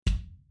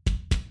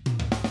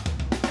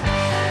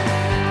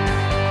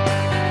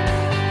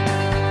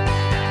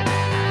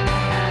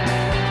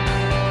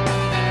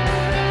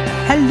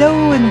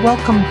Hello and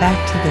welcome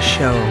back to the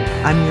show.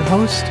 I'm your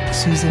host,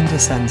 Susan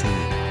DeCenzi.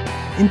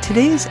 In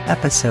today's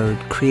episode,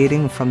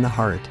 Creating from the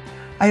Heart,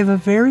 I have a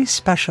very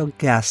special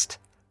guest,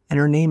 and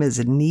her name is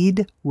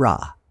Nid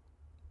Ra.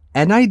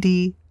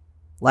 N-I-D,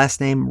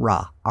 last name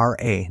Ra,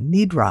 R-A,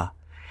 Nid Ra.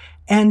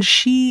 And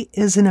she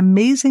is an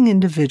amazing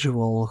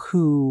individual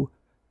who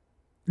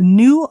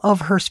knew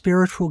of her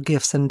spiritual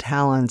gifts and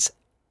talents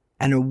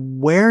and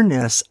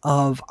awareness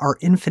of our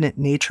infinite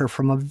nature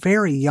from a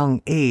very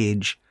young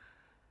age.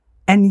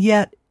 And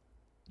yet,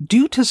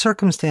 due to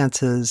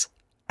circumstances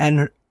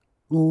and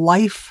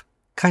life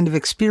kind of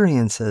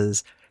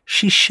experiences,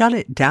 she shut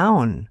it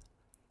down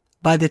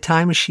by the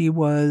time she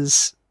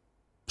was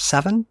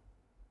 7,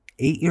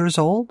 8 years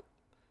old,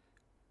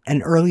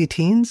 and early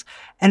teens,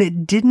 and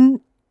it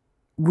didn't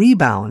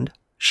rebound.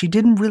 She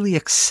didn't really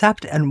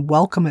accept and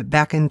welcome it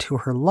back into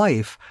her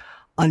life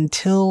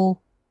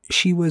until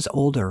she was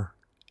older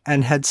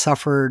and had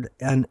suffered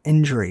an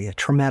injury, a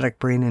traumatic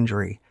brain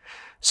injury.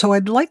 So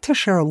I'd like to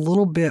share a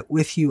little bit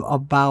with you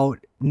about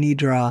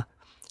Nid Ra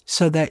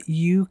so that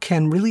you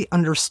can really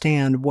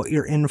understand what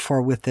you're in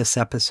for with this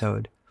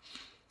episode.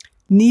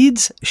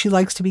 Needs, she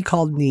likes to be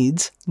called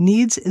Needs.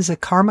 Needs is a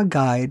karma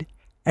guide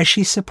as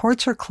she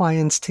supports her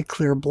clients to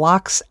clear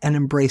blocks and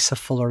embrace a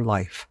fuller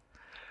life.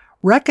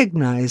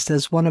 Recognized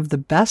as one of the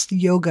best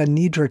yoga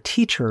Nidra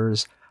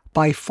teachers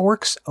by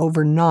Forks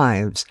Over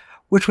Knives,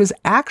 which was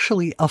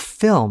actually a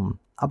film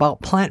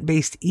about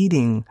plant-based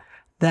eating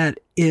that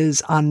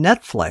is on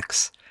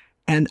Netflix.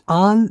 And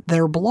on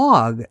their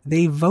blog,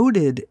 they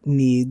voted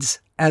Needs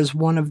as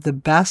one of the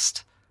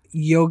best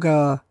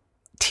yoga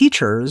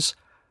teachers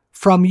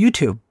from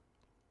YouTube.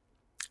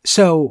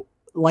 So,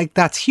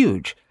 that's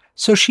huge.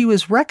 So she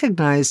was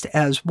recognized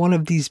as one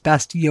of these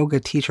best yoga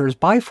teachers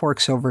by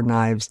Forks Over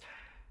Knives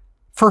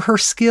for her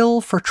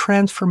skill for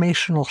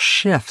transformational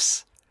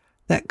shifts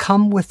that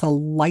come with a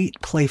light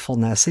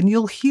playfulness. And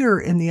you'll hear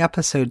in the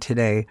episode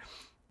today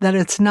that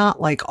it's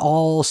not like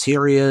all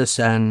serious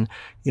and,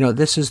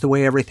 this is the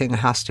way everything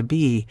has to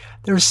be.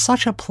 There's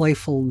such a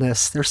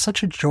playfulness. There's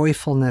such a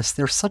joyfulness.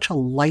 There's such a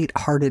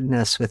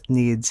lightheartedness with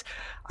Needs.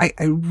 I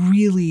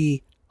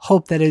really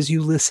hope that as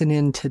you listen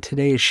in to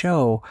today's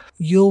show,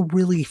 you'll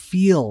really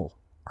feel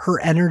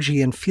her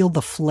energy and feel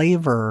the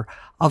flavor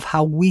of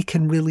how we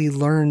can really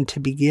learn to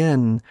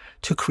begin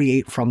to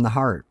create from the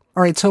heart.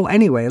 All right. So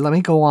anyway, let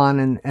me go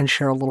on and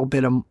share a little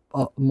bit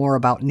more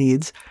about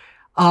Needs.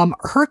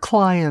 Her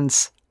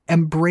clients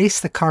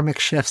embrace the karmic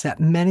shifts at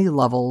many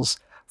levels,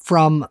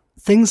 from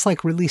things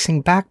like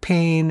releasing back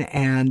pain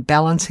and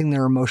balancing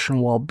their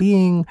emotional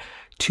well-being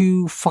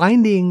to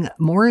finding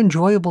more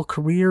enjoyable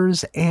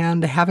careers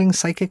and having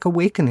psychic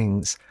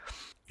awakenings.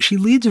 She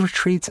leads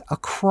retreats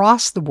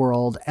across the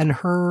world, and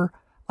her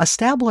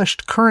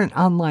established current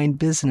online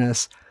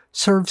business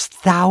serves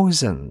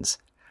thousands.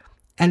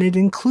 And it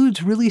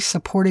includes really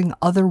supporting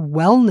other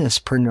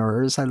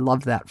wellnesspreneurs, I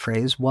love that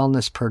phrase,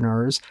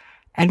 wellnesspreneurs,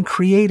 and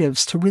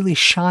creatives to really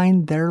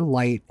shine their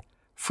light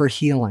for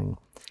healing.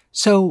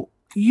 So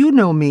you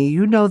know me,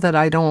 you know that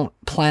I don't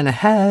plan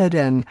ahead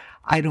and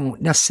I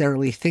don't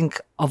necessarily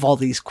think of all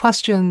these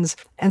questions.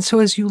 And so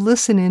as you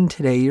listen in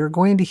today, you're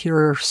going to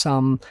hear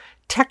some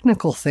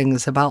technical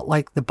things about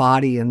the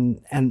body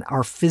and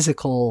our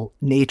physical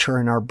nature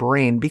and our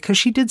brain, because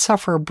she did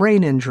suffer a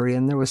brain injury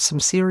and there was some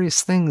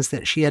serious things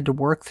that she had to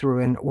work through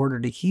in order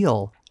to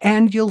heal.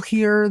 And you'll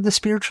hear the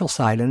spiritual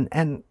side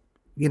and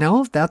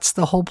that's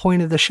the whole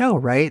point of the show,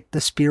 right?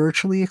 The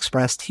spiritually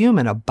expressed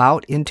human,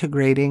 about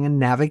integrating and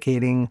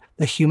navigating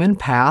the human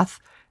path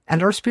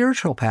and our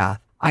spiritual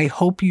path. I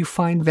hope you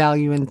find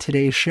value in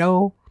today's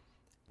show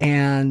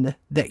and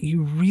that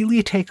you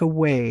really take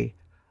away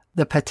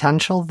the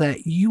potential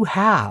that you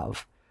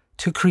have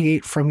to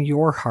create from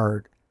your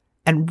heart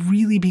and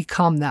really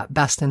become that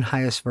best and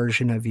highest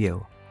version of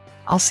you.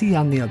 I'll see you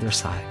on the other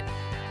side.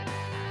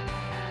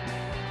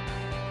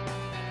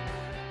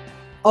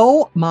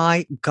 Oh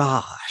my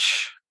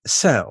gosh.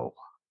 So,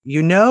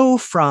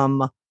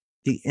 from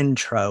the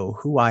intro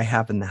who I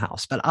have in the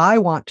house, but I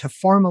want to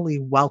formally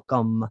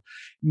welcome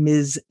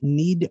Ms.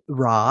 Nid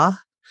Ra,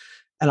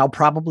 and I'll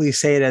probably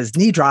say it as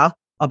Nid Ra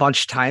a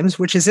bunch of times,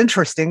 which is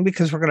interesting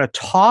because we're going to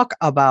talk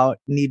about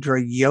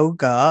Nidra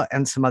yoga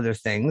and some other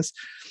things.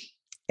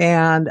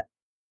 And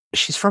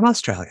she's from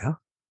Australia.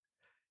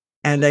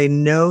 And I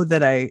know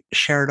that I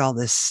shared all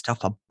this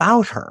stuff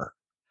about her,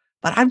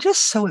 but I'm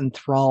just so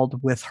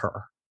enthralled with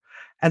her.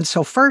 And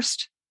so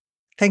first,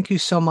 thank you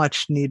so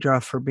much, Nid Ra,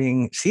 for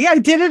being, see, I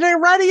did it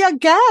already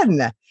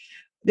again.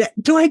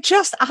 Do I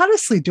just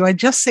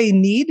say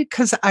Nid?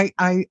 Because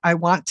I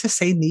want to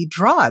say Nid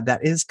Ra.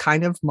 That is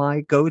kind of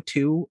my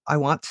go-to. I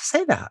want to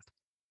say that.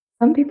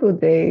 Some people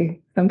do.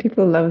 Some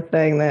people love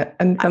saying that.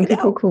 And some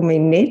people call me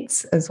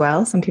Nids as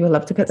well. Some people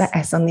love to put that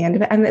S on the end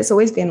of it. And it's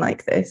always been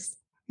like this.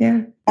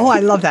 Yeah. Oh, I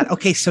love that.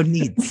 Okay, so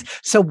Needs.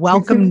 So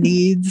welcome,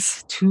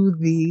 Needs, to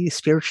the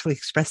Spiritually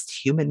Expressed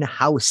Human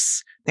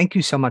House. Thank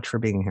you so much for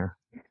being here.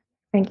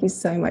 Thank you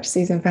so much,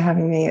 Susan, for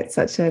having me. It's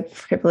such a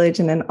privilege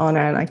and an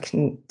honor. And I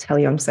can tell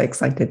you, I'm so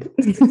excited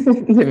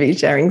to be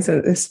sharing some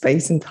of this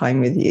space and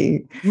time with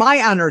you.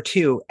 My honor,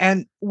 too.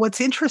 And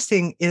what's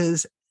interesting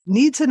is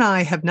Needs and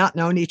I have not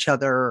known each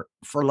other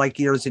for like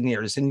years and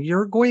years. And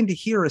you're going to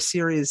hear a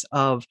series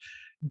of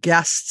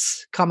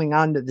guests coming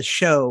onto the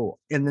show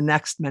in the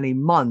next many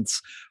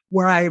months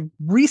where I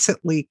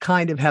recently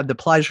kind of had the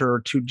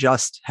pleasure to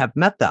just have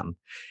met them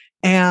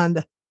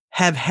and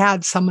have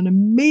had some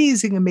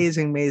amazing,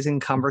 amazing, amazing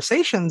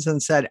conversations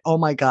and said, oh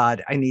my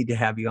God, I need to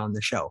have you on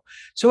the show.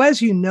 So as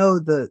you know,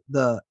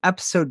 the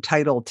episode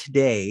title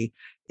today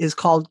is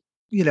called,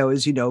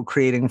 as you know,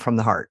 Creating from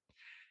the Heart.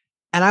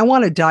 And I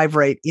want to dive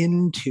right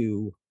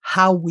into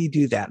how we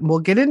do that. And we'll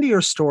get into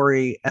your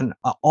story and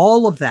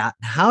all of that,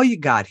 how you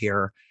got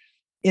here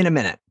in a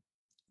minute.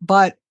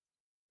 But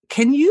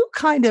can you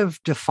kind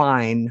of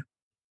define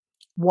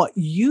what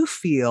you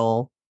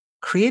feel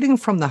creating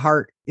from the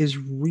heart is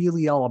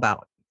really all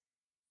about?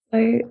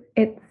 So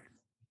it's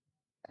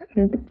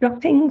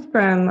dropping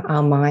from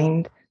our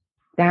mind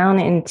down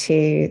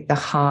into the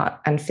heart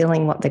and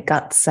feeling what the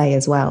guts say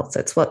as well. So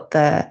it's what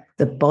the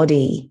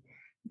body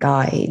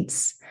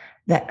guides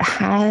that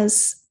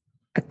has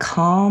a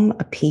calm,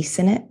 a peace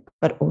in it,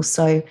 but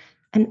also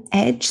an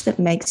edge that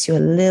makes you a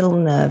little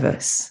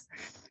nervous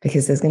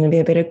because there's going to be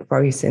a bit of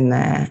growth in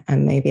there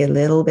and maybe a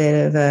little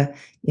bit of a,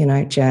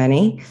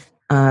 journey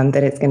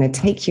that it's going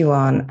to take you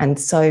on. And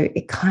so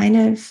it kind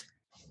of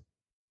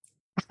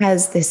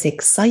has this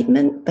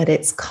excitement, but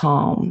it's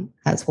calm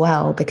as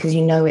well because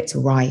it's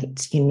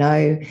right.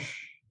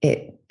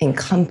 It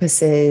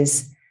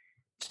encompasses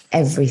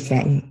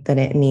everything that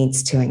it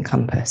needs to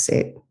encompass.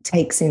 It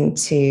takes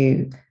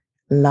into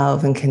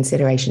love and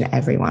consideration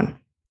everyone.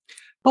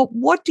 But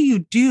what do you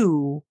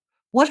do?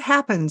 What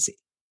happens?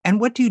 And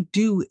what do you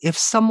do if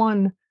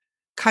someone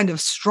kind of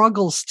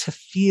struggles to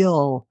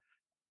feel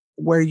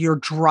where you're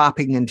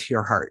dropping into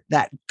your heart,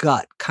 that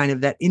gut, kind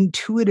of that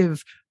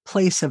intuitive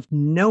place of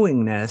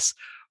knowingness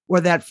or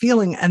that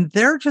feeling, and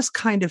they're just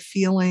kind of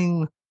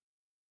feeling,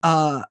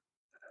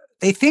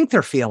 they think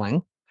they're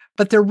feeling,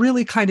 but they're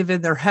really kind of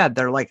in their head.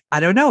 They're like, I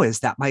don't know,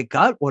 is that my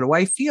gut? What do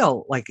I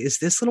feel? Like, is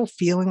this little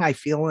feeling I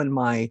feel in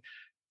my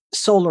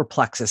solar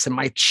plexus, in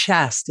my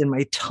chest, in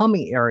my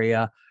tummy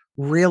area,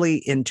 really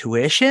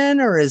intuition,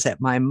 or is it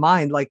my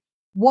mind? Like,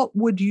 what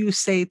would you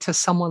say to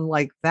someone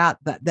like that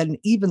then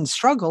even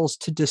struggles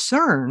to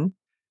discern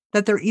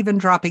that they're even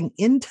dropping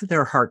into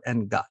their heart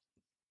and gut?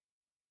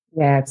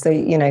 Yeah. So,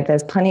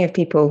 there's plenty of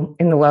people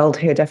in the world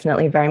who are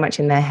definitely very much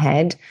in their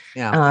head.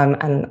 Yeah.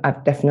 And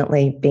I've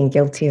definitely been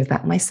guilty of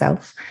that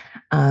myself,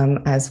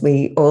 as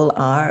we all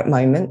are at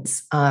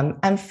moments.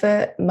 And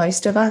for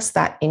most of us,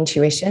 that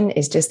intuition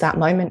is just that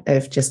moment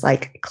of just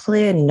like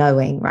clear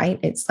knowing, right?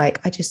 It's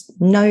like, I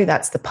just know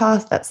that's the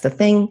path, that's the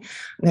thing.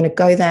 I'm going to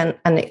go then.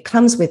 And it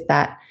comes with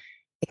that,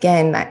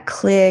 again, that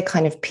clear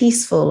kind of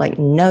peaceful, like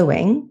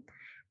knowing,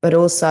 but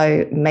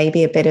also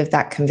maybe a bit of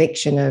that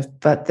conviction of,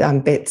 but I'm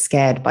a bit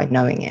scared by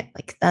knowing it.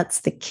 Like that's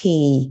the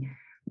key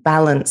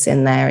balance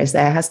in there, is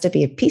there has to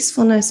be a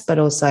peacefulness, but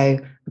also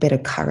a bit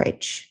of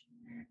courage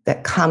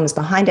that comes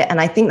behind it.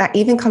 And I think that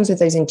even comes with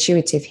those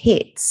intuitive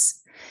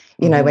hits,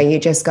 where you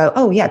just go,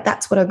 oh yeah,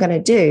 that's what I'm going to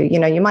do.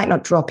 You might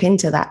not drop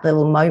into that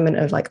little moment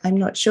of like, I'm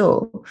not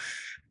sure,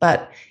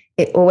 but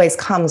it always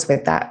comes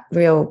with that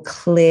real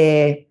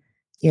clear,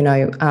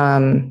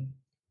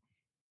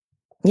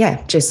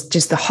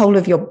 just the whole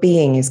of your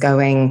being is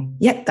going,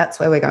 yeah, that's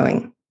where we're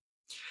going.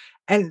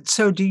 And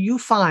so do you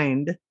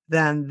find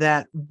then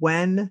that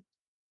when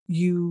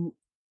you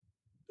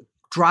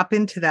drop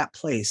into that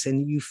place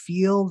and you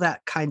feel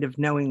that kind of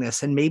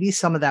knowingness and maybe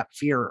some of that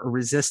fear or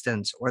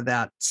resistance or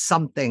that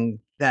something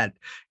that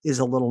is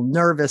a little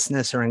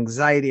nervousness or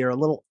anxiety or a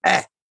little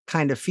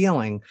kind of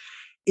feeling,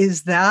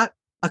 is that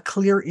a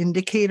clear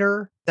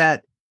indicator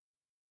that,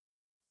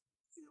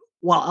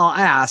 well, I'll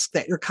ask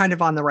that you're kind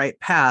of on the right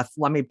path?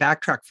 Let me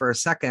backtrack for a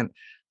second.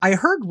 I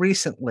heard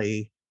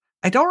recently,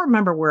 I don't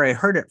remember where I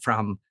heard it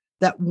from,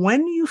 that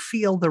when you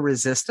feel the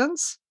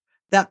resistance,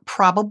 that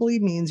probably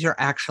means you're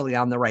actually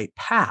on the right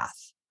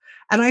path.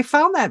 And I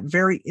found that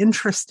very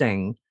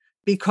interesting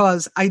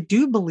because I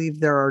do believe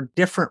there are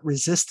different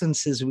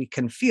resistances we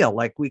can feel.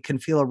 Like we can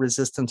feel a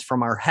resistance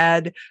from our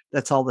head.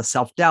 That's all the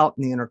self-doubt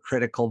and the inner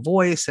critical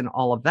voice and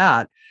all of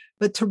that.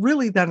 But to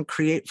really then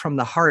create from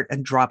the heart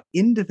and drop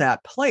into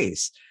that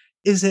place,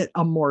 is it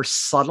a more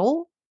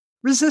subtle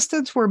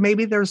resistance where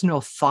maybe there's no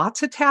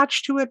thoughts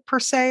attached to it per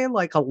se,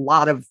 like a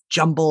lot of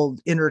jumbled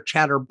inner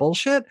chatter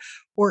bullshit?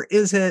 Or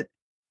is it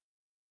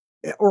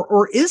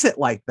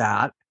like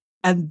that?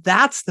 And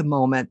that's the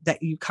moment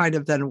that you kind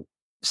of then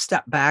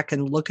step back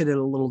and look at it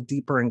a little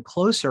deeper and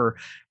closer,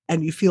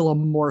 and you feel a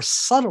more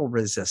subtle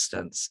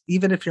resistance,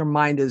 even if your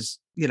mind is,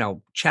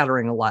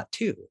 chattering a lot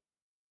too.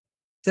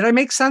 Did I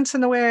make sense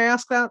in the way I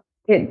asked that?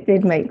 It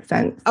did make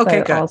sense. Okay,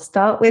 so good. I'll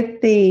start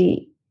with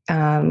the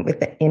with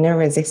the inner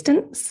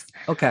resistance.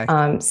 Okay.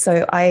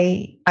 So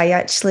I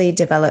actually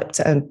developed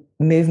a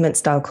movement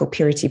style called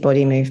Purity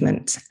Body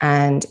Movement.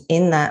 And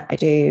in that, I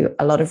do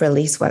a lot of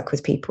release work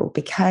with people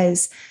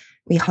because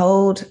we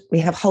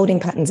have holding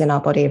patterns in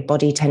our body of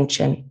body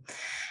tension.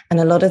 And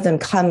a lot of them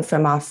come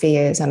from our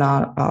fears and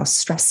our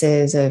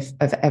stresses of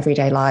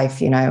everyday life,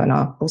 and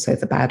also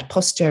the bad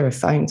posture of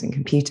phones and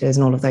computers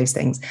and all of those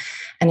things.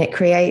 And it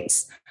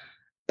creates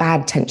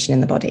bad tension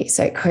in the body.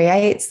 So it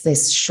creates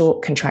this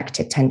short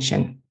contracted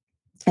tension.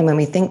 And when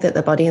we think that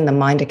the body and the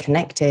mind are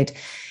connected,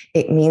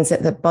 it means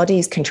that the body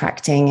is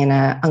contracting in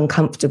an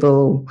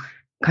uncomfortable,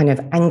 kind of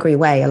angry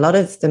way. A lot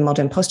of the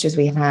modern postures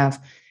we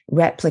have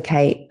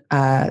replicate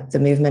the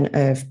movement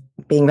of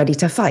being ready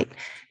to fight,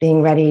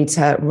 being ready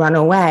to run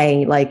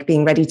away, like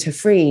being ready to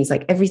freeze,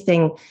 like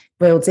everything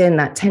builds in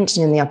that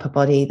tension in the upper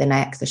body, the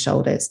neck, the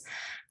shoulders,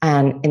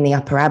 and in the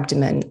upper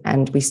abdomen.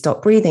 And we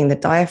stop breathing. The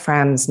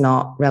diaphragm's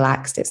not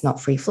relaxed. It's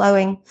not free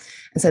flowing.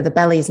 And so the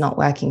belly is not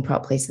working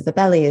properly. So the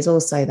belly is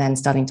also then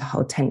starting to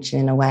hold tension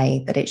in a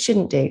way that it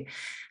shouldn't do.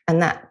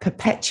 And that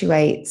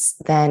perpetuates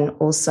then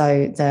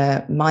also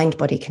the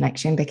mind-body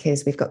connection,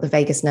 because we've got the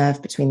vagus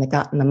nerve between the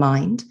gut and the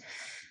mind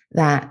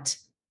that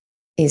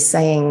is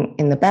saying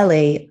in the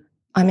belly,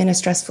 I'm in a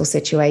stressful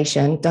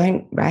situation.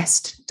 Don't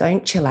rest,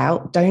 don't chill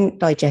out, don't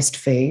digest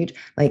food.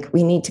 Like,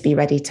 we need to be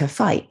ready to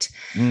fight.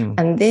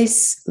 And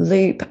this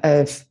loop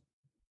of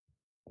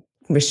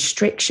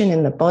restriction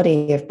in the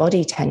body, of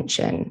body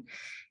tension,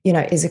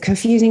 is a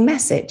confusing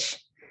message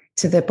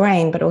to the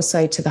brain, but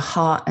also to the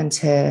heart and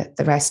to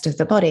the rest of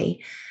the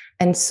body.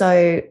 And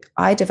so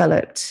I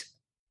developed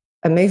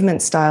a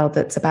movement style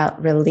that's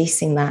about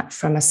releasing that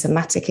from a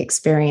somatic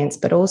experience,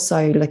 but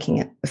also looking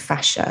at the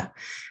fascia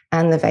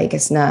and the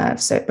vagus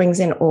nerve. So it brings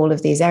in all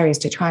of these areas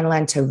to try and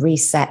learn to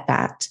reset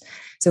that.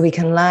 So we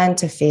can learn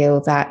to feel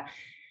that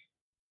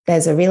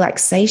there's a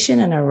relaxation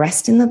and a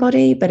rest in the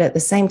body, but at the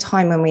same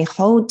time, when we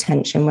hold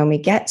tension, when we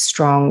get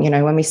strong,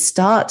 when we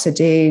start to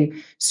do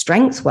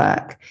strength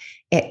work,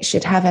 it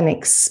should have an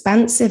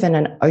expansive and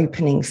an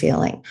opening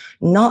feeling,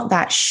 not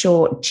that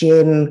short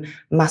gym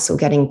muscle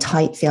getting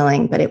tight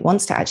feeling, but it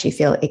wants to actually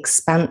feel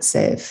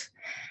expansive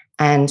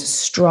and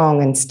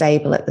strong and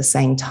stable at the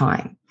same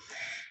time.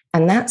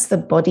 And that's the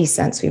body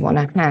sense we want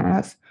to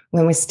have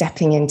when we're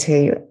stepping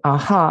into our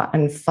heart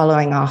and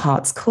following our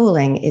heart's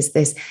calling, is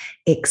this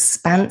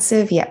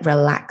expansive yet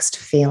relaxed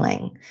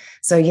feeling.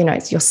 So, you're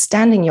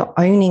standing, you're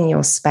owning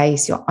your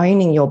space, you're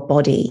owning your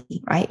body,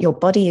 right? Your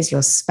body is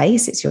your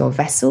space, it's your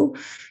vessel.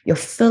 You're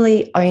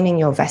fully owning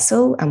your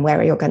vessel and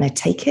where you're going to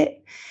take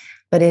it,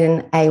 but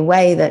in a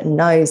way that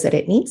knows that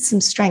it needs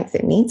some strength,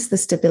 it needs the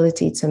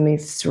stability to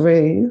move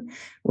through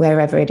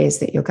wherever it is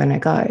that you're going to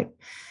go.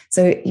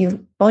 So your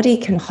body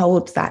can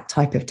hold that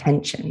type of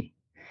tension.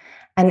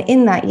 And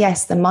in that,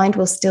 yes, the mind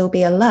will still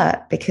be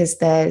alert, because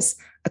there's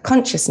a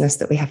consciousness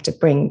that we have to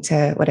bring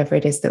to whatever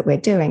it is that we're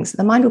doing. So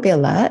the mind will be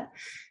alert,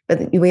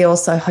 but we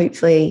also,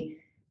 hopefully,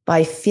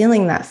 by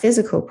feeling that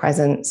physical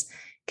presence,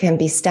 can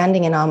be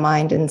standing in our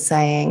mind and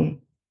saying,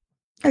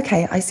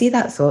 okay, I see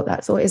that thought.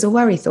 That thought is a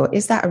worry thought.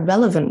 Is that a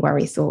relevant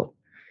worry thought?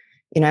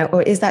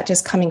 Or is that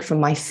just coming from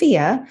my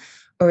fear?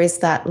 Or is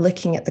that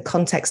looking at the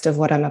context of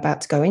what I'm about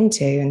to go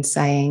into and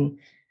saying,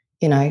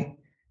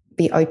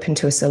 be open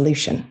to a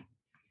solution?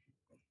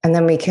 And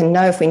then we can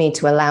know if we need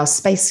to allow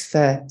space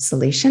for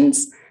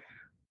solutions,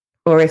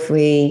 or if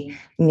we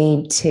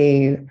need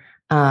to,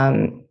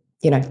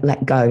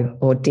 let go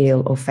or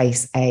deal or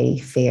face a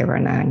fear or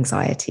an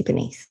anxiety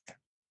beneath.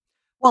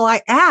 Well,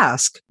 I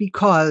ask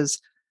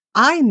because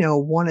I know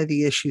one of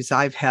the issues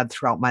I've had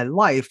throughout my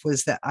life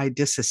was that I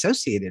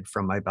disassociated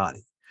from my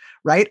body,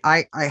 right?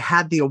 I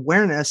had the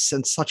awareness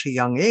since such a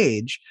young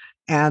age,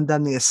 and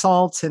then the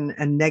assaults and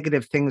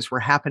negative things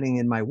were happening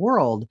in my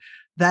world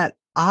that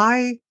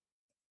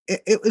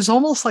it was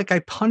almost like I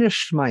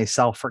punished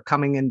myself for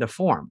coming into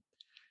form.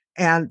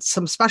 And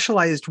some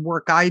specialized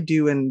work I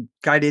do in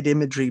guided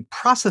imagery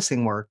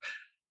processing work,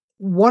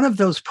 one of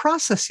those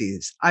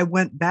processes, I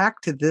went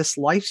back to this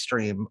life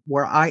stream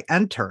where I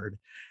entered,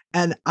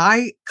 and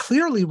I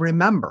clearly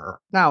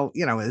remember. Now,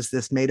 is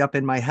this made up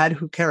in my head?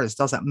 Who cares?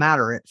 Doesn't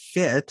matter. It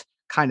fit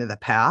kind of the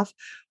path.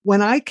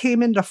 When I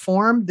came into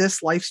form,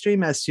 this life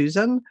stream as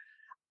Susan,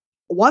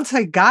 once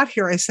I got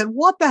here, I said,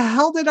 what the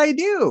hell did I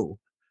do?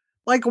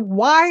 Like,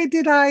 why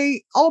did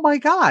oh my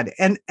God.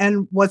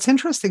 And what's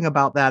interesting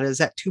about that is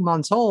at 2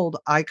 months old,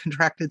 I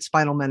contracted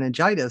spinal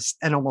meningitis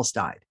and almost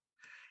died.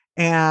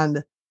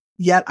 And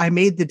yet I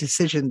made the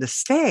decision to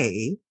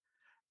stay.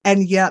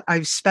 And yet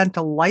I've spent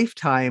a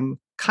lifetime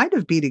kind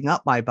of beating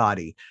up my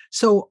body.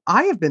 So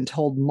I have been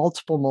told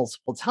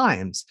multiple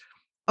times,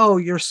 oh,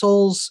 your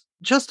soul's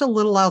just a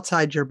little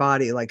outside your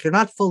body. Like, you're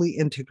not fully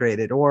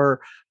integrated, or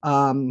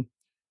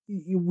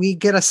we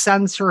get a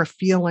sense or a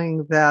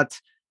feeling that,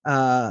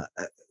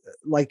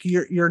 like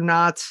you're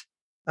not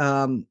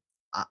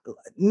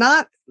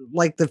not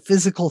like the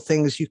physical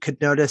things you could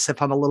notice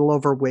if I'm a little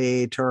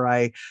overweight, or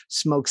I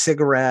smoke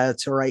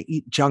cigarettes, or I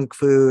eat junk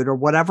food, or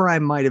whatever I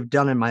might have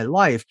done in my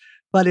life.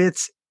 But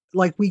it's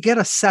like we get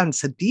a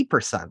sense, a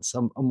deeper sense,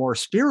 a more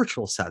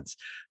spiritual sense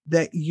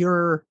that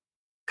you're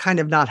kind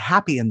of not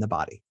happy in the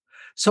body.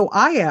 So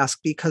I ask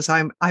because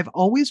I've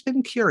always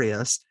been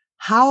curious,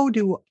 how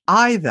do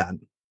I then?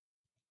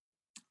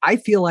 I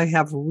feel I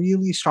have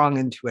really strong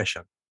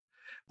intuition.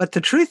 But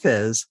the truth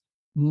is,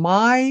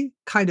 my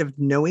kind of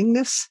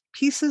knowingness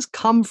pieces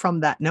come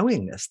from that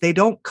knowingness. They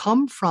don't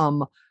come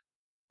from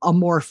a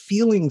more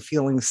feeling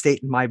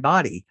state in my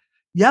body.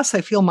 Yes,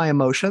 I feel my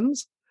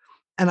emotions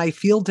and I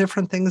feel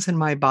different things in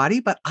my body,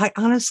 but I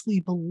honestly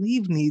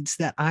believe needs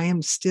that I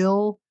am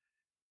still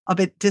a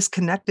bit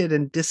disconnected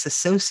and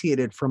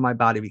disassociated from my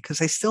body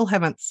because I still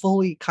haven't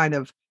fully kind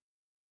of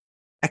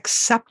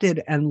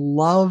accepted and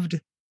loved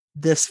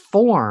this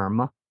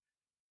form.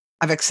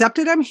 I've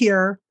accepted I'm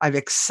here. I've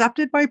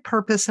accepted my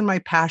purpose and my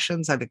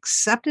passions. I've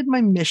accepted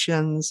my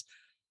missions.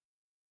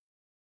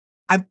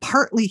 I'm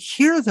partly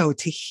here, though,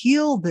 to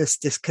heal this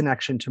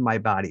disconnection to my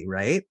body,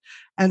 right?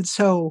 And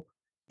so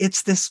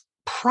it's this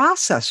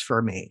process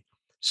for me.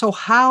 So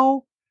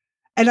how,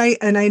 and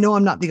I know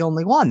I'm not the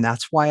only one.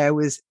 That's why I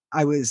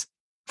was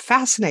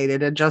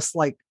fascinated and just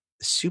like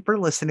super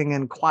listening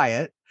and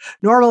quiet.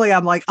 Normally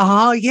I'm like,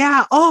 oh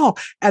yeah, oh,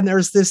 and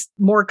there's this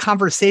more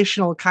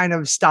conversational kind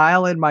of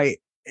style in my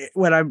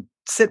when I'm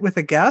sit with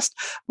a guest,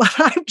 but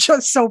I'm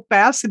just so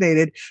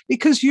fascinated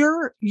because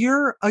you're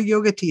a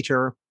yoga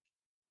teacher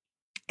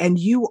and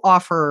you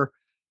offer,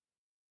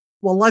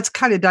 well, let's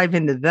kind of dive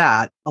into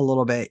that a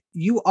little bit.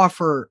 You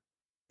offer,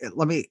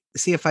 let me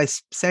see if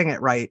saying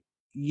it right.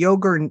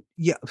 Yoga,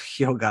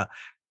 yoga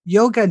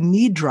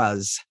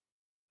nidras.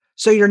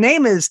 So your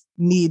name is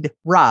Nid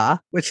Ra,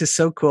 which is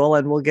so cool,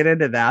 and we'll get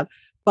into that.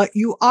 But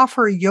you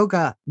offer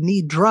yoga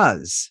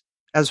nidras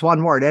as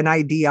one word,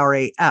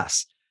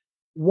 Nidras.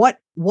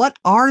 What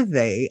are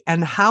they,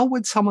 and how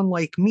would someone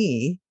like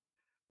me,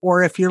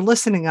 or if you're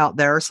listening out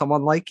there,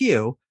 someone like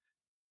you,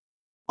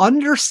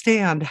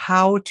 understand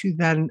how to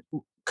then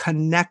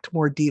connect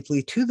more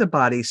deeply to the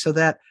body so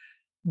that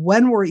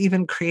when we're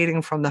even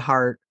creating from the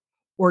heart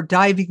or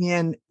diving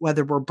in,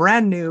 whether we're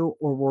brand new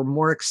or we're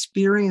more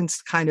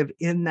experienced kind of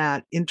in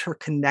that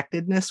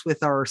interconnectedness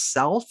with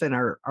ourself and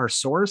our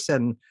source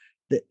and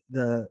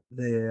the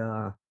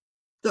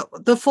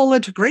full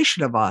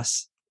integration of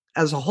us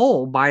as a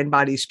whole, mind,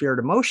 body, spirit,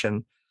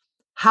 emotion,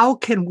 how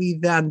can we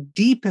then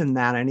deepen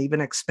that and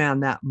even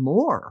expand that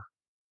more?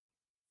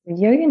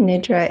 Yoga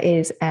Nidra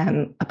is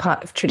a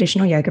part of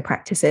traditional yoga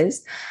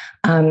practices.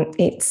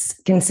 It's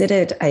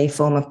considered a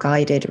form of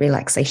guided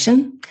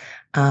relaxation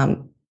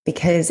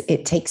because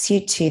it takes you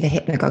to the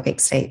hypnagogic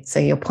state. So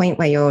your point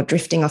where you're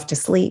drifting off to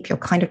sleep, you're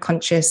kind of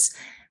conscious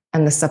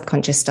and the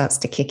subconscious starts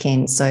to kick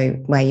in. So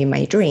where you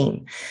may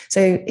dream.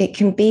 So it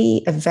can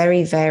be a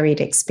very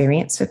varied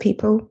experience for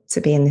people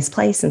to be in this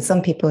place. And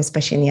some people,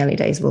 especially in the early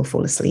days, will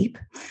fall asleep.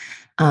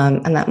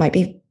 And that might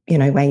be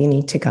where you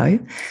need to go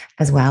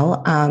as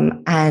well.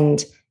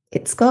 And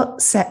it's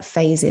got set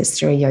phases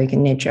through a yoga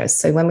nidra.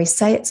 So when we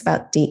say it's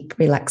about deep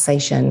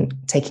relaxation,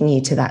 taking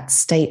you to that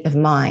state of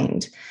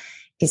mind,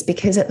 is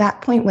because at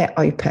that point we're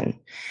open.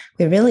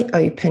 We're really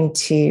open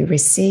to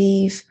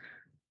receive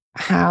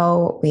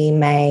how we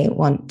may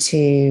want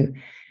to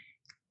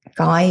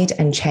guide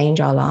and change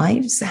our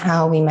lives,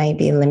 how we may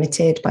be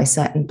limited by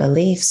certain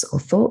beliefs or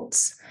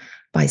thoughts,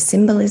 by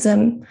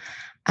symbolism,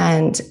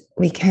 and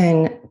we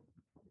can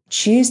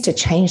choose to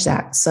change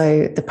that.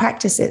 So the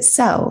practice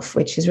itself,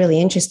 which is really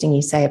interesting,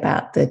 you say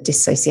about the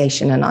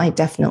dissociation, and I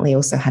definitely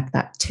also had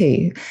that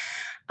too,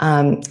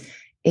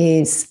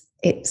 is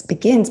it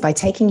begins by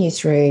taking you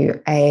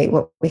through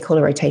what we call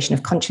a rotation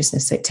of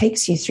consciousness. So it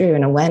takes you through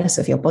an awareness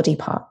of your body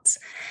parts,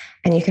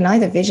 and you can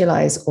either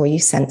visualize or you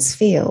sense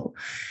feel.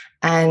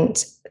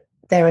 And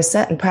there are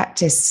certain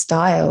practice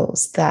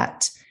styles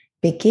that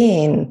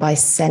begin by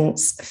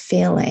sense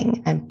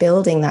feeling and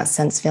building that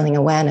sense feeling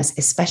awareness,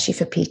 especially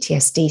for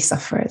PTSD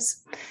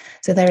sufferers.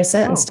 So there are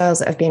certain styles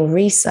that have been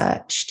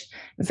researched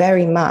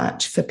very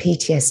much for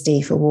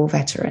PTSD, for war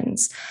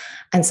veterans.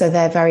 And so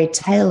they're very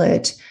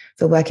tailored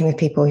for working with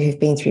people who've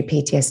been through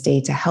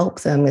PTSD to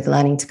help them with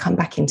learning to come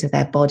back into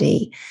their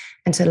body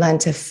and to learn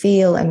to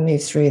feel and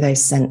move through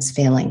those sense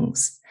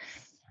feelings.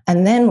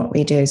 And then what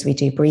we do is we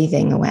do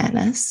breathing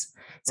awareness.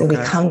 So we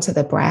come to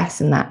the breath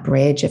and that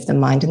bridge of the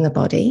mind and the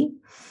body.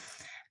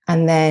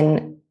 And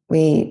then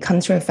we come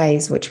through a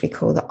phase which we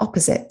call the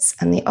opposites.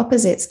 And the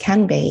opposites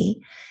can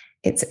be,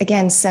 it's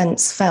again,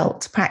 sense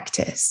felt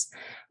practice,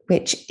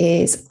 which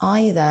is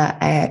either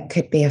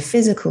could be a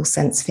physical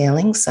sense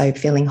feeling, so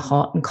feeling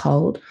hot and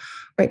cold,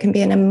 or it can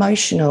be an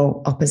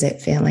emotional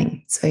opposite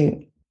feeling.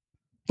 So,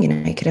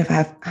 you could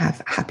have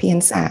happy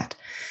and sad,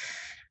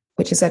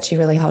 which is actually a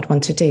really hard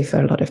one to do for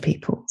a lot of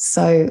people.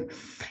 So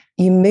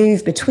you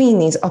move between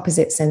these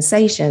opposite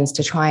sensations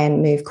to try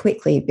and move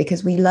quickly,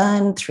 because we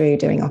learn through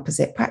doing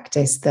opposite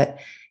practice that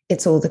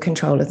it's all the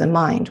control of the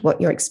mind.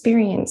 What your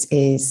experience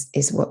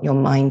is what your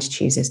mind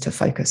chooses to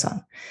focus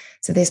on.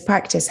 So this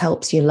practice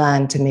helps you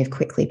learn to move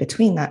quickly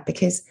between that,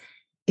 because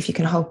if you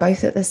can hold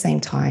both at the same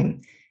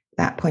time, at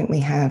that point we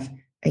have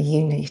a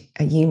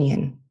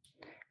union.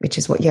 which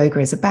is what yoga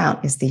is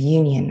about, is the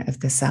union of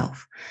the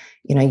self.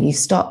 You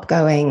stop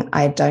going,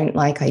 I don't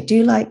like, I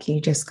do like, you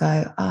just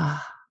go,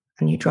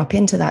 and you drop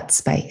into that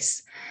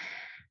space.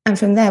 And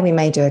from there, we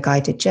may do a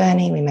guided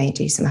journey, we may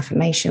do some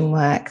affirmation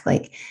work.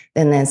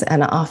 Then there's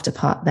an after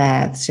part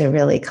there to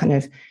really kind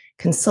of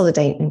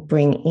consolidate and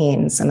bring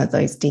in some of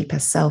those deeper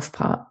self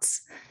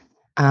parts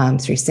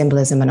through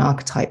symbolism and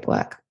archetype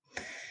work.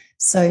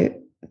 So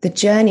the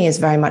journey is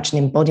very much an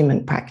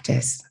embodiment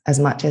practice as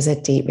much as a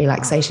deep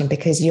relaxation,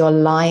 because you're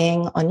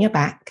lying on your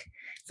back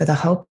for the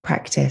whole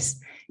practice.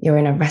 You're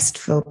in a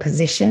restful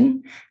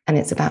position, and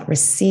it's about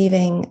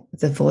receiving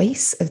the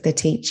voice of the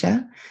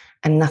teacher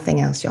and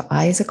nothing else. Your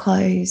eyes are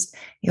closed,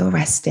 you're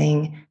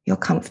resting, you're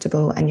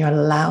comfortable, and you're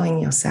allowing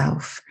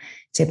yourself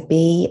to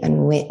be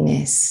and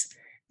witness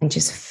and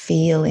just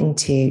feel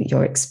into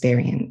your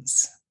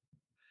experience.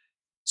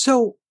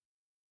 So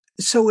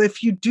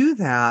if you do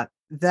that,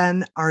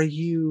 then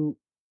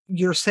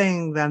you're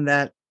saying then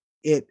that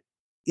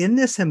in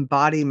this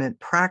embodiment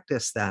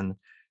practice, then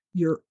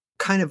you're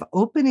kind of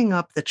opening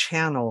up the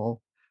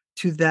channel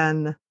to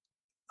then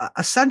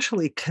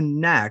essentially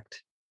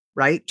connect,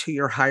 right, to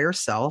your higher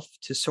self,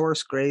 to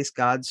source, grace,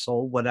 God,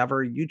 soul,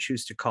 whatever you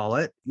choose to call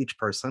it, each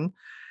person.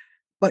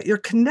 But you're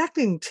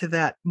connecting to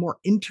that more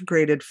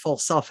integrated full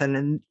self.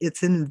 And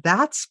it's in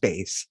that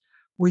space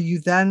where you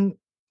then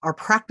are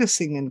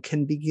practicing and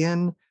can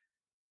begin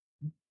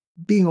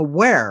being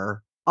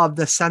aware of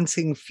the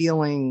sensing,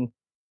 feeling,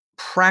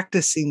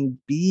 practicing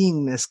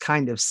being this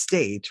kind of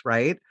state,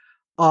 right,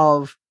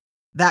 of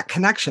that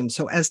connection.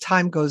 So as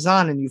time goes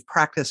on and you've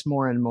practiced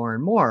more and more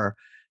and more,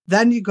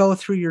 then you go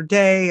through your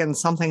day and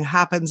something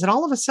happens, and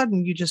all of a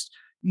sudden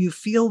you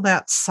feel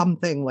that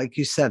something, like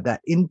you said,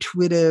 that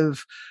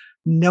intuitive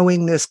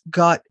knowing, this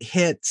gut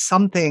hit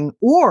something,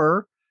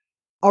 or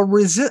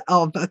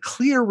a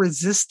clear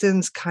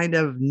resistance kind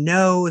of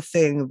no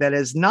thing that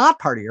is not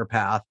part of your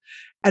path.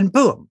 And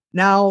boom,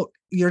 now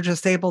you're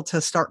just able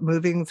to start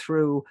moving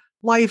through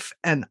life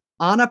and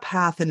on a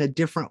path in a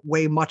different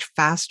way, much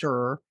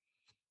faster,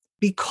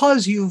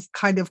 because you've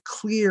kind of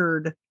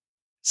cleared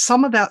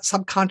some of that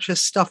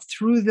subconscious stuff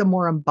through the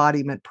more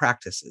embodiment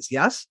practices.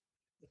 Yes?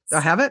 Do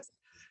I have it?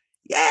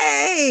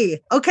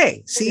 Yay!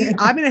 Okay. See,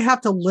 I'm going to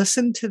have to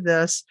listen to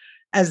this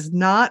as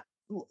not,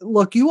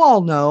 look, you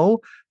all know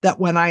that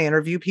when I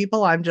interview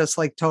people, I'm just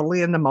like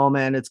totally in the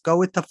moment. It's go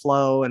with the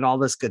flow and all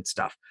this good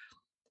stuff.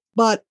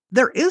 But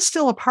there is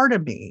still a part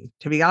of me,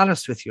 to be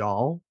honest with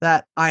y'all,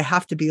 that I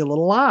have to be a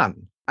little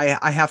on.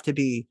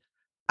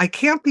 I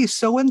can't be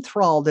so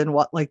enthralled in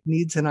what like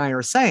Needs and I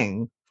are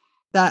saying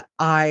that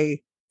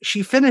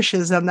she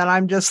finishes and then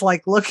I'm just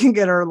like looking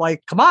at her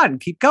like, come on,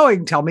 keep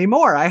going. Tell me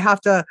more.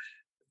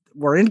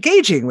 We're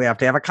engaging. We have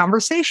to have a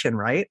conversation,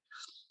 right?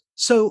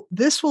 So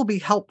this will be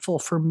helpful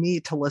for me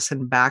to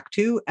listen back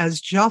to as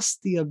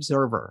just the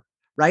observer,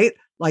 right?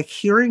 Like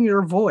hearing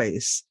your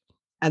voice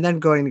and then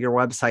going to your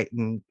website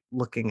and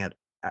looking at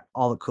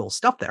all the cool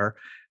stuff there.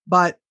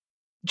 But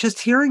just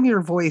hearing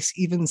your voice,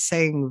 even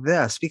saying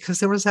this, because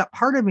there was that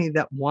part of me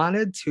that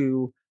wanted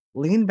to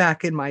lean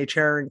back in my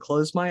chair and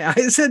close my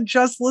eyes and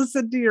just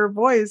listen to your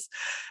voice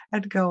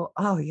and go,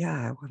 oh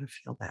yeah, I want to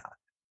feel that.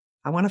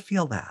 I want to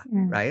feel that,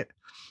 right?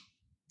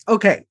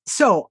 Okay.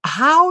 So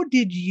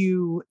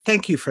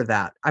thank you for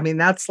that. I mean,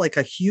 that's like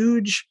a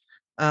huge,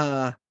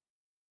 I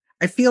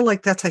feel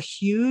like that's a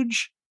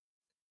huge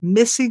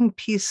missing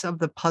piece of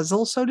the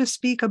puzzle, so to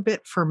speak, a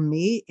bit for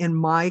me in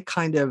my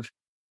kind of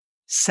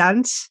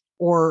sense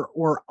or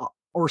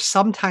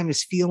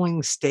sometimes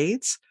feeling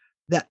states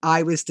that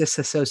I was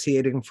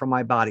disassociating from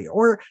my body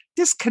or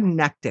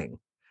disconnecting.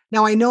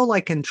 Now, I know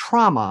like in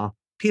trauma,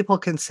 people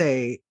can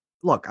say,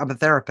 look, I'm a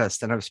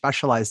therapist and I've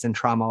specialized in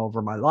trauma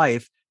over my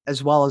life,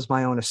 as well as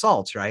my own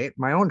assaults, right?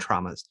 My own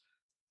traumas.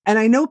 And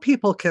I know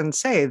people can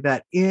say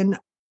that in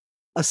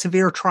a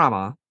severe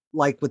trauma,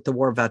 like with the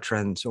war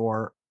veterans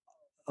or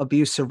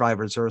abuse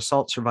survivors or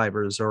assault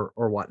survivors or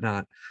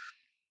whatnot,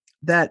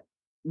 that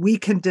we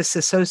can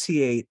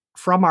disassociate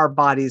from our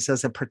bodies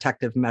as a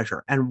protective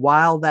measure. And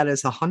while that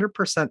is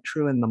 100%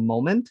 true in the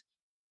moment,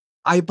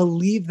 I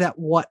believe that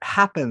what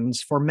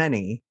happens for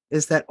many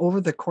is that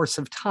over the course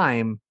of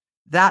time,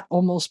 that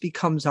almost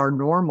becomes our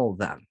normal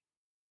then.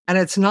 And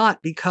it's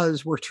not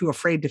because we're too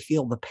afraid to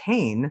feel the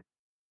pain.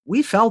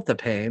 We felt the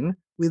pain.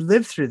 We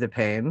lived through the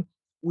pain.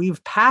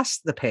 We've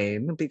passed the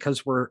pain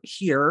because we're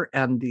here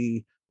and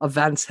the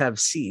events have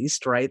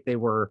ceased, right? They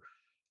were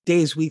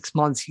days, weeks,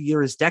 months,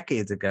 years,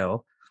 decades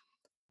ago.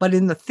 But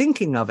in the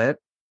thinking of it,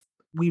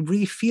 we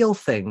re-feel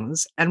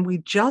things and we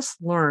just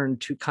learn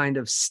to kind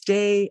of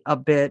stay a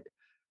bit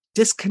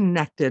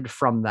disconnected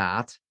from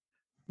that,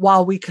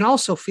 while we can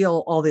also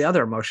feel all the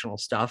other emotional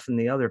stuff and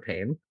the other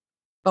pain,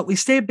 but we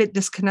stay a bit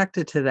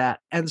disconnected to that.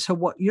 And so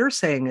what you're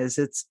saying is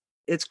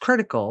it's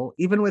critical,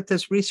 even with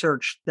this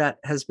research that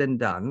has been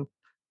done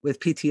with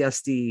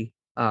PTSD,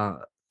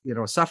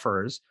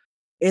 sufferers.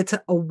 It's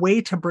a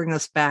way to bring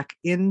us back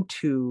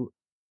into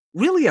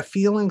really a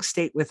feeling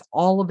state with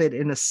all of it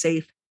in a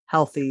safe,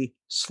 healthy,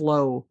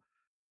 slow,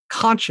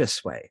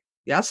 conscious way.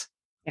 Yes?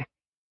 Yeah.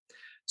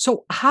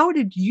 So how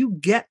did you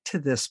get to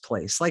this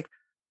place? Like,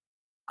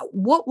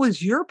 what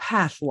was your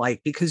path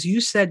like? Because you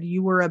said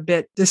you were a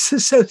bit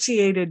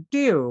disassociated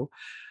too.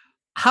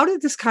 How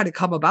did this kind of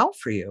come about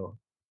for you?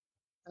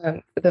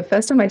 The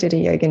first time I did a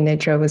yoga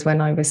nidra was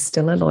when I was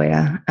still a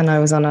lawyer and I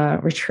was on a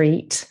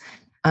retreat.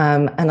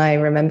 And I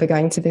remember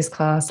going to this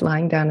class,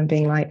 lying down and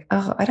being like,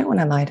 oh, I don't want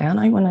to lie down.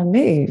 I want to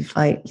move.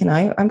 Like,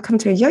 I'm come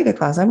to a yoga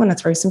class. I want to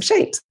throw some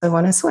shapes. I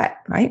want to sweat,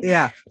 right?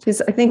 Yeah. Which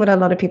is, I think, what a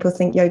lot of people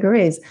think yoga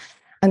is.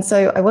 And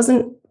so I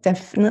wasn't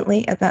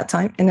definitely at that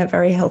time in a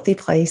very healthy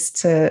place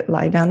to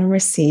lie down and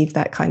receive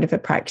that kind of a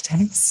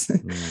practice.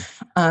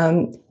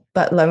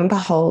 But lo and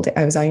behold,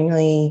 I was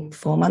only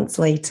 4 months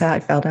later, I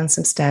fell down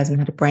some stairs and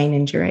had a brain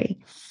injury.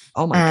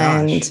 Oh my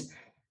gosh.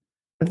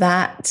 And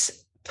that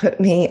put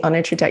me on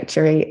a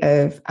trajectory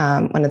of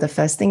one of the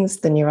first things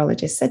the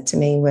neurologist said to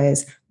me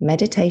was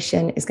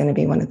meditation is going to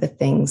be one of the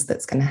things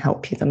that's going to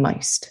help you the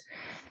most.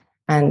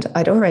 And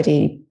I'd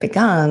already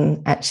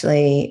begun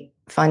actually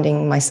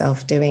finding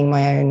myself doing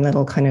my own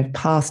little kind of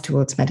path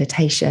towards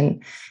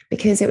meditation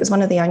because it was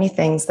one of the only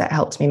things that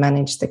helped me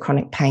manage the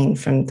chronic pain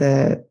from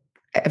the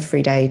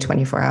everyday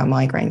 24-hour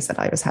migraines that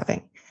I was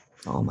having.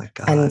 Oh my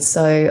God. And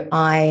so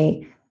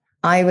I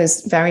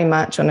was very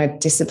much on a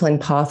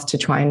disciplined path to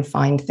try and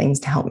find things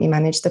to help me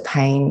manage the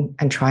pain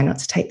and try not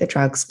to take the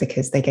drugs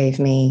because they gave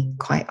me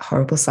quite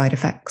horrible side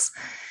effects.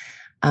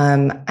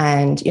 And,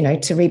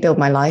 to rebuild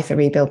my life and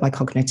rebuild my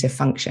cognitive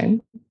function.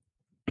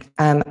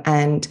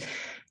 And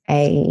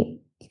a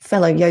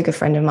fellow yoga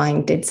friend of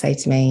mine did say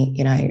to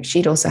me,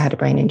 she'd also had a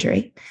brain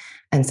injury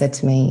and said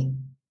to me,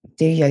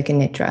 do yoga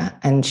nidra.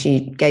 And she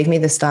gave me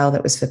the style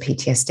that was for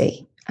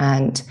PTSD.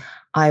 And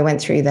I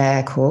went through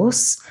their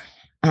course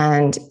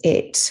and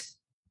it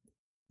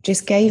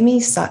just gave me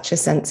such a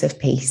sense of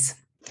peace.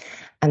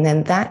 And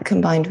then that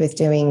combined with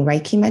doing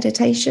Reiki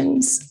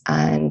meditations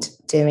and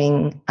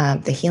doing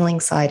the healing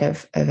side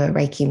of a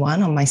Reiki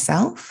 1 on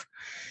myself,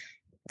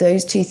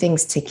 those two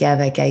things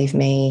together gave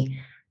me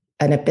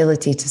an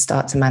ability to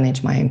start to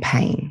manage my own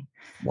pain.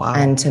 Wow.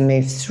 And to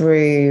move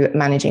through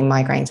managing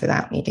migraines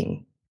without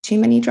needing too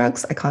many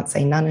drugs. I can't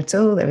say none at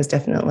all. There was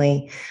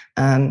definitely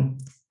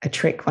a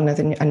trick.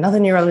 Another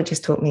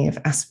neurologist taught me of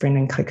aspirin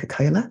and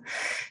Coca-Cola.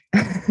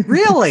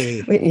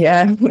 Really?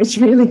 Yeah, which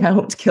really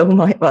helped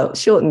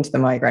shortened the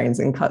migraines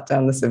and cut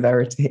down the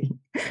severity.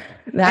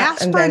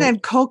 Aspirin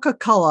and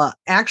Coca-Cola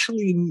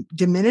actually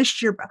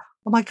diminished your...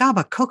 Oh my God,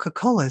 but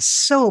Coca-Cola is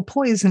so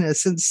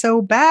poisonous and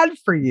so bad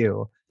for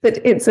you. But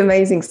it's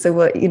amazing. So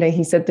what,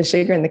 he said the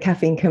sugar and the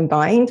caffeine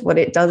combined, what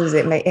it does is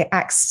it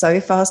acts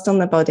so fast on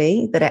the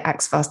body that it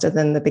acts faster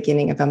than the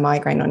beginning of a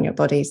migraine on your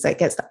body. So it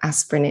gets the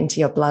aspirin into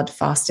your blood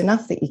fast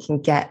enough that you can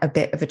get a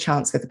bit of a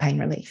chance with the pain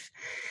relief.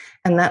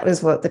 And that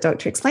was what the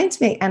doctor explained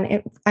to me.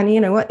 And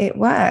you know what, it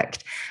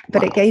worked.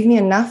 But It gave me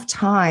enough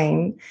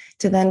time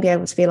to then be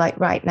able to be like,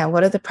 right, now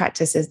what are the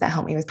practices that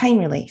help me with pain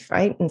relief,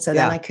 right? And so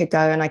then I could go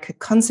and I could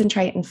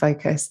concentrate and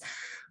focus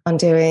on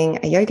doing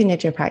a yoga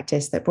nidra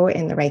practice that brought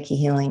in the Reiki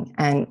healing.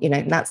 And,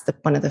 that's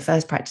one of the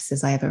first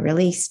practices I ever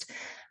released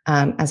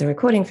as a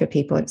recording for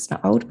people. It's an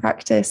old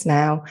practice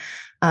now.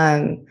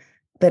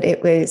 But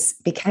it was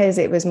because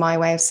it was my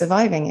way of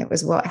surviving. It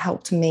was what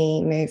helped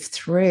me move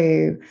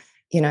through,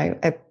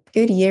 a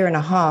good year and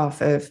a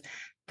half of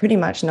pretty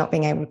much not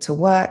being able to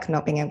work,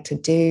 not being able to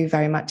do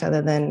very much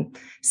other than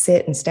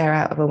sit and stare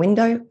out of a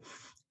window.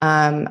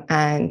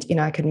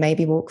 I could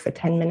maybe walk for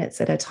 10 minutes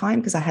at a time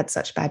because I had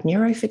such bad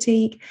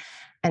neurofatigue.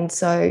 And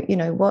so,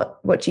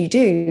 what you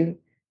do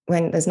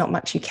when there's not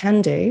much you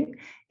can do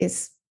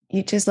is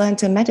you just learn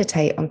to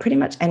meditate on pretty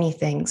much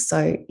anything.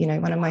 So,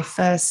 one of my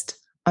first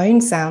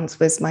own sounds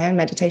was my own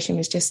meditation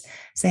was just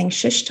saying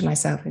shush to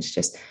myself. It's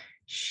just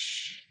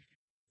shh.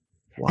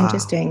 Wow. And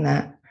just doing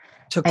that.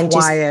 To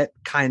quiet,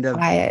 kind of.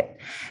 Quiet.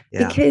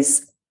 Yeah.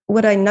 Because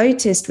what I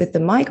noticed with the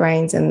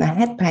migraines and the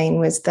head pain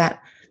was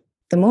that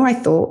the more I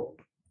thought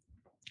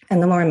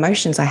and the more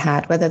emotions I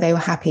had, whether they were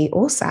happy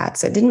or sad,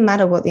 so it didn't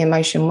matter what the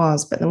emotion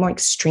was, but the more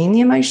extreme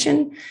the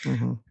emotion,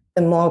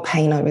 the more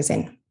pain I was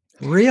in.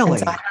 Really? And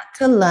so I had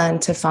to learn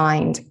to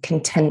find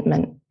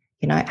contentment.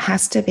 It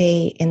has to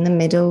be in the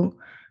middle,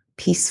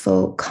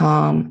 peaceful,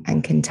 calm,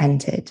 and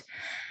contented.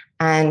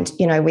 And,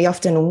 we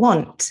often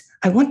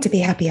I want to be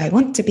happy. I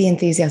want to be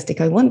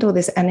enthusiastic. I want all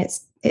this. And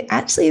it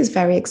actually is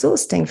very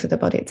exhausting for the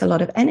body. It's a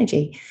lot of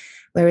energy.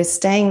 Whereas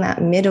staying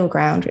that middle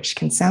ground, which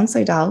can sound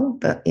so dull,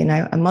 but,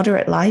 a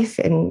moderate life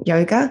in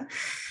yoga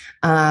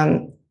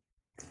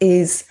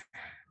is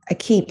a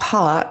key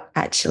part,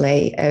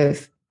 actually,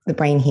 of the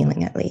brain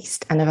healing, at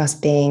least, and of us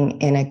being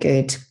in a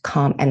good,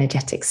 calm,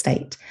 energetic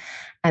state.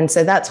 And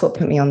so that's what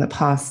put me on the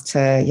path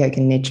to yoga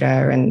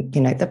nidra and,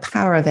 the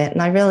power of it.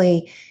 And I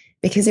really,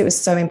 because it was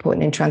so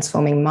important in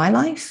transforming my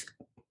life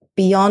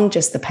beyond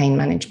just the pain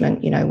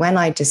management, when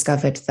I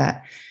discovered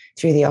that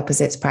through the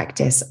opposites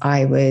practice,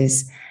 I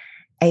was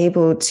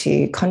able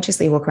to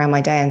consciously walk around my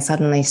day and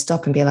suddenly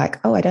stop and be like,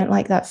 oh, I don't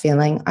like that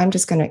feeling. I'm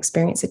just going to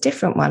experience a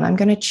different one. I'm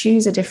going to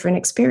choose a different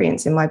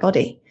experience in my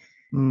body.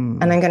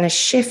 And I'm going to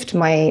shift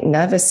my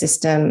nervous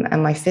system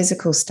and my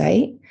physical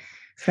state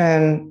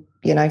from,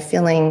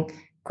 feeling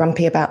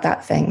grumpy about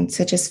that thing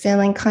to just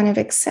feeling kind of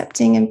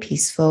accepting and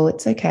peaceful.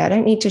 It's okay. I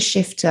don't need to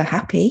shift to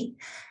happy,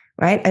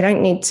 right? I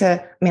don't need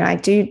to, I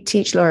do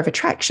teach law of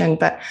attraction,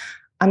 but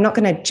I'm not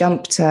going to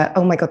jump to,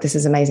 oh my God, this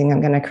is amazing,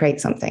 I'm going to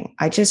create something.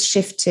 I just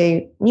shift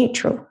to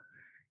neutral.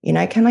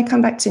 Can I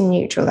come back to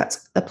neutral?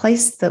 That's the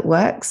place that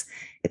works.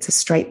 It's a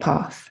straight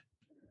path.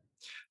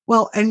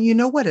 Well, and you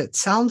know what it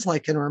sounds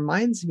like and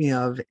reminds me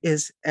of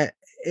is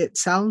it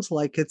sounds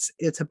like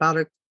it's about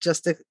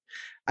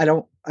I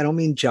don't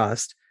mean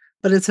just,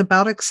 but it's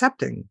about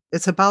accepting.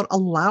 It's about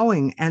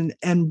allowing and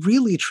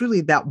really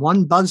truly that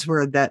one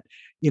buzzword that,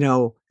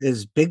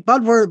 is big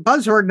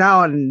buzzword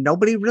now and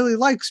nobody really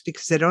likes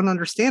because they don't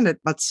understand it,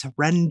 but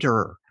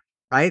surrender,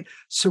 right?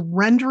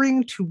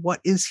 Surrendering to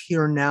what is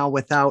here now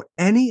without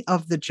any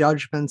of the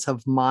judgments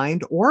of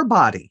mind or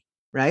body,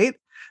 right?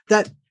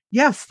 That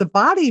yes, the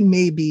body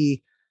may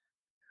be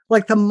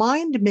like the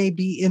mind may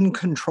be in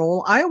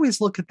control. I always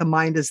look at the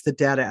mind as the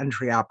data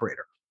entry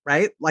operator,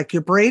 right? Like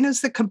your brain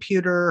is the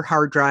computer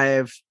hard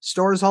drive,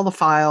 stores all the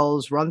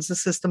files, runs the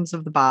systems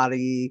of the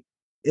body.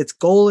 Its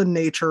goal in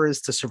nature is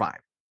to survive,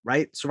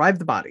 right? Survive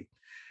the body.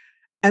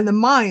 And the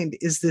mind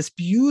is this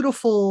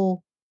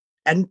beautiful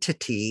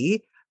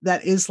entity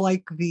that is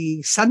like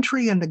the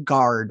sentry and the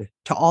guard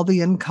to all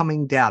the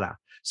incoming data.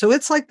 So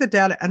it's like the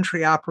data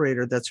entry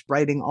operator that's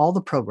writing all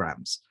the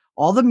programs,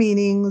 all the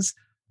meanings,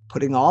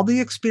 putting all the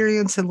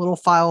experience in little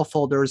file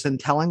folders and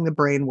telling the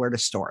brain where to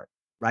store it,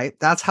 right?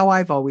 That's how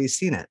I've always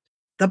seen it.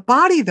 The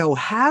body, though,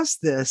 has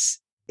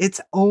its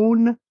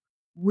own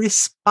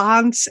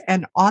response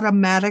and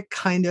automatic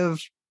kind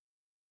of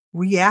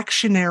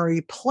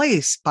reactionary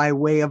place by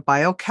way of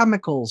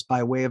biochemicals,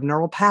 by way of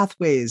neural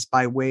pathways,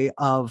 by way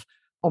of,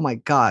 oh my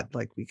God,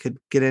 like we could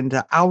get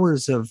into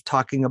hours of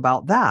talking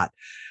about that.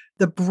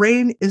 The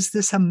brain is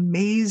this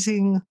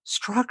amazing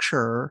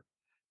structure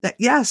that,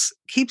 yes,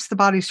 keeps the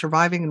body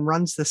surviving and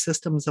runs the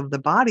systems of the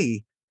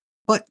body.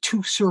 But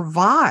to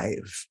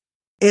survive,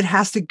 it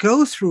has to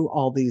go through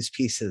all these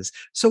pieces.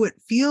 So it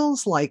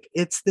feels like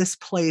it's this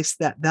place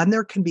that then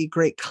there can be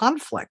great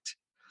conflict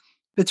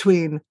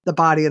between the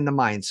body and the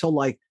mind. So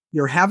like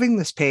you're having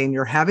this pain,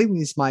 you're having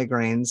these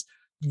migraines,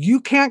 you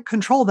can't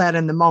control that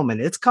in the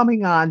moment. It's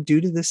coming on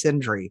due to this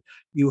injury.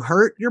 You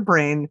hurt your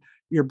brain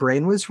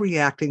was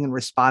reacting and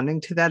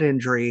responding to that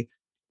injury,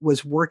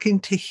 was working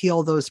to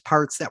heal those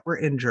parts that were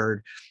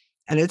injured,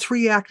 and it's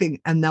reacting.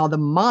 And now the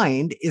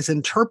mind is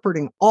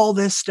interpreting all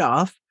this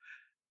stuff.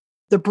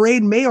 The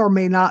brain may or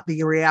may not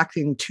be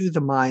reacting to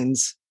the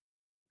mind's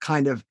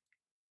kind of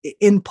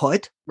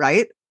input,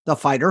 right? The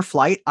fight or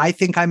flight. I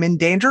think I'm in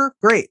danger.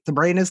 Great. The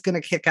brain is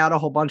going to kick out a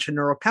whole bunch of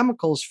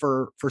neurochemicals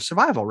for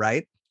survival,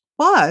 right?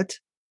 But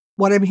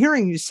what I'm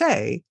hearing you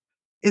say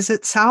is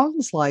it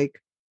sounds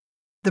like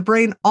the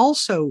brain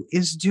also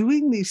is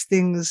doing these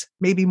things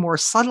maybe more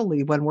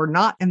subtly when we're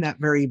not in that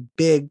very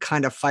big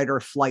kind of fight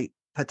or flight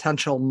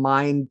potential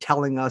mind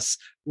telling us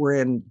we're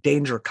in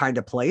danger kind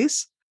of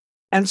place.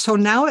 And so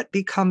now it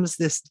becomes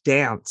this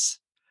dance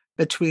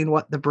between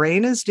what the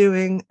brain is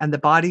doing and the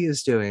body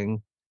is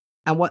doing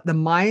and what the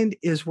mind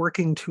is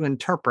working to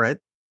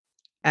interpret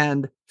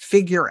and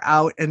figure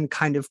out and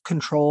kind of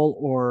control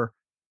or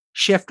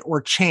shift or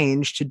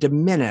change to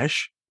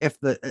diminish if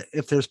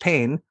there's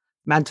pain,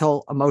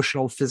 mental,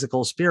 emotional,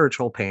 physical,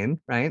 spiritual pain,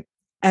 right?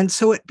 And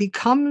so it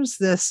becomes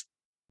this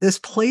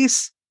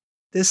place,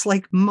 this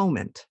like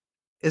moment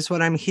is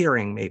what I'm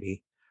hearing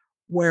maybe,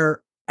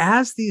 where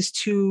as these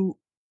two,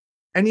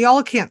 and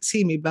y'all can't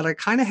see me, but I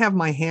kind of have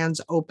my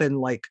hands open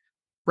like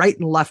right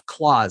and left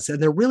claws,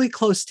 and they're really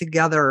close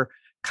together,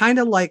 kind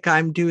of like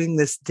I'm doing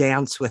this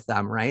dance with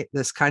them, right?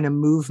 This kind of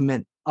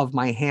movement of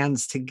my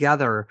hands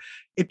together.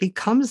 It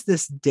becomes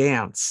this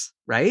dance,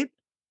 right?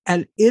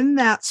 And in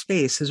that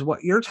space is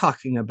what you're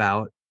talking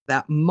about,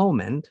 that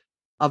moment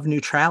of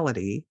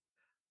neutrality,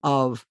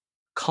 of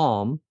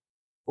calm.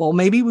 Well,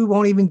 maybe we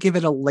won't even give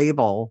it a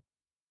label.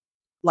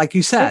 Like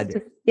you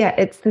said.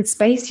 It's the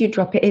space you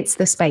drop it. It's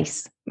the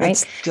space, right?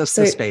 It's just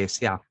the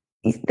space, yeah.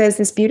 There's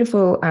this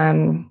beautiful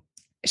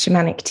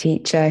shamanic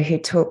teacher who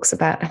talks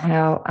about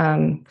how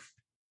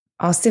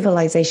our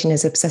civilization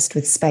is obsessed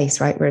with space,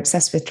 right? We're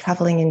obsessed with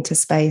traveling into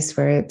space.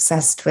 We're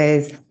obsessed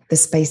with the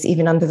space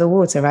even under the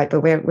water, right?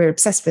 But we're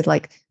obsessed with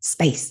like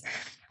space.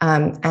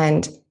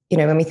 And,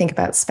 when we think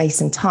about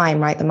space and time,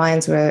 right? The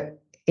Mayans were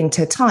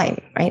into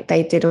time, right?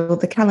 They did all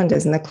the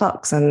calendars and the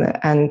clocks and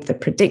the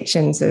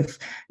predictions of,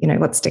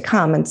 what's to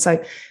come. And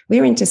so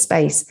we're into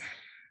space.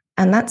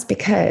 And that's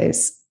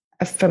because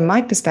from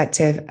my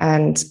perspective,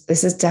 and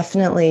this is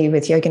definitely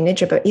with Yoga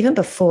Nidra, but even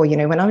before,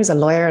 when I was a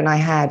lawyer and I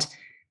had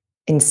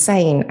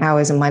insane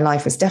hours in my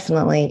life was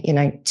definitely,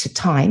 to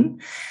time.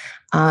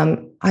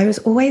 I was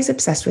always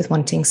obsessed with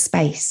wanting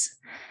space.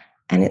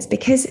 And it's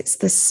because it's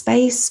the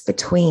space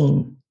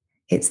between.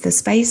 It's the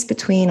space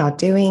between our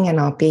doing and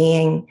our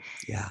being.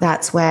 Yeah.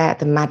 That's where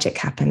the magic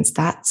happens.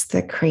 That's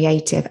the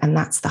creative, and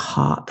that's the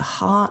heart. The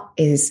heart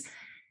is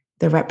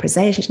the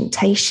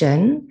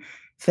representation,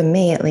 for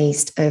me at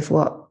least, of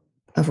what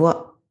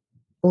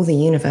all the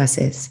universe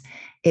is.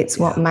 It's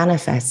what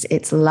manifests.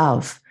 It's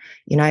love,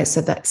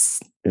 so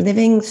that's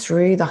living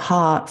through the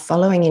heart,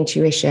 following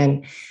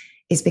intuition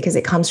is because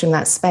it comes from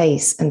that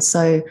space. And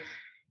so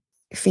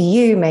for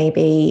you,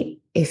 maybe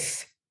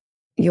if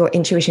your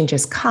intuition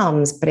just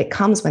comes, but it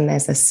comes when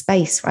there's a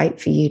space, right,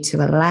 for you to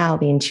allow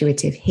the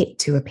intuitive hit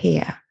to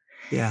appear.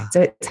 Yeah.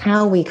 So it's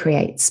how we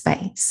create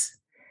space,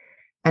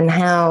 and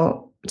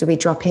how do we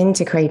drop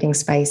into creating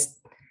space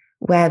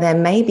where there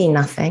may be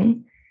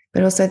nothing,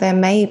 but also there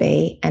may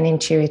be an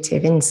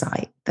intuitive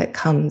insight that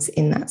comes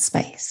in that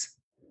space.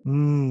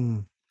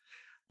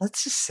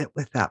 Let's just sit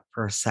with that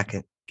for a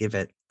second. Give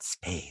it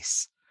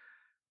space.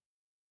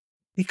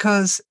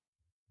 Because,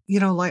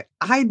 like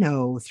I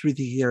know through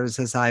the years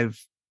as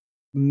I've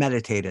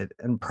meditated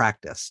and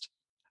practiced,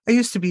 I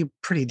used to be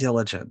pretty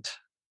diligent.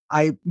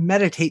 I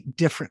meditate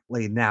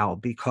differently now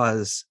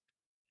because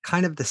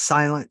kind of the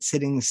silent,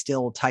 sitting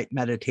still type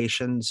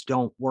meditations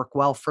don't work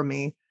well for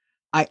me.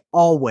 I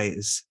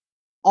always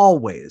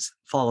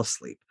fall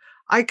asleep.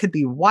 I could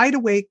be wide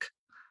awake,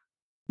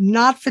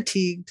 not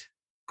fatigued,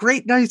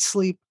 great night's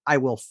sleep. I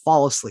will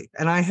fall asleep.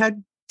 And I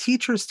had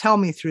teachers tell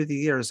me through the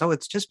years, oh,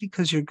 it's just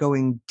because you're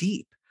going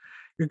deep.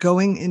 You're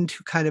going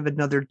into kind of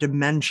another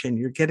dimension.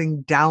 You're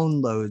getting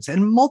downloads.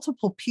 And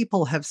multiple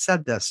people have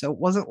said this. So it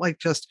wasn't like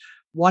just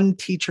one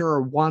teacher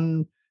or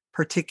one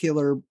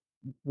particular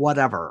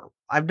whatever.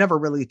 I've never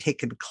really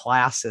taken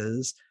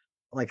classes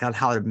like on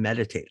how to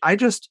meditate. I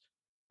just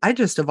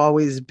have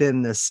always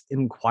been this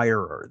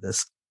inquirer,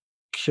 this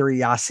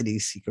curiosity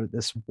seeker,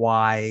 this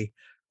why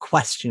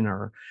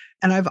questioner.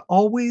 And I've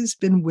always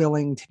been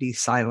willing to be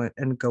silent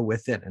and go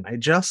within. And I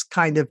just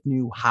kind of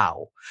knew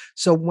how.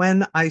 So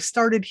when I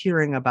started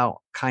hearing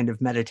about kind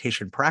of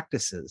meditation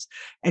practices,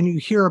 and you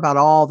hear about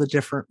all the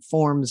different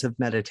forms of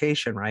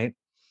meditation, right?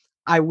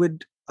 I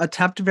would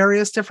attempt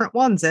various different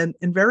ones. And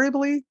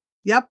invariably,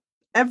 yep,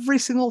 every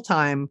single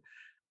time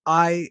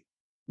I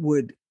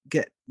would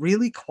get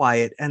really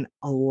quiet and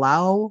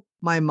allow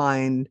my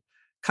mind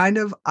kind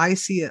of, I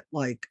see it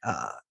like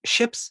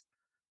ships.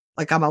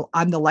 Like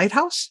I'm the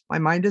lighthouse. My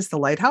mind is the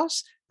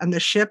lighthouse, and the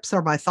ships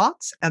are my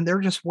thoughts, and they're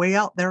just way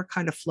out there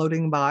kind of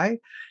floating by.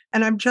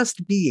 And I'm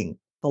just being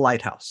the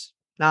lighthouse,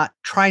 not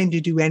trying to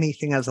do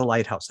anything as a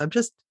lighthouse. I'm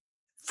just,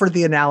 for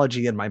the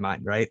analogy in my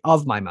mind, right?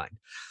 Of my mind,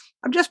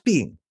 I'm just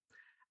being.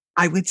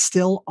 I would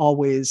still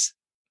always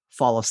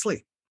fall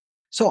asleep.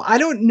 So I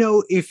don't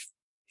know if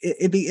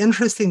it'd be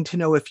interesting to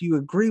know if you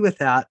agree with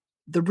that.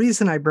 The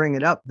reason I bring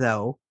it up,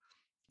 though,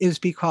 is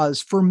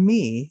because for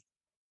me,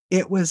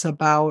 it was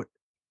about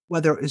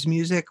whether it was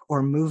music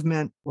or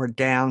movement or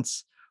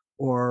dance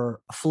or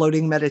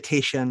floating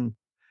meditation.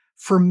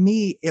 For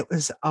me, it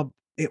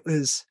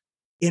was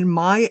in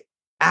my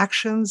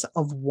actions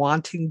of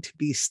wanting to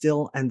be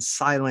still and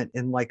silent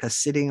in like a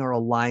sitting or a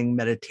lying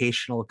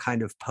meditational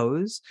kind of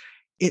pose.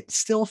 It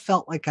still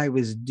felt like I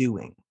was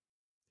doing.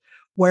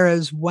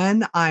 Whereas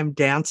when I'm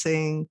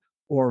dancing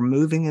or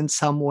moving in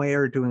some way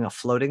or doing a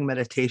floating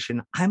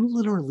meditation, I'm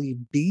literally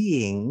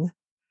being.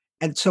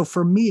 And so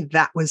for me,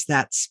 that was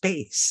that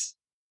space,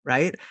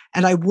 right?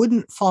 And I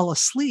wouldn't fall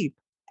asleep,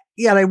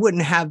 yet I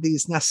wouldn't have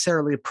these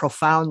necessarily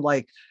profound,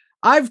 like,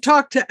 I've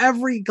talked to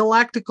every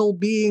galactical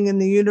being in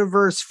the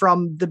universe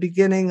from the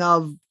beginning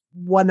of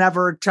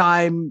whenever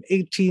time,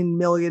 18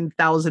 million,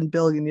 thousand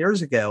billion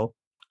years ago.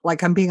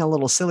 Like I'm being a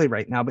little silly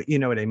right now, but you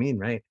know what I mean,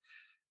 right?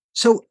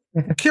 So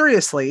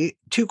curiously,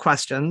 two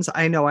questions.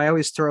 I know I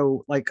always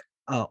throw like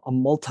a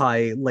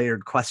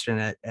multi-layered question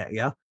at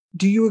you.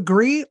 Do you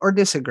agree or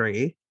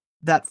disagree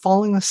that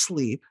falling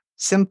asleep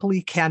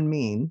simply can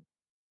mean,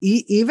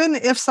 even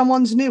if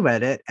someone's new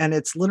at it and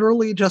it's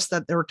literally just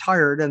that they're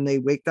tired and they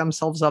wake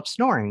themselves up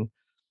snoring,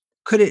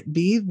 could it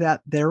be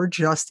that they're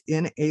just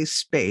in a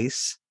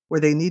space where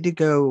they need to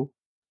go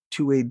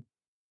to a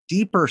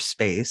deeper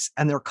space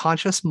and their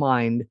conscious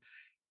mind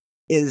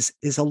is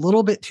a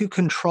little bit too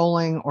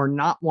controlling or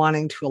not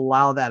wanting to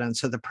allow that, and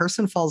so the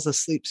person falls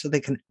asleep so they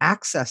can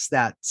access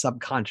that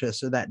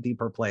subconscious or that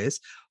deeper place?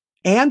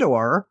 And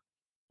or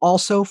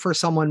also for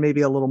someone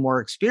maybe a little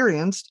more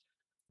experienced,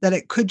 that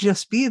it could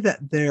just be that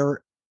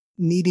they're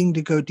needing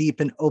to go deep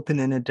and open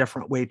in a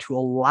different way to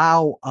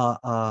allow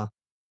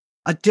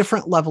a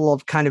different level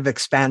of kind of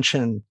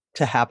expansion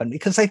to happen.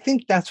 Because I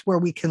think that's where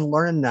we can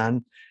learn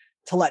then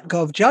to let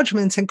go of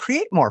judgments and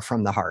create more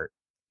from the heart.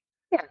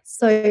 Yeah.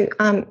 So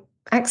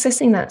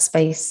accessing that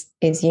space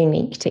is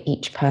unique to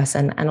each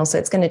person. And also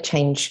it's going to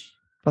change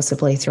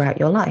possibly throughout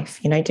your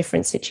life.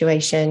 Different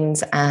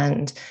situations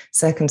and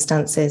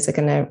circumstances are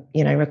going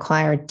to,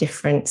 require a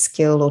different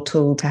skill or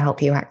tool to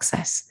help you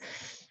access.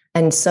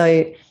 And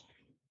so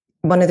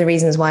one of the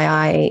reasons why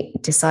I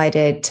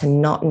decided to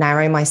not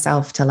narrow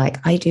myself to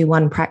like, I do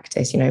one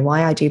practice,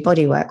 why I do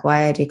body work,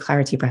 why I do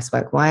clarity breath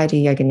work, why I do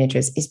yoga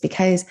nidras, is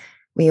because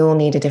we all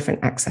need a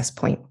different access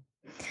point.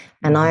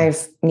 And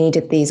I've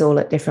needed these all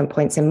at different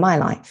points in my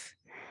life.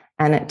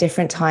 And at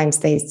different times,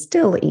 they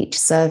still each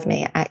serve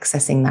me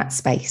accessing that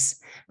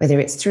space, whether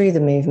it's through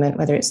the movement,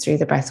 whether it's through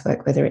the breath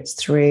work, whether it's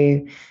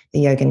through the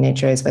yoga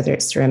nidras, whether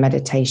it's through a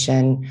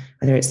meditation,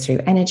 whether it's through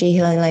energy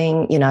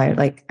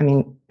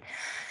healing,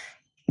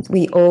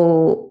 we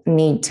all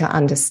need to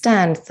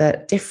understand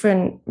that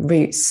different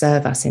routes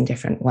serve us in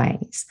different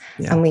ways.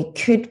 Yeah. And we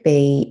could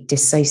be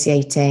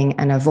dissociating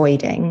and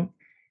avoiding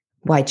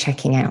by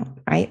checking out,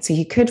 right? So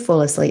you could fall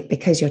asleep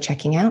because you're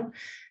checking out.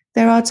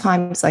 There are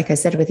times, like I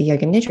said, with the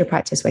yoga nidra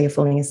practice where you're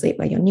falling asleep,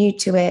 where you're new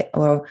to it,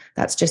 or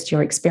that's just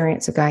your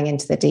experience of going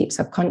into the deep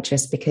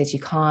subconscious because you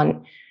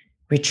can't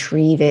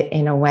retrieve it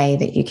in a way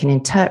that you can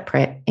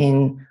interpret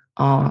in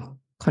our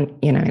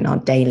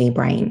daily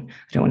brain.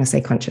 I don't want to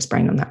say conscious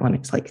brain on that one.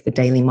 It's like the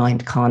daily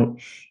mind can't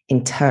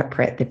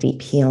interpret the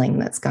deep healing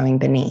that's going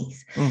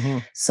beneath. Mm-hmm.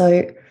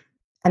 So,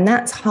 and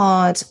that's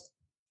hard,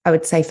 I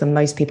would say, for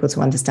most people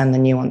to understand the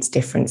nuanced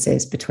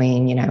differences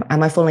between,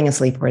 am I falling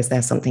asleep or is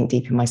there something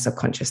deep in my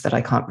subconscious that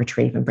I can't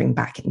retrieve and bring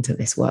back into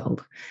this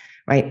world,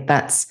 right?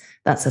 That's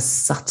a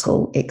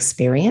subtle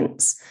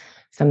experience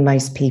for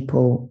most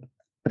people.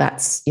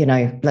 That's,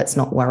 let's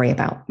not worry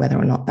about whether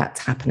or not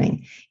that's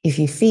happening. If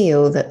you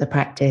feel that the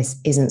practice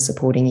isn't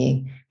supporting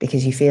you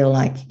because you feel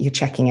like you're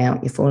checking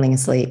out, you're falling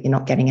asleep, you're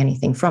not getting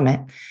anything from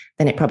it,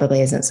 then it probably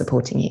isn't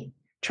supporting you.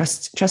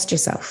 Trust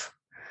yourself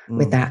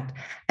with that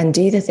and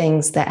do the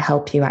things that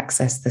help you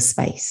access the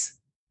space.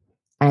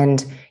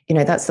 And,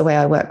 that's the way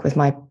I work with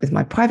my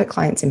private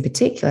clients in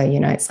particular.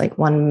 It's like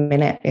 1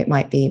 minute, it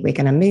might be, we're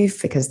going to move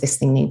because this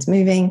thing needs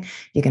moving.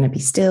 You're going to be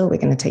still. We're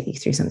going to take you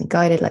through something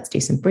guided. Let's do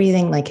some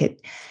breathing. Like it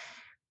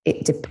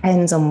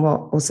depends on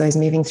what also is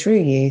moving through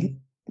you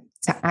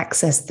to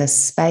access the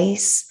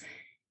space.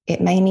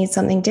 It may need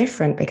something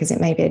different because it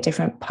may be a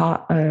different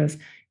part of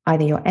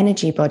either your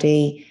energy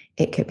body.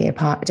 It could be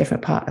a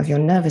different part of your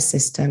nervous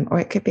system, or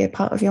it could be a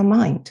part of your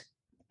mind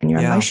and your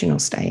emotional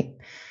state.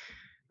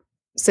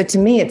 So to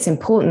me, it's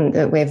important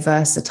that we're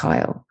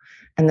versatile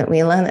and that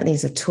we learn that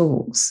these are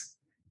tools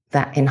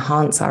that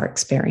enhance our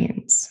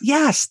experience.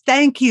 Yes,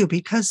 thank you.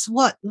 Because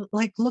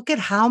look at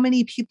how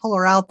many people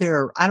are out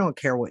there. I don't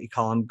care what you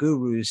call them,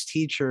 gurus,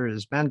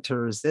 teachers,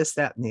 mentors, this,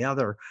 that, and the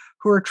other,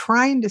 who are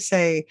trying to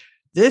say,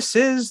 this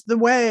is the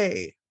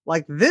way.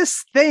 Like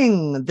this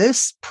thing,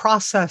 this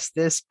process,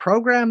 this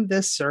program,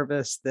 this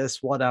service,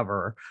 this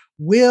whatever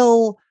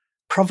will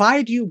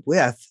provide you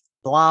with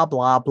blah,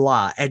 blah,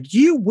 blah. And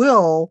you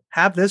will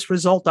have this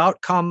result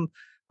outcome,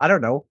 I don't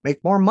know,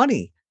 make more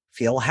money,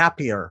 feel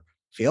happier,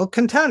 feel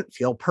content,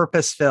 feel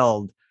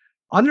purpose-filled,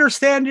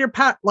 understand your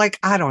path. Like,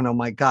 I don't know,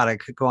 my God, I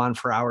could go on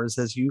for hours,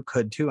 as you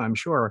could too, I'm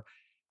sure.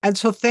 And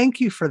so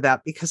thank you for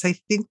that, because I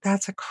think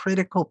that's a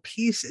critical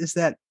piece, is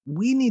that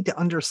we need to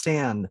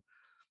understand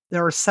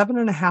there are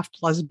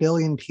 7.5+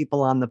 billion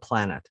people on the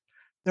planet.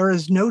 There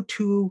is no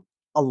two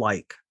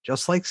alike,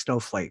 just like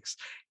snowflakes.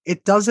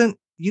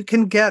 You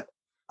can get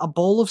a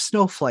bowl of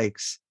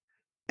snowflakes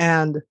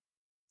and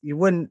you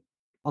wouldn't,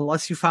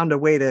 unless you found a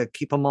way to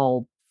keep them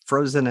all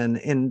frozen and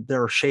in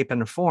their shape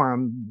and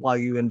form while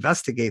you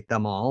investigate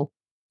them all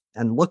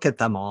and look at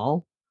them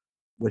all,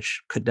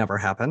 which could never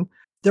happen.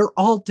 They're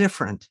all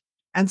different.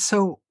 And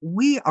so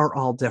we are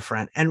all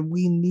different, and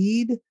we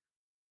need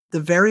the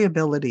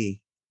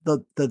variability,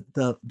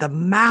 the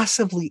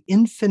massively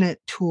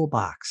infinite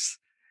toolbox,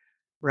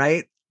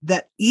 right?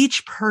 That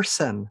each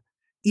person,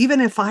 even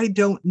if I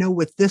don't know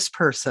with this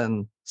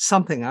person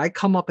something, I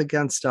come up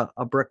against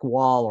a brick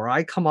wall, or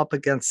I come up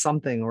against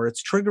something, or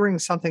it's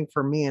triggering something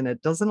for me, and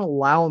it doesn't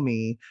allow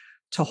me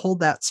to hold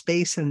that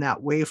space in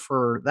that way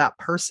for that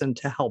person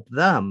to help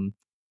them.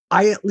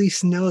 I at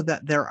least know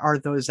that there are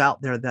those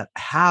out there that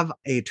have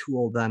a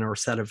tool then, or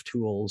set of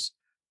tools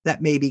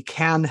that maybe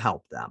can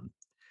help them.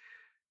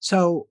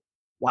 So,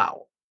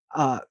 wow.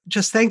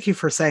 Just thank you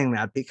for saying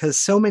that, because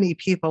so many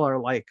people are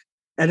like,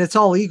 and it's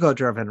all ego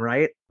driven,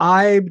 right?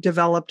 I've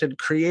developed and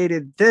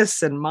created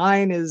this, and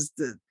mine is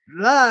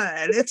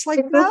and it's like,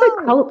 it's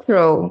also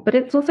cultural, but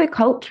it's also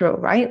cultural,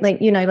 right? Like,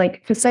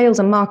 like for sales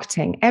and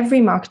marketing, every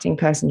marketing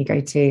person you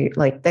go to,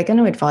 like, they're going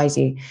to advise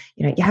you,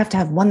 you have to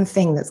have one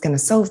thing that's going to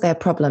solve their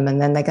problem,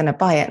 and then they're going to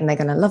buy it and they're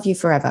going to love you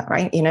forever,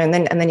 right? And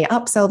then you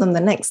upsell them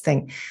the next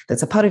thing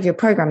that's a part of your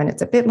program, and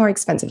it's a bit more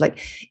expensive. Like,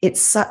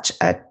 it's such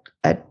a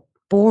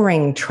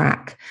boring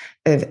track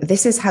of,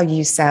 this is how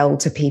you sell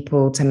to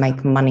people to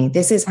make money.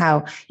 This is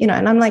how,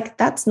 and I'm like,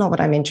 that's not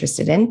what I'm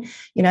interested in.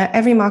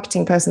 Every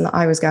marketing person that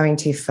I was going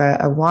to for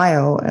a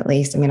while, at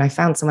least, I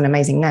found someone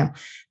amazing now,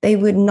 they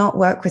would not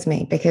work with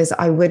me because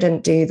I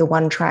wouldn't do the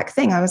one track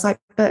thing. I was like,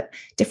 but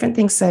different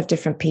things serve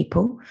different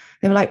people.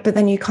 They were like, but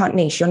then you can't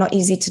niche. You're not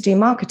easy to do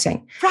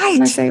marketing. Right.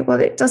 And I say, well,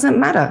 it doesn't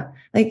matter.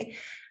 Like,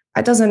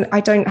 I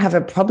don't have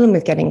a problem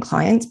with getting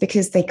clients,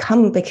 because they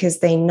come because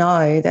they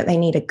know that they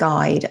need a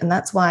guide. And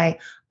that's why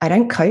I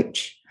don't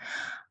coach.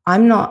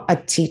 I'm not a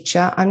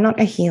teacher. I'm not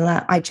a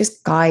healer. I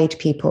just guide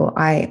people.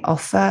 I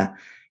offer,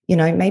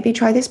 maybe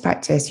try this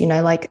practice,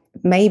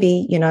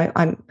 maybe,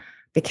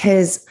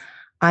 because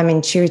I'm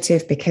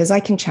intuitive, because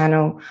I can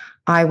channel,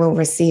 I will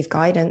receive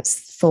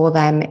guidance for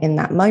them in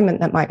that moment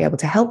that might be able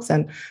to help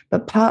them.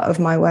 But part of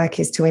my work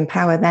is to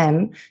empower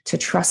them to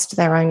trust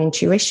their own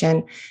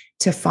intuition,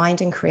 to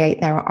find and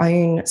create their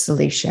own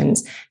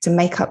solutions, to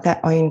make up their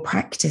own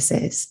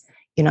practices,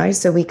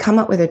 So we come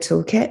up with a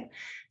toolkit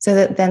so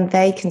that then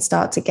they can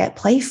start to get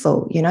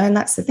playful, and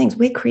that's the thing.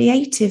 We're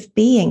creative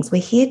beings.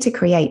 We're here to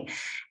create.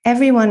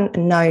 Everyone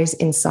knows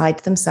inside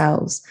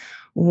themselves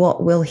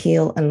what will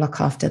heal and look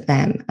after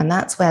them. And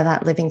that's where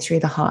that living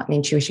through the heart and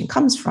intuition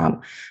comes from,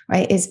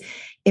 right? Is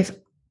if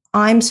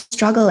I'm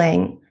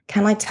struggling,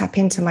 can I tap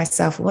into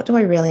myself? What do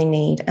I really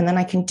need? And then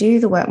I can do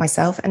the work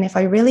myself. And if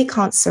I really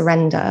can't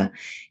surrender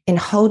in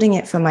holding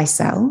it for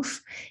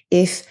myself,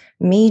 if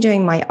me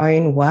doing my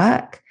own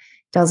work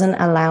doesn't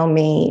allow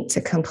me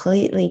to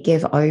completely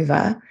give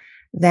over,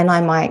 then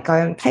I might go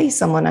and pay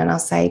someone and I'll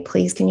say,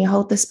 please, can you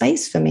hold the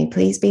space for me?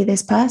 Please be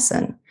this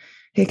person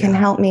who can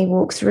help me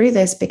walk through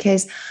this,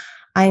 because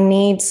I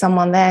need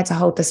someone there to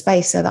hold the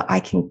space so that I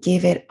can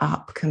give it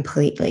up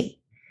completely.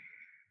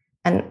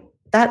 And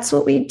that's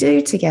what we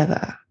do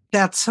together.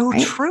 That's so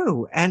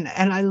true. And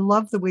I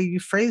love the way you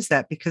phrase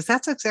that, because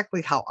that's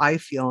exactly how I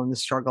feel in the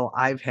struggle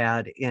I've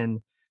had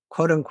in,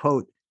 quote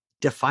unquote,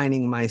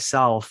 defining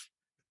myself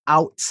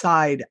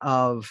outside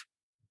of,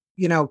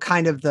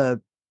 kind of the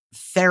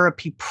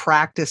therapy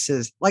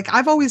practices. Like,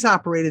 I've always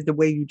operated the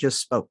way you just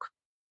spoke,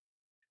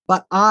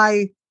 but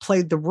I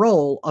played the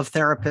role of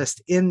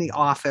therapist in the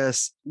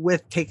office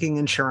with taking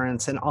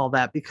insurance and all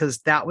that, because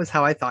that was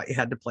how I thought you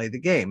had to play the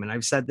game. And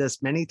I've said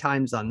this many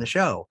times on the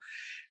show.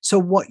 So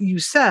what you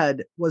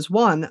said was,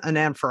 one, an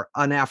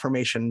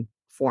affirmation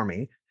for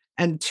me.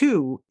 And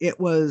two, it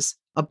was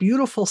a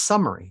beautiful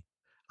summary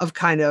of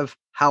kind of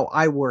how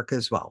I work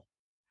as well.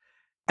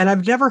 And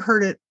I've never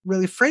heard it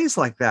really phrased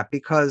like that,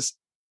 because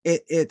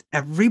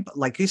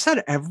like you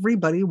said,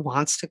 everybody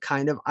wants to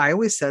kind of, I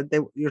always said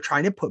that you're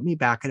trying to put me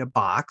back in a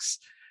box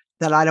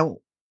that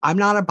I'm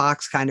not a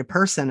box kind of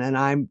person.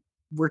 And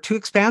we're too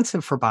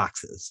expansive for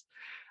boxes.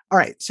 All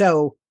right.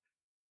 So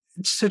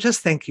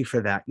just thank you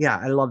for that. Yeah,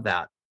 I love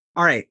that.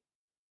 All right.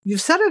 You've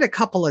said it a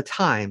couple of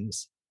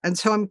times. And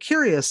so I'm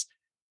curious,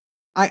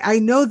 I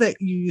know that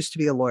you used to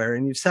be a lawyer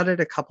and you've said it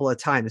a couple of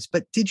times,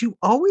 but did you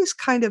always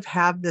kind of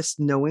have this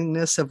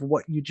knowingness of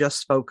what you just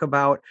spoke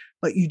about,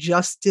 but you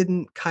just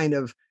didn't kind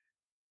of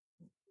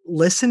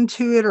listen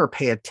to it or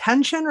pay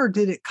attention? Or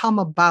did it come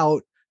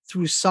about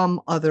through some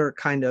other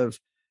kind of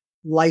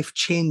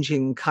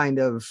life-changing kind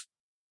of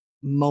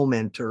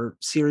moment or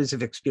series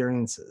of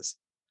experiences?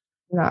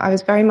 No, I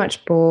was very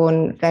much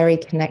born very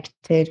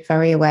connected,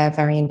 very aware,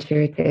 very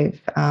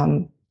intuitive.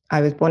 I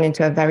was born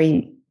into a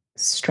very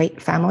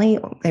straight family.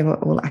 They were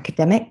all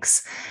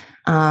academics.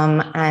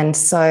 And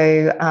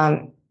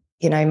so,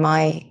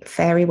 my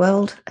fairy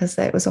world, as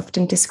it was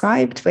often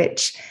described,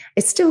 which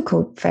is still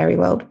called fairy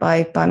world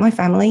by my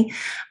family.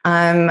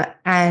 And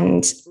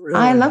really?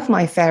 I love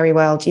my fairy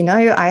world.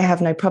 I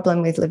have no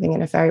problem with living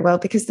in a fairy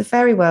world, because the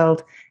fairy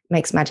world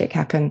makes magic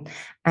happen.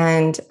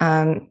 And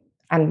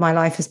my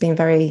life has been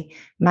very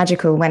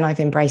magical when I've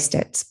embraced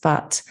it.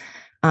 But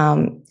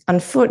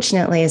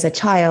unfortunately, as a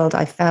child,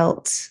 I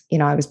felt,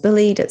 I was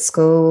bullied at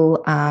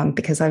school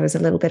because I was a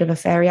little bit of a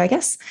fairy, I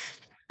guess.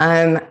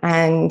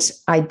 And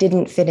I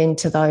didn't fit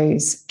into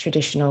those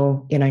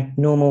traditional,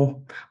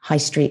 normal high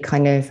street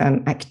kind of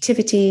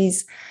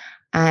activities.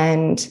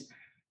 And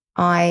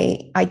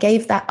I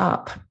gave that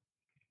up.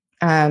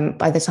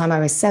 By the time I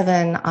was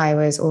 7, I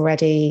was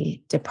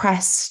already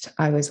depressed.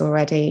 I was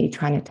already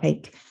trying to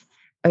take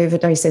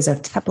overdoses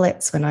of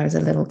tablets when I was a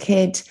little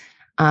kid,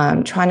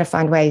 trying to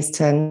find ways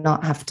to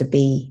not have to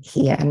be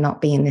here and not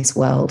be in this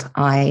world.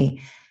 I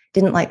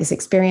didn't like this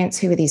experience.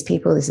 Who are these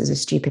people? This is a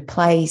stupid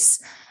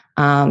place.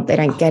 They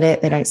don't get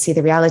it. They don't see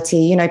the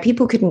reality.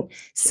 People couldn't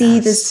see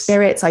the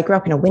spirits. I grew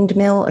up in a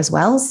windmill as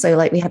well.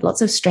 So we had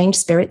lots of strange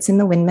spirits in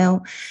the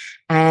windmill.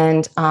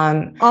 And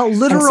a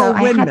literal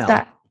windmill.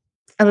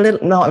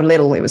 Not a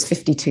little, it was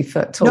 52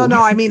 foot tall.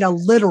 No, I mean a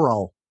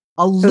literal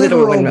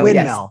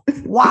windmill. Yes.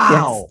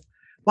 Wow. Yes.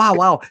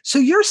 Wow. So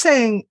you're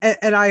saying,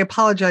 and I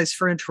apologize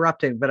for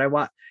interrupting, but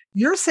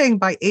you're saying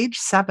by age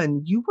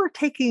 7, you were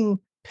taking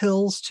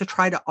pills to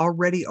try to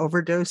already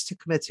overdose to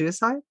commit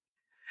suicide?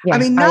 Yeah, I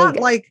mean, not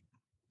like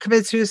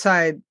commit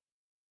suicide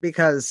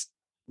because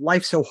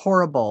life's so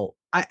horrible.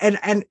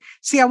 And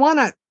see, I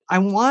want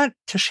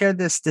to share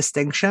this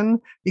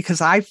distinction,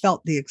 because I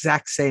felt the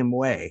exact same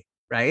way,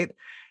 right?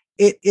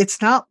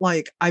 It's not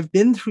like I've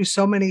been through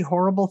so many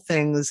horrible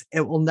things,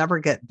 it will never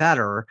get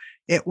better.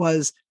 It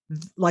was,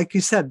 like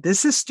you said,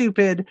 this is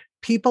stupid.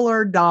 People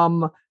are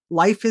dumb.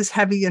 Life is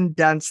heavy and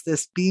dense.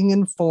 This being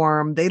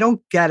informed, they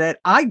don't get it.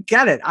 I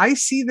get it. I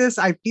see this.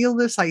 I feel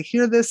this. I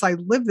hear this. I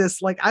live this.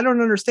 I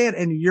don't understand.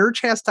 And you're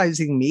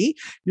chastising me.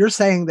 You're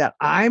saying that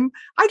I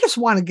just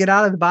want to get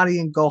out of the body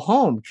and go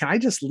home. Can I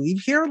just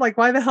leave here?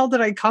 Why the hell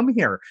did I come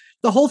here?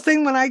 The whole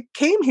thing when I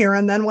came here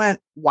and then went,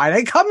 why did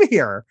I come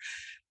here?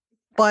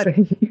 But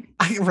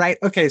right.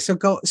 Okay.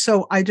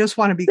 So I just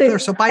want to be clear.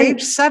 So by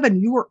age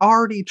 7, you were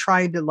already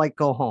trying to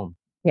go home.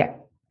 Yeah.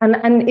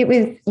 And it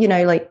was,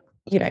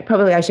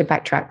 probably I should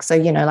backtrack. So,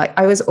 like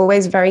I was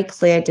always very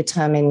clear,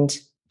 determined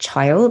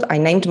child. I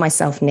named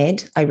myself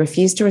Nid. I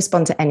refused to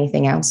respond to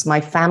anything else. My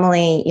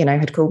family,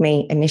 had called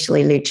me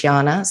initially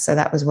Luciana. So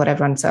that was what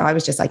everyone, so I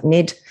was just like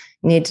Nid,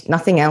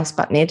 nothing else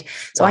but Nid.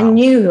 So I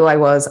knew who I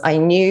was. I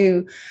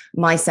knew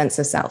my sense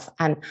of self.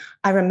 And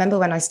I remember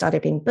when I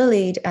started being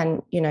bullied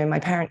and, my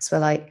parents were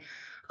like,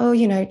 oh,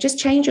 just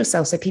change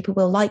yourself so people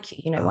will like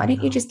you. Why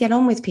don't you just get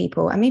on with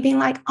people? And me being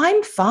like,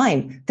 I'm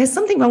fine. There's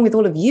something wrong with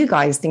all of you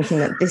guys thinking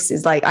that this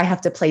is like, I have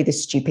to play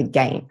this stupid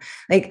game.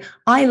 Like,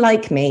 I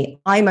like me.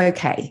 I'm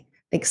okay.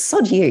 Like,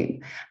 sod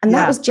you. And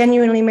that was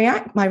genuinely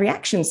my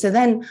reaction. So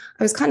then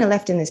I was kind of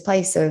left in this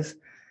place of,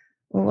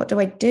 well, what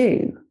do I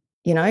do?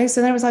 So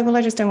then I was like, well,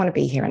 I just don't want to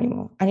be here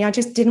anymore. And I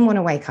just didn't want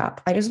to wake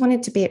up. I just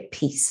wanted to be at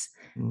peace.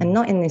 And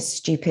not in this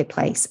stupid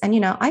place. And,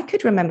 I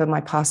could remember my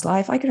past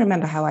life. I could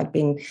remember how I'd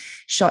been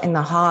shot in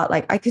the heart.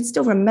 Like, I could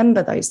still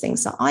remember those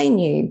things. So I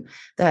knew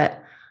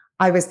that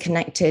I was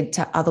connected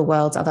to other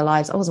worlds, other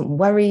lives. I wasn't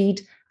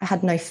worried. I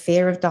had no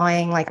fear of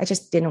dying. Like, I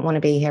just didn't want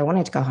to be here. I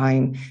wanted to go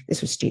home.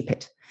 This was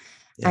stupid.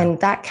 Yeah. And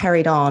that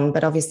carried on.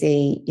 But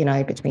obviously,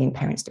 between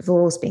parents'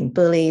 divorce, being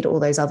bullied,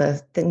 all those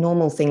the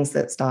normal things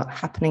that start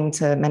happening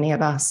to many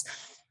of us,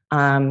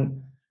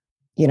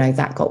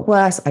 that got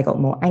worse. I got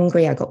more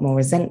angry. I got more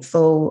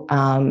resentful,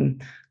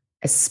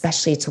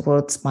 especially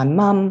towards my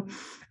mum.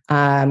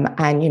 And,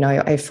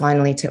 I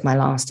finally took my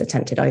last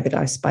attempted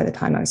overdose by the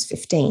time I was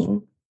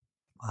 15.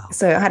 Wow.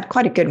 So I had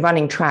quite a good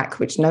running track,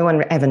 which no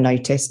one ever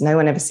noticed. No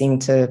one ever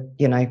seemed to,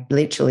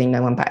 literally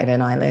no one batted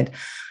an eyelid.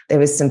 There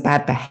was some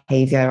bad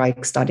behavior. I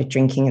started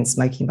drinking and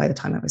smoking by the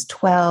time I was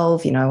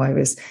 12. I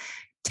was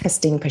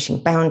testing,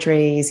 pushing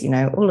boundaries,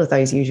 all of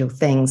those usual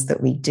things that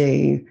we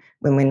do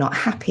when we're not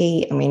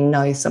happy and we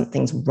know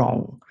something's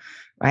wrong,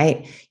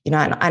 right? And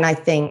I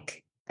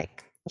think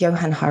like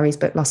Johann Hari's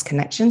book, Lost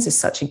Connections, is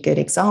such a good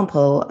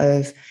example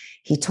of,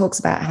 he talks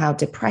about how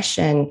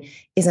depression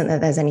isn't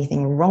that there's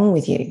anything wrong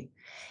with you.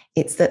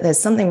 It's that there's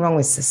something wrong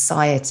with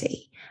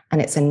society,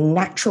 and it's a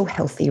natural,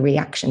 healthy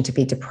reaction to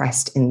be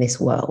depressed in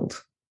this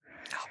world.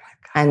 Oh my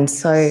God. And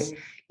so,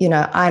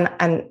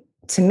 and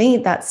to me,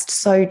 that's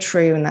so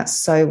true. And that's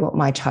so what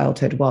my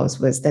childhood was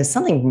there's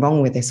something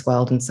wrong with this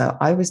world. And so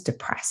I was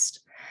depressed.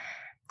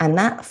 And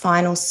that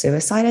final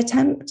suicide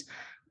attempt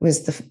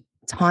was the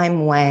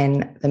time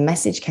when the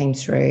message came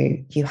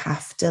through, you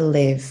have to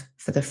live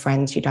for the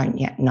friends you don't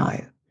yet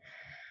know.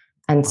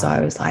 And so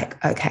I was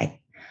like,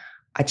 okay,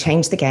 I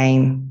changed the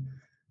game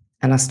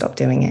and I stopped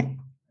doing it.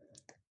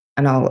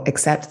 And I'll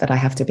accept that I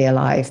have to be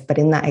alive. But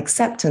in that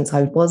acceptance,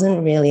 I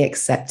wasn't really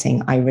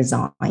accepting. I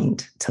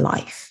resigned to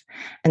life.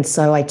 And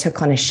so I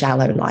took on a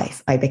shallow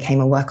life. I became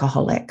a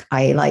workaholic.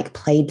 I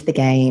played the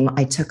game.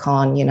 I took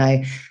on,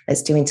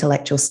 let's do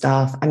intellectual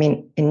stuff. I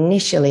mean,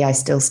 initially I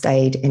still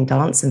stayed in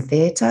dance and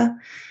theater.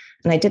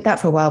 And I did that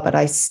for a while, but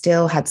I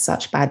still had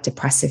such bad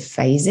depressive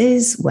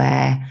phases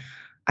where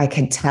I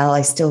could tell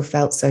I still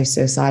felt so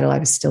suicidal. I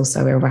was still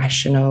so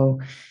irrational.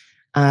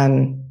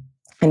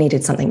 I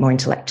needed something more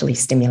intellectually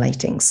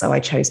stimulating. So I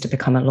chose to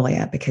become a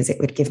lawyer because it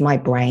would give my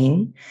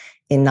brain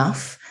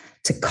enough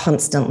to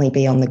constantly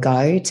be on the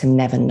go, to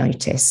never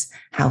notice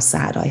how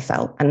sad I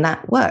felt. And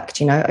that worked,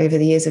 over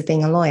the years of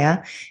being a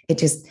lawyer. It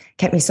just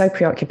kept me so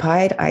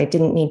preoccupied. I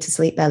didn't need to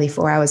sleep barely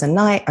 4 hours a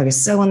night. I was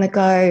so on the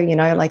go,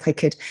 like I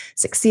could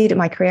succeed in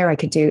my career. I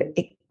could do,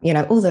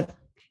 all the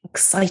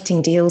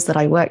exciting deals that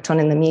I worked on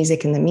in the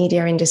music and the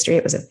media industry.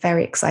 It was a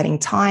very exciting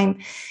time.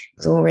 It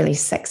was all really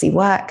sexy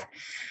work.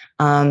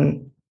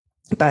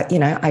 But,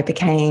 I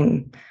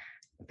became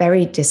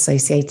very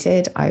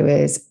dissociated. I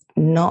was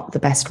not the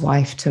best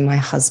wife to my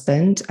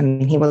husband. I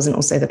mean, he wasn't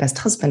also the best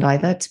husband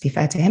either, to be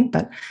fair to him,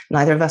 but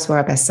neither of us were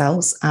our best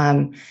selves.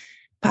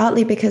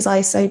 Partly because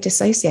I so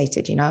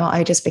dissociated,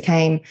 I just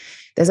became,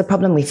 there's a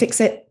problem, we fix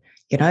it,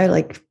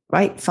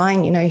 right,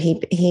 fine.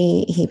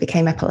 He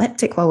became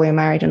epileptic while we were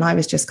married. And I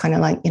was just kind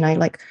of like,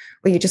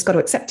 well, you just got to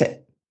accept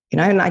it,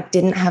 and I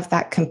didn't have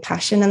that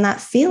compassion and that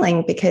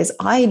feeling because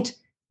I'd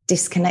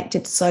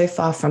disconnected so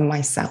far from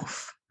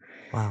myself.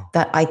 Wow.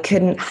 That I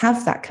couldn't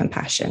have that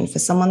compassion for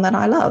someone that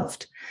I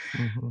loved.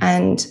 Mm-hmm.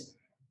 And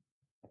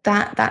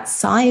that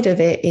side of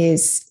it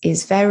is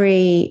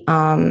very,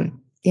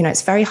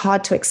 it's very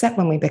hard to accept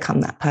when we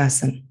become that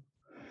person,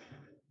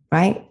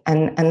 right?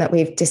 And that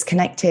we've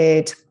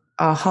disconnected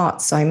our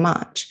hearts so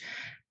much.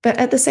 But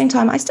at the same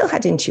time, I still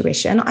had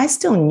intuition. I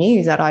still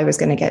knew that I was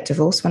going to get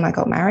divorced when I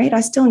got married.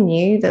 I still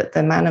knew that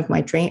the man of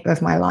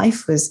my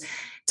life was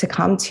to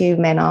come to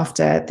men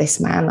after this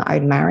man that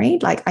I'd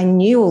married. Like, I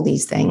knew all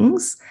these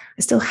things.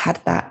 I still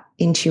had that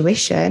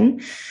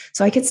intuition.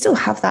 So I could still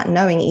have that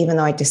knowing, even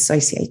though I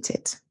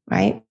dissociated,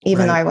 right?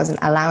 Even though I wasn't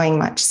allowing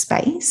much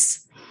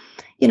space,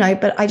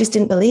 but I just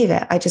didn't believe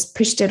it. I just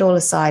pushed it all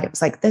aside. It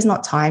was like, there's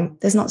not time,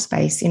 there's not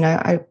space.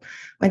 I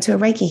went to a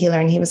Reiki healer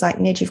and he was like,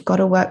 Nid, you've got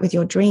to work with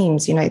your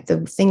dreams,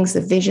 the things,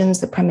 the visions,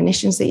 the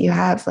premonitions that you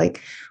have,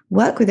 like,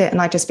 work with it. And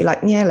I'd just be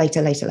like, yeah,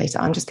 later.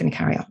 I'm just going to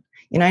carry on,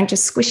 and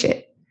just squish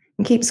it.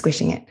 And keep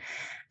squishing it.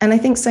 And I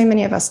think so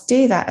many of us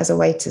do that as a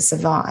way to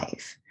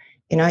survive,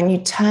 and you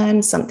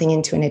turn something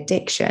into an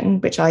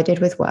addiction, which I did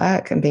with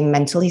work and being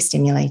mentally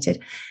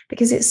stimulated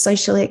because it's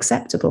socially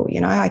acceptable.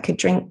 I could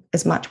drink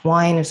as much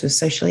wine as was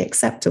socially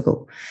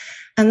acceptable.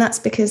 And that's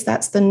because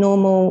that's the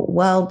normal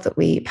world that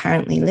we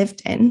apparently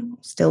lived in,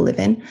 still live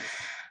in.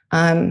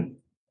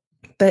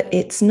 But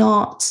it's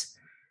not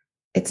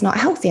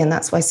healthy. And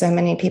that's why so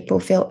many people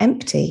feel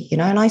empty,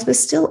 and I was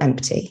still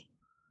empty.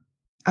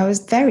 I was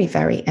very,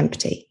 very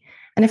empty.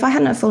 And if I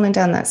hadn't have fallen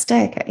down that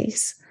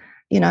staircase,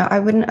 I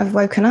wouldn't have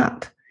woken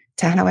up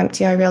to how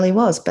empty I really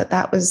was. But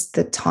that was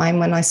the time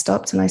when I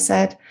stopped and I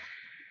said,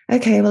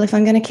 okay, well, if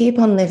I'm going to keep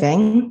on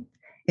living,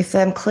 if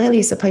I'm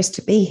clearly supposed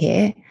to be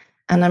here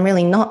and I'm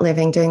really not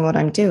living, doing what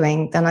I'm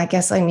doing, then I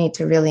guess I need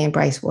to really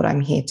embrace what I'm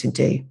here to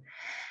do.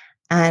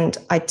 And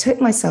I took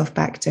myself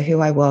back to who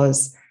I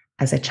was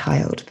as a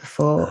child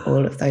before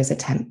all of those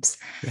attempts.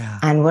 Yeah.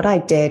 And what I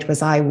did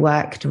was I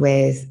worked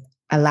with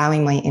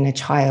allowing my inner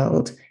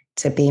child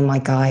to be my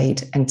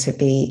guide and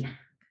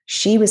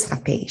she was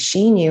happy.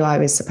 She knew I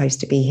was supposed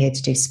to be here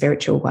to do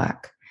spiritual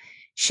work.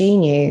 She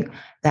knew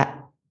that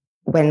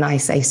when I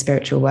say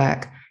spiritual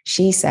work,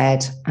 she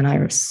said, and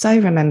I so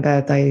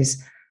remember those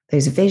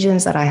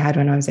visions that I had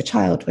when I was a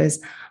child,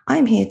 was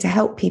I'm here to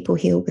help people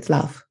heal with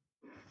love.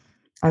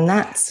 And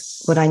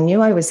that's what I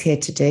knew I was here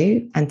to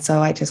do. And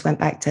so I just went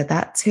back to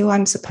that's who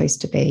I'm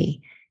supposed to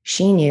be.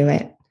 She knew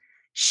it.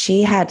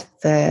 She had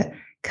the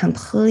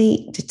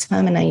complete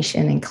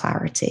determination and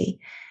clarity.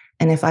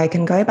 And if I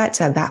can go back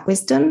to that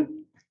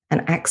wisdom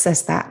and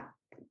access that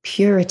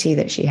purity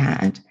that she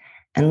had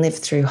and live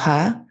through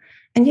her,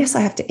 and yes,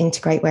 I have to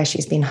integrate where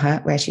she's been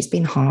hurt, where she's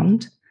been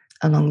harmed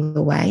along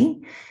the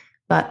way.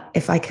 But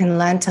if I can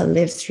learn to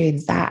live through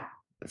that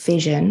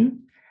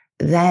vision,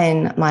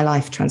 then my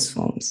life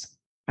transforms.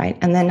 Right.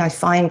 And then I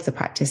find the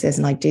practices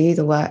and I do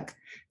the work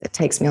that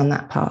takes me on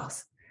that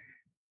path.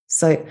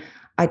 So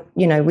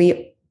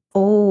we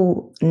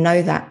all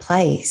know that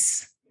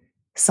place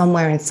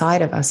somewhere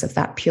inside of us of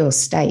that pure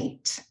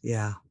state.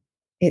 Yeah.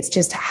 It's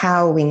just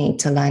how we need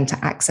to learn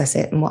to access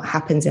it and what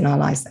happens in our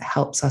lives that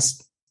helps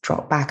us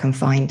drop back and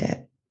find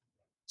it.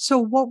 So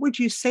what would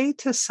you say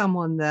to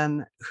someone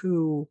then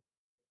who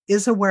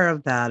is aware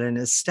of that and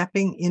is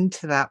stepping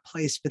into that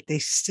place, but they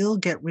still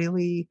get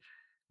really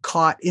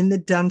caught in the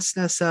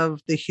denseness of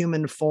the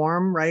human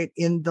form, right?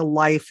 In the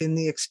life, in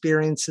the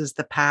experiences,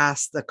 the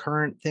past, the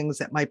current things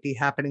that might be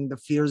happening, the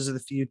fears of the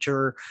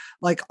future,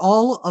 like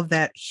all of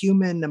that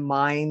human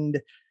mind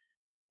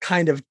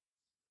kind of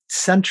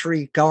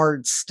sentry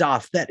guard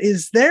stuff that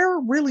is there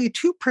really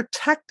to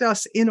protect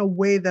us in a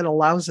way that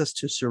allows us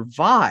to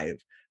survive.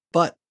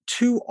 But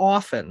too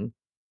often,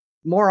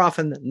 more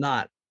often than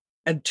not,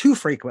 and too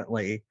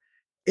frequently,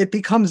 it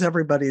becomes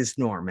everybody's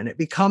norm and it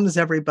becomes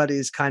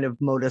everybody's kind of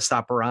modus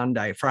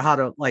operandi for how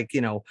to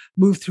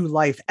move through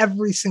life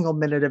every single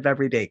minute of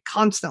every day,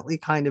 constantly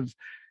kind of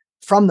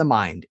from the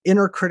mind,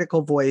 inner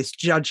critical voice,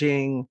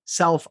 judging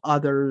self,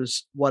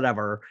 others,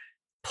 whatever,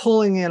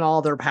 pulling in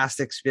all their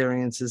past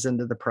experiences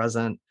into the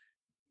present,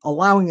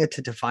 allowing it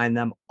to define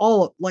them,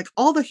 all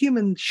the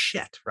human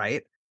shit,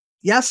 right?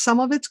 Yes, some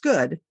of it's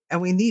good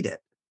and we need it.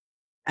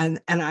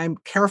 And I'm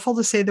careful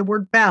to say the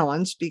word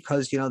balance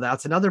because,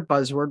 that's another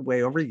buzzword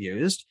way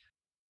overused.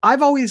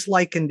 I've always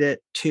likened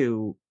it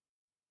to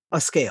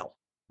a scale,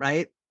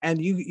 right? And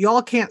you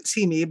all can't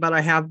see me, but I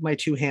have my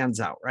two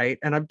hands out, right?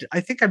 And I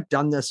think I've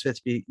done this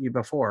with you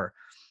before.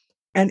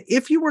 And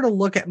if you were to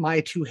look at my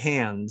two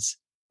hands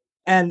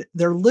and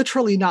they're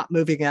literally not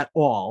moving at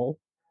all,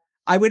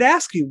 I would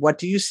ask you, what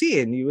do you see?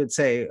 And you would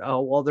say,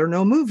 oh, well, there's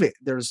no moving.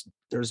 There's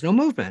no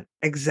movement.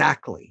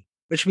 Exactly.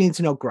 Which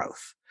means no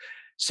growth.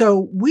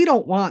 So we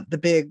don't want the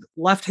big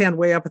left hand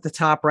way up at the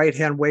top, right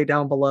hand way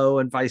down below,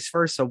 and vice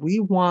versa. We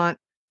want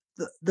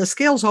the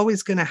scale's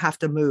always going to have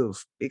to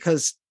move,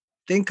 because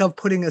think of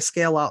putting a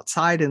scale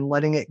outside and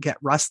letting it get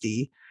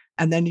rusty.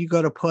 And then you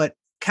go to put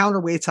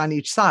counterweights on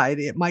each side.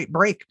 It might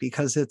break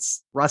because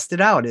it's rusted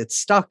out. It's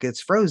stuck.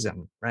 It's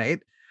frozen, right?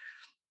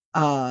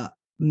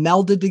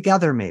 Melded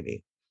together,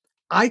 maybe.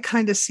 I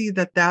kind of see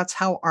that that's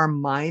how our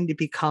mind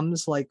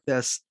becomes like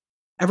this.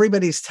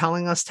 Everybody's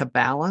telling us to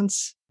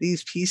balance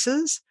these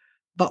pieces,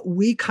 but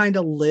we kind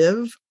of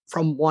live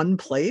from one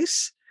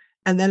place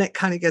and then it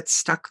kind of gets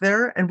stuck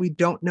there and we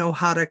don't know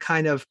how to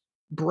kind of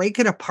break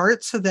it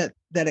apart so that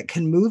it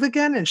can move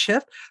again and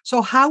shift.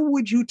 So how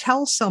would you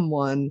tell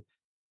someone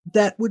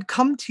that would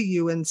come to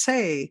you and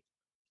say,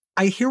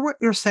 I hear what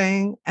you're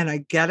saying and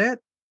I get it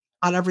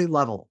on every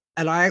level.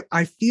 And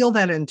I feel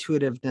that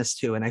intuitiveness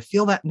too. And I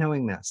feel that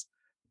knowingness,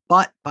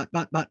 but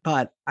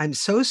I'm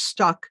so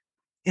stuck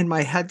in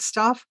my head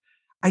stuff.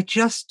 I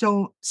just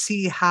don't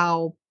see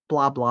how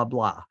blah, blah,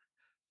 blah.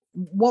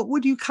 What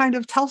would you kind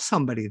of tell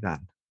somebody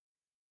then?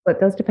 Well,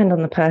 it does depend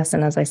on the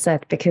person, as I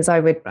said, because I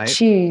would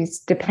choose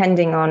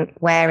depending on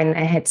where in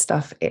their head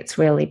stuff it's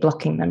really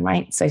blocking them,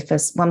 right? So for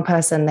one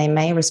person, they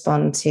may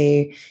respond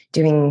to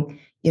doing,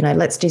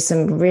 let's do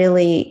some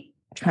really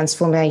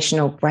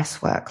transformational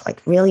breath work,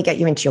 like really get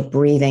you into your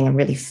breathing and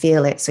really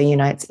feel it. So,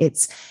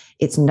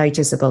 it's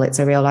noticeable. It's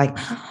a real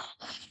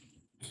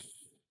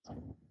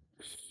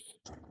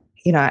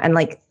and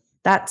like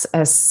that's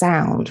a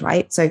sound,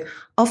 right? So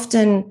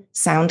often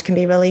sound can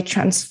be really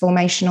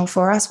transformational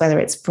for us, whether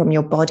it's from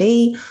your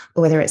body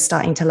or whether it's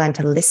starting to learn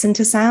to listen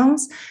to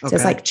sounds. So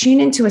it's like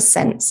tune into a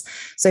sense.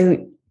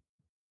 So,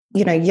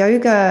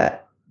 yoga,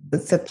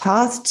 the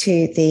path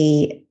to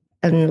the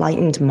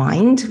enlightened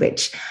mind,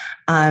 which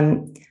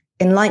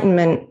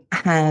enlightenment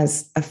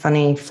has a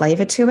funny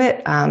flavor to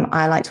it.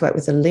 I like to work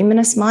with the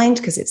luminous mind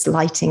because it's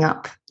lighting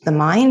up the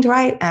mind,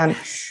 right?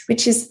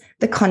 Which is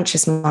the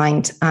conscious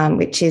mind,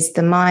 which is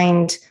the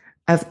mind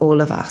of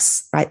all of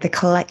us, right? The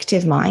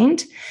collective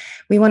mind.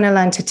 We want to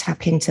learn to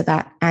tap into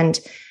that. And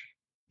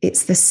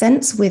it's the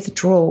sense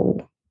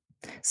withdrawal.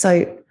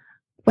 So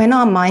when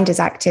our mind is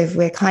active,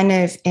 we're kind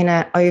of in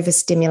an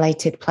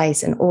overstimulated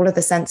place and all of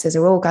the senses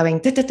are all going,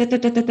 but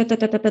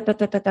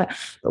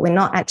we're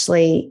not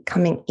actually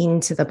coming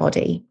into the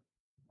body.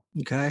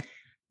 Okay.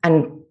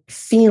 And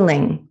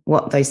feeling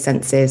what those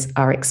senses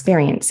are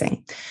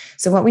experiencing.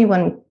 So what we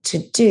want to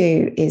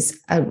do is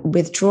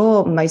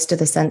withdraw most of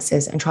the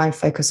senses and try and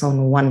focus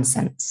on one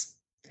sense.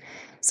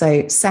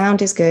 So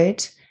sound is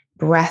good,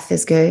 breath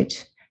is good,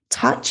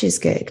 touch is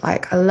good.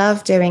 Like I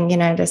love doing,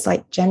 just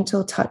like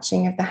gentle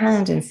touching of the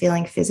hand and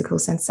feeling physical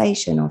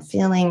sensation, or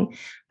feeling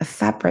a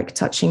fabric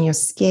touching your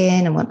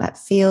skin and what that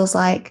feels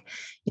like.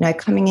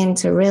 Coming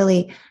into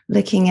really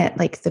looking at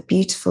like the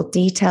beautiful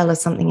detail of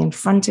something in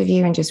front of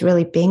you and just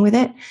really being with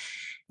it,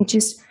 and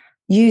just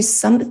use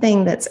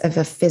something that's of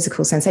a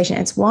physical sensation.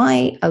 It's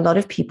why a lot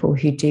of people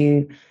who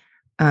do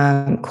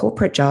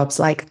corporate jobs,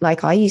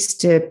 like I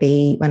used to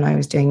be when I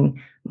was doing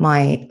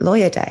my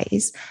lawyer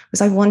days,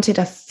 was I wanted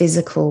a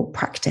physical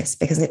practice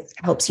because it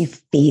helps you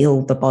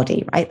feel the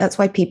body, right? That's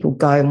why people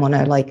go and want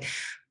to like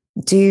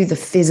do the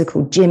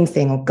physical gym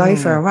thing or go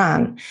for a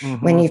run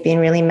when you've been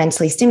really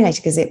mentally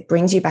stimulated, because it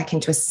brings you back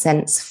into a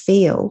sense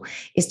feel.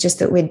 It's just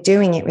that we're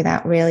doing it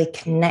without really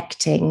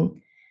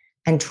connecting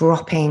and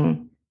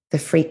dropping the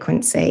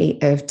frequency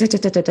of da, da,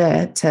 da, da,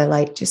 da, to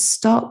like just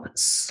stop,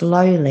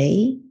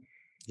 slowly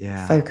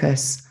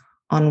focus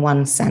on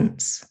one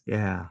sense.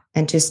 Yeah.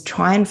 And just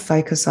try and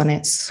focus on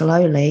it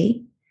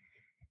slowly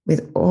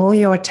with all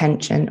your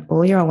attention,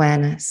 all your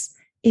awareness,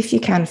 if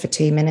you can, for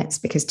 2 minutes,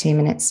 because 2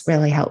 minutes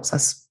really helps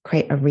us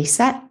create a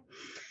reset.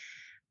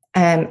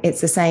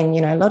 It's the same,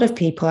 a lot of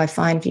people, I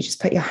find, if you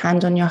just put your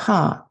hand on your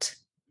heart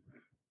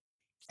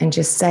and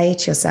just say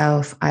to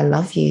yourself, I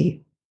love you,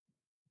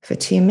 for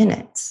 2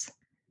 minutes.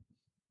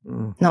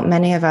 Not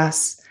many of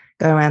us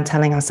go around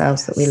telling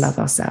ourselves that we love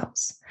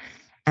ourselves.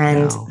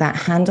 And that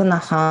hand on the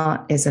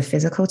heart is a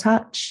physical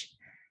touch.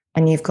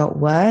 And you've got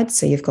words,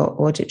 so you've got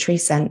auditory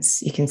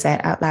sense. You can say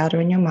it out louder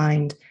in your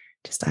mind.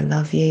 Just, I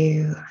love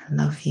you, I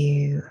love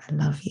you, I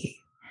love you.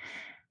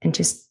 And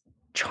just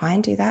try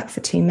and do that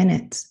for 2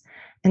 minutes.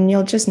 And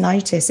you'll just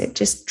notice it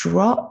just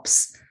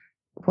drops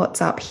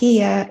what's up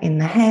here in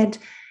the head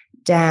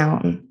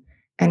down,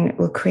 and it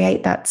will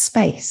create that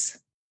space.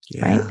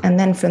 Right. And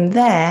then from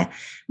there,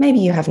 maybe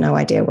you have no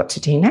idea what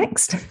to do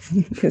next,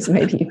 because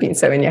maybe you've been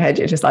so in your head,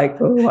 you're just like,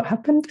 oh, what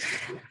happened?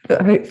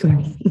 But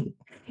hopefully,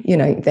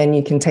 then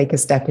you can take a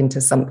step into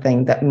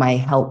something that may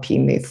help you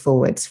move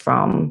forwards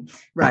from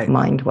that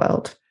mind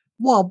world.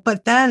 Well,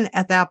 but then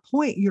at that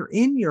point, you're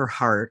in your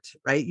heart,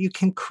 right? You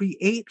can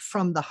create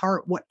from the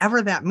heart,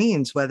 whatever that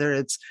means, whether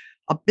it's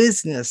a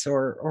business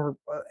or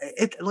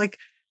it, like,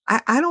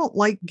 I don't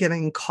like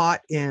getting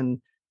caught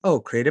in,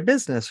 create a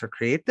business or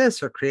create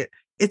this or create.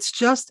 It's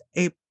just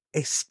a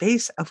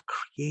space of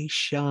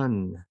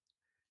creation,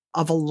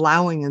 of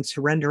allowing and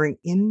surrendering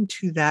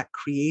into that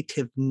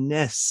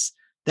creativeness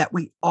that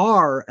we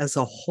are as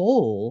a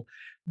whole,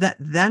 that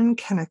then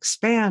can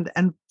expand.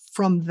 And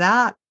from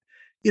that,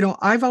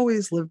 I've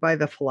always lived by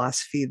the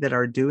philosophy that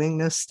our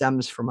doingness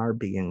stems from our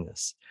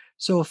beingness.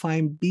 So if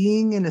I'm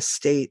being in a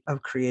state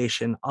of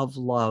creation, of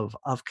love,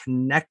 of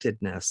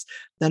connectedness,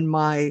 then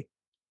my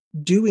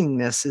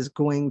doingness is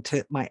going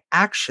to, my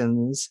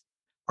actions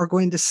are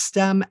going to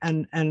stem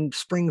and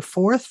spring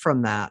forth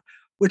from that,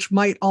 which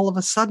might all of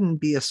a sudden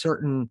be a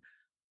certain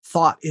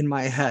thought in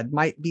my head,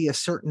 might be a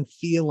certain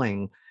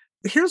feeling.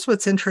 Here's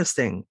what's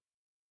interesting.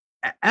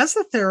 As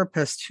a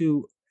therapist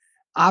who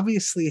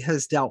obviously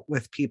has dealt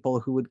with people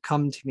who would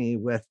come to me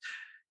with,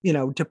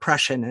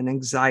 depression and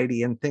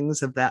anxiety and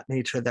things of that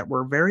nature that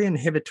were very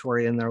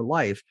inhibitory in their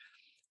life,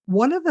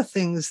 one of the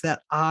things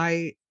that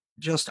I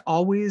just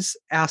always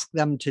asked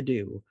them to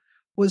do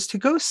was to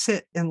go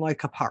sit in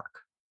like a park,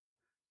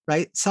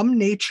 right? Some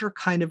nature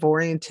kind of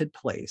oriented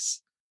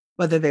place,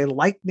 whether they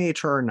like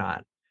nature or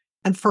not.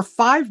 And for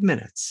 5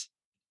 minutes,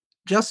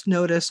 just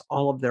notice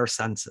all of their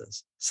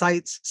senses: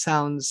 sights,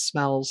 sounds,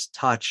 smells,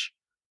 touch.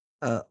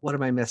 What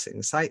am I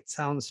missing? Sight,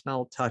 sound,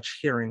 smell, touch,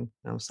 hearing.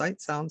 No,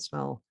 sight, sound,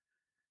 smell,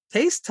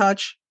 taste,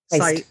 touch,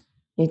 Taste. sight.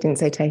 You didn't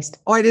say taste.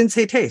 Oh, I didn't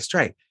say taste,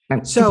 right.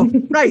 No. So,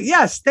 right,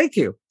 yes, thank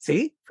you.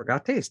 See,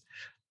 forgot taste.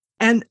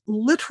 And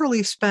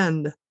literally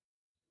spend,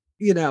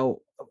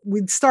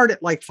 we'd start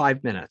at like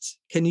 5 minutes.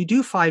 Can you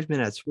do 5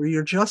 minutes where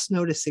you're just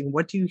noticing,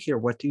 what do you hear?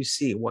 What do you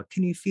see? What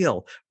can you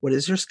feel? What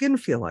does your skin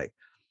feel like?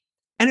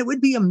 And it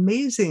would be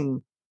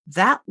amazing,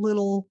 that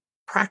little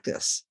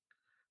practice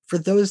for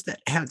those that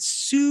had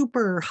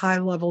super high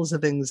levels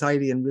of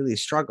anxiety and really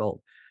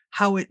struggled,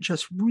 how it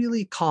just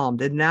really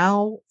calmed. And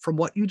now, from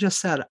what you just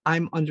said,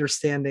 I'm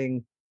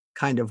understanding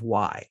kind of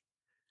why.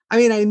 I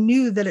mean, I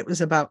knew that it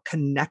was about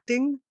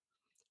connecting,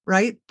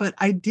 right? But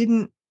I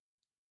didn't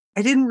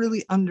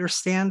really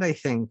understand, I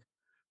think,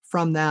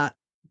 from that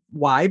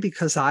why,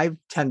 because I've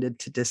tended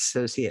to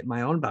dissociate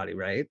my own body,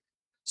 right?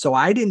 So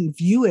I didn't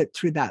view it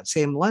through that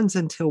same lens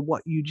until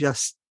what you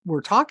just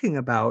were talking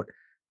about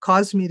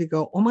caused me to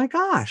go, oh my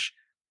gosh.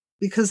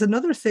 Because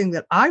another thing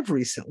that I've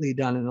recently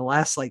done in the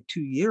last like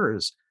 2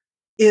 years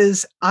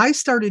is I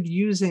started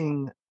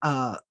using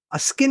a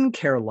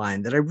skincare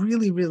line that I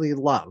really, really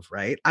love,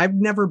 right? I've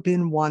never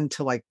been one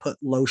to like put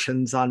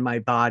lotions on my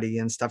body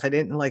and stuff. I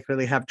didn't like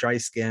really have dry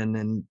skin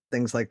and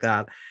things like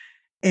that.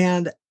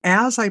 And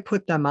as I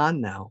put them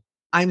on now,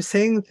 I'm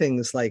saying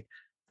things like,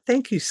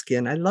 "Thank you,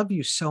 skin. I love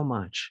you so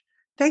much.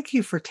 Thank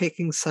you for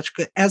taking such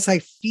good," as I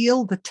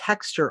feel the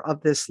texture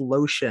of this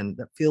lotion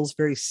that feels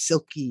very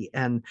silky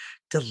and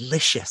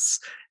delicious.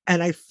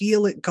 And I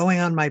feel it going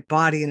on my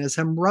body. And as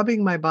I'm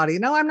rubbing my body,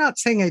 now I'm not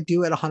saying I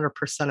do it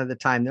 100% of the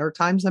time. There are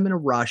times I'm in a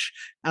rush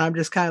and I'm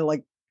just kind of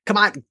like, come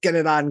on, get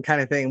it on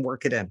kind of thing,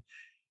 work it in.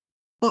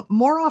 But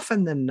more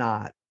often than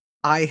not,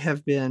 I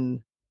have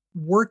been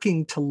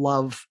working to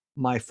love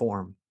my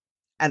form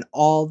and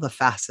all the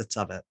facets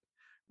of it,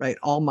 right?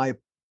 All my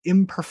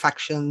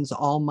imperfections,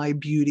 all my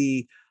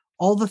beauty,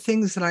 all the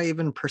things that I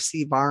even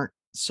perceive aren't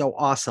so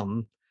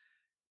awesome.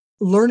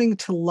 Learning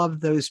to love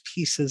those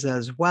pieces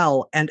as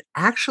well and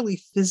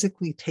actually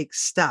physically take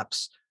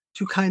steps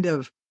to kind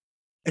of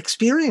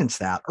experience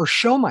that or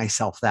show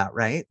myself that,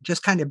 right?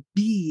 Just kind of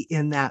be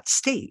in that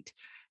state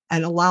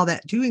and allow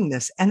that doing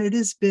this. And it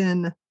has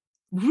been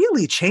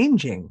really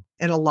changing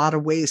in a lot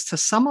of ways to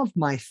some of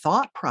my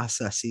thought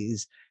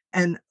processes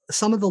and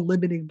some of the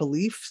limiting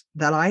beliefs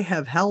that I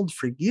have held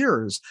for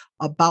years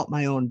about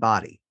my own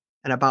body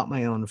and about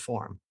my own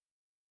form.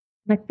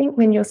 I think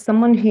when you're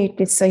someone who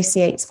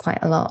dissociates quite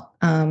a lot,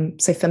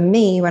 so for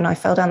me, when I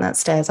fell down that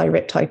stairs, I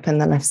ripped open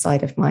the left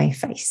side of my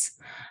face.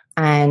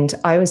 And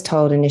I was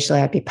told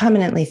initially I'd be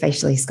permanently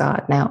facially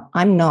scarred. Now,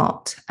 I'm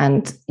not.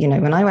 And,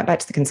 when I went back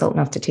to the consultant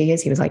after 2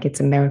 years, he was like, it's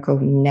a miracle,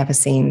 never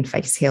seen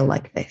face heal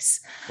like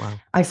this. Wow.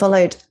 I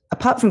followed,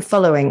 apart from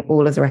following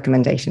all of the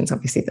recommendations,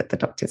 obviously, that the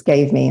doctors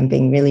gave me and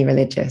being really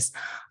religious,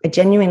 I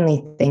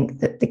genuinely think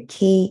that the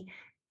key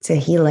to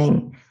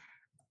healing,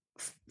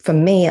 for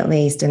me at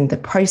least, and the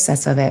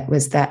process of it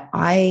was that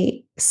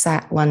I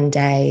sat one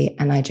day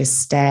and I just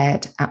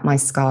stared at my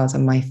scars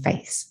on my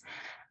face.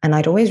 And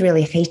I'd always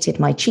really hated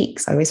my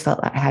cheeks. I always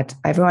felt that I had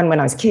everyone when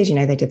I was a kid,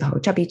 they did the whole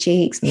chubby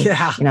cheeks. And,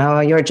 Yeah. oh,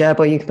 you're a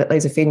gerbil, you can put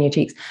loads of food in your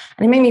cheeks.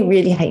 And it made me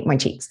really hate my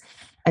cheeks.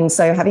 And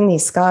so having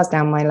these scars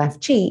down my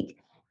left cheek,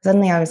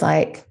 suddenly I was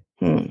like,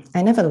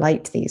 I never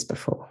liked these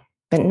before.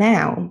 But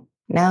now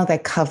they're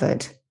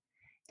covered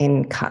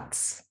in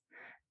cuts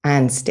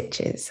and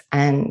stitches.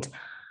 And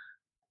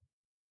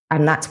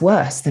that's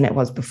worse than it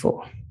was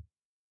before.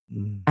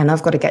 And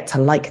I've got to get to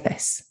like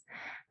this.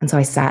 And so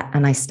I sat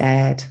and I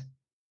stared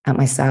at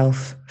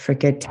myself for a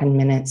good 10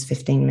 minutes,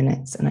 15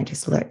 minutes, and I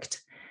just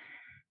looked.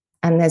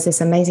 And there's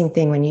this amazing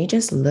thing when you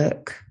just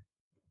look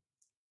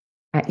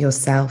at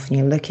yourself and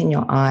you look in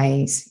your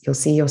eyes, you'll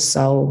see your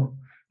soul.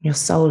 Your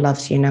soul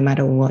loves you no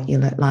matter what you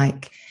look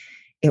like.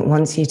 It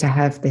wants you to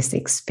have this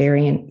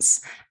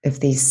experience of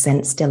these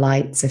sense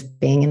delights of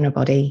being in a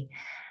body.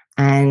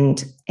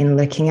 And in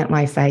looking at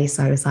my face,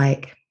 I was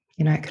like,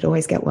 it could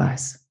always get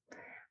worse.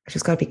 I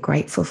just got to be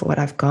grateful for what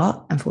I've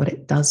got and for what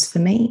it does for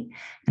me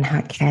and how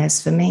it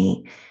cares for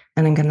me.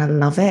 And I'm going to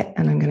love it.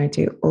 And I'm going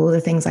to do all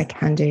the things I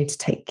can do to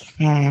take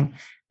care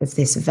of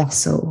this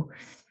vessel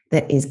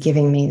that is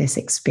giving me this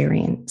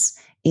experience.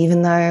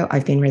 Even though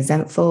I've been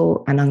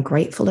resentful and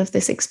ungrateful of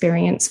this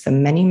experience for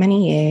many,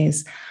 many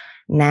years,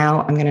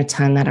 now I'm going to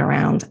turn that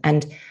around.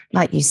 And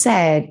like you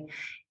said,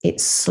 it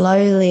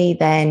slowly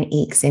then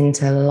ekes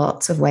into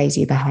lots of ways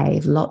you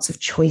behave, lots of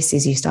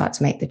choices you start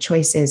to make, the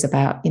choices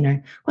about,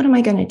 what am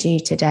I going to do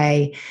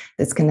today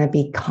that's going to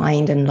be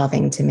kind and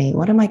loving to me?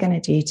 What am I going to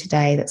do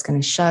today that's going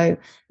to show a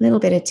little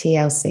bit of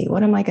TLC?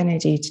 What am I going to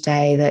do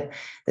today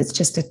that's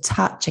just a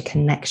touch, a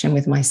connection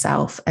with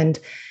myself? And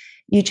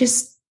you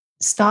just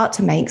start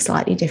to make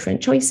slightly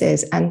different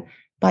choices. And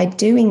by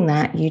doing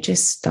that, you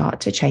just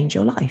start to change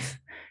your life.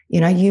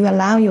 You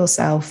allow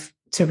yourself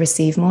to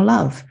receive more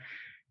love,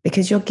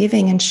 because you're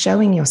giving and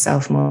showing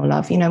yourself more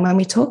love. When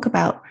we talk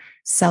about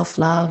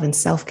self-love and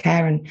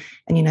self-care and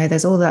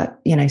there's all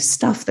that,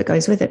 stuff that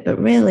goes with it, but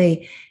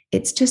really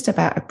it's just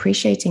about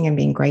appreciating and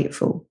being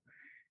grateful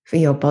for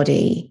your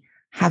body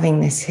having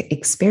this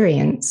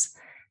experience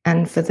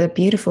and for the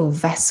beautiful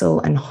vessel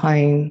and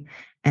home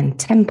and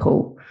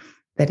temple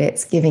that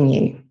it's giving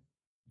you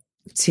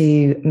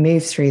to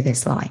move through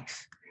this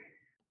life.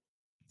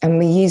 And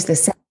we use the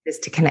senses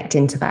to connect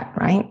into that,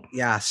 right?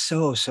 Yeah,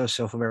 so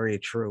very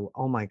true.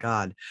 Oh my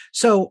God.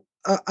 So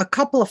a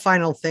couple of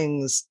final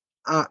things.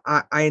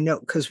 I know,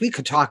 because we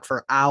could talk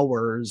for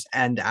hours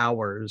and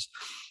hours.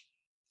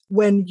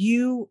 When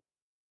you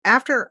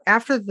after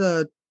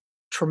the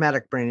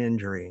traumatic brain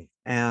injury,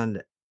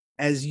 and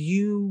as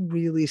you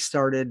really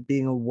started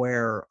being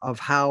aware of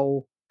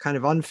how kind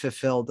of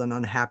unfulfilled and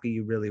unhappy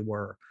you really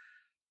were,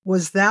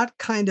 was that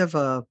kind of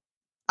a,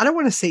 I don't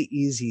want to say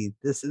easy,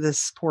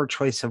 this poor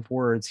choice of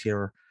words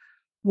here.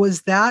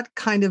 Was that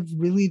kind of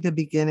really the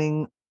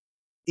beginning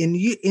in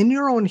you in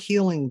your own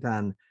healing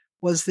then?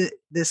 Was it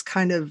this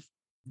kind of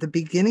the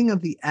beginning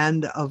of the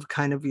end of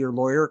kind of your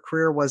lawyer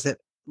career? Was it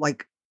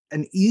like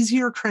an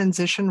easier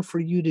transition for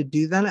you to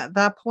do then at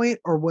that point?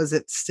 Or was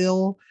it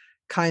still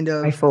kind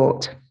I of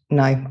fought.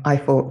 No, I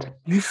fought.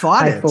 you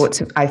fought I it?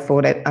 fought. I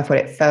fought it. I fought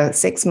it for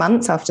 6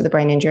 months after the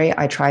brain injury.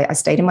 I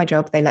stayed in my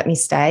job. They let me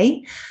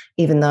stay,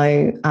 even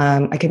though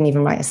I couldn't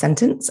even write a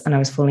sentence and I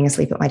was falling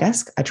asleep at my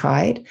desk. I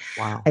tried.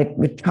 Wow. I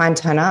would try and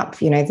turn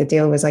up. You know, the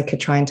deal was I could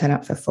try and turn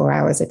up for 4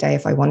 hours a day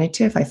if I wanted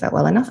to, if I felt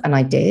well enough. And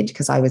I did,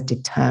 because I was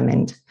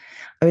determined.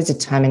 I was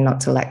determined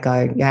not to let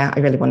go. Yeah, I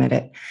really wanted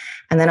it.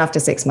 And then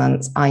after 6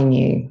 months, I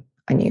knew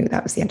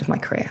that was the end of my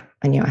career.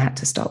 I knew I had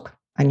to stop.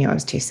 I knew I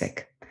was too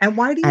sick. And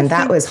why do you And that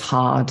think was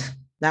hard.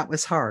 that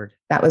was hard?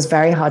 That was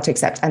very hard to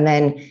accept. And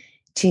then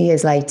 2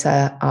 years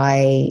later,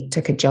 I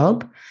took a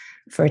job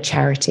for a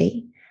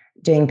charity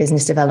doing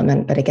business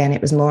development. But again,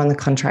 it was more on the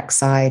contract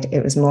side.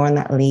 It was more on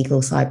that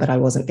legal side, but I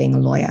wasn't being a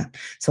lawyer.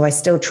 So I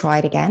still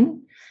tried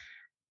again.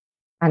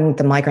 And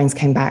the migraines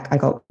came back. I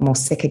got more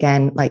sick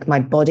again. Like my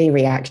body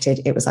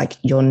reacted. It was like,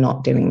 you're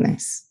not doing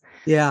this.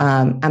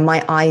 Yeah. And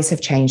my eyes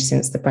have changed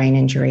since the brain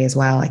injury as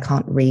well. I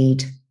can't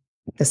read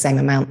the same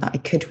amount that I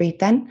could read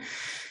then.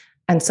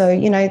 And so,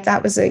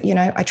 that was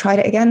I tried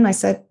it again. And I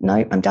said,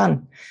 no, I'm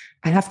done.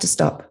 I have to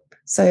stop.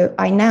 So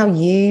I now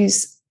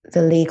use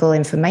the legal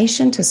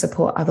information to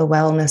support other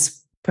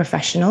wellness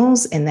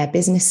professionals in their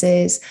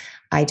businesses.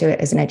 I do it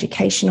as an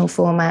educational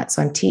format.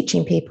 So I'm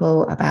teaching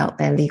people about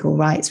their legal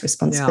rights,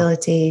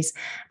 responsibilities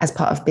as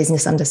part of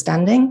business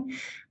understanding.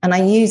 And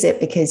I use it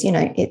because,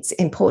 it's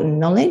important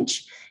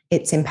knowledge.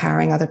 It's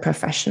empowering other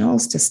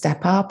professionals to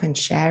step up and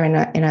share in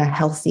a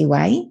healthy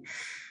way,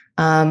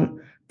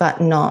 but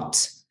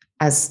not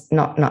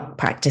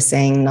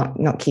practicing,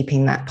 not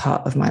keeping that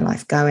part of my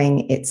life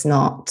going. It's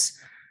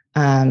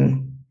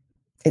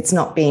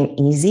not being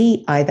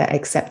easy either,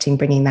 accepting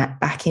bringing that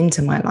back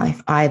into my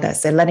life either.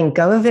 So letting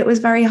go of it was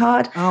very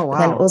hard. Oh, wow. But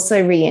then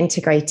also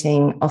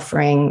reintegrating,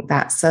 offering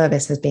that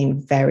service has been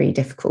very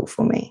difficult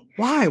for me.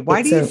 Why?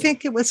 Why do you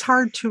think it was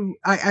hard to,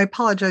 I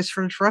apologize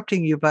for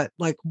interrupting you, but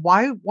like,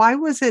 why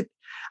was it?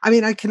 I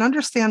mean, I can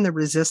understand the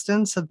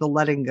resistance of the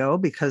letting go,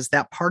 because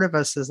that part of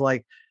us is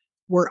like,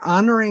 we're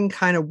honoring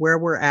kind of where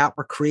we're at.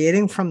 We're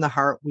creating from the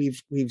heart.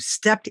 We've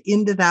stepped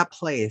into that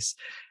place,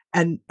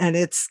 and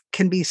it's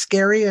can be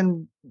scary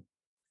and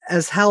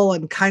as hell,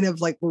 and kind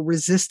of like we're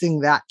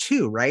resisting that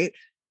too, right?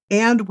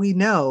 And we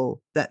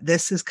know that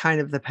this is kind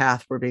of the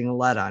path we're being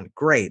led on.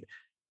 Great.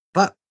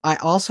 But I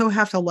also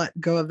have to let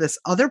go of this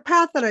other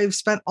path that I've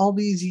spent all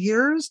these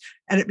years,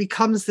 and it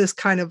becomes this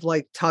kind of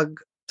like tug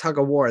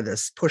of war,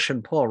 this push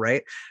and pull,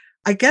 right?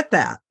 I get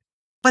that.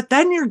 But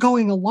then you're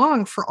going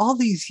along for all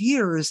these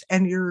years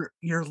and you're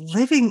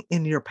living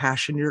in your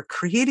passion. You're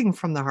creating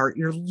from the heart.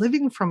 You're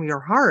living from your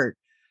heart.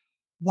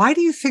 Why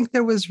do you think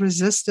there was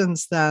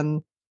resistance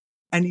then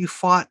and you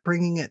fought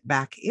bringing it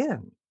back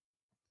in?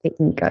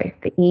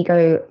 The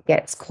ego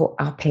gets caught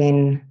up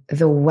in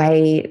the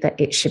way that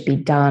it should be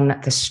done,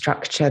 the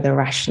structure, the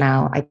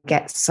rationale. I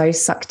get so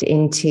sucked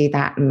into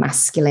that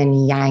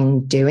masculine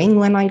yang doing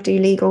when I do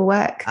legal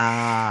work.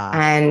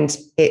 And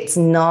it's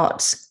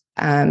not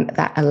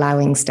that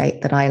allowing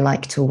state that I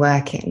like to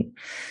work in.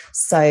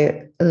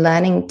 So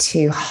learning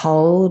to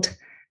hold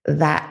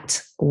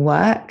that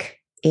work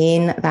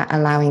in that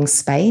allowing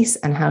space,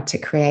 and how to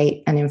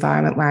create an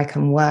environment where I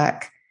can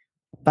work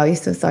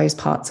both of those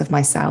parts of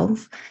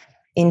myself,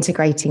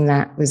 integrating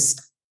that was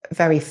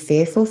very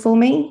fearful for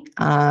me,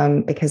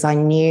 because I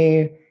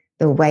knew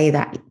the way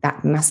that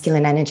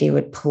masculine energy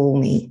would pull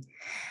me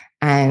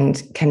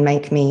and can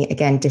make me,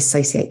 again,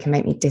 dissociate, can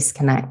make me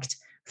disconnect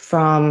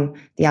from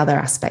the other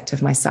aspect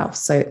of myself.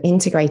 So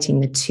integrating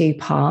the two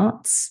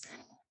parts,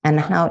 and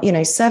how,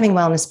 serving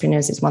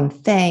wellnesspreneurs is one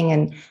thing,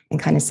 and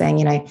kind of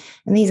saying, and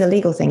these are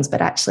legal things,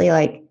 but actually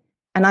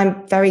and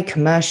I'm very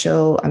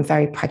commercial, I'm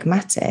very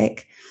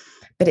pragmatic,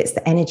 but it's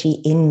the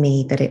energy in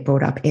me that it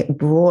brought up. It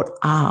brought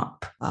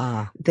up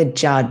the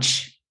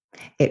judge.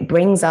 It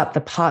brings up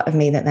the part of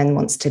me that then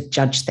wants to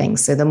judge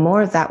things. So the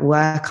more of that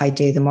work I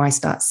do, the more I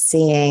start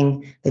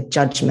seeing the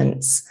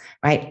judgments,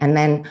 right? And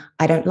then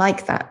I don't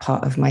like that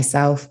part of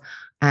myself.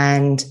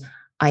 And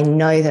I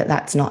know that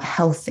that's not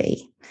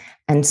healthy.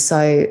 And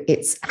so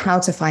it's how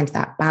to find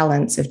that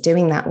balance of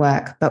doing that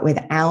work, but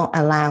without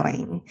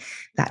allowing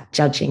that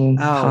judging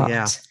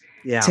part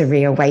to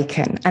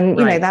reawaken. And,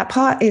 that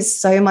part is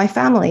so my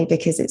family,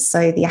 because it's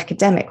so the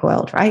academic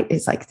world, right?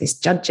 It's like this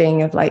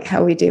judging of like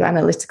how we do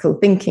analytical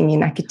thinking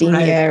in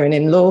academia and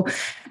in law.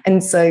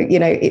 And so,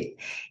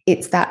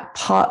 it's that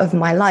part of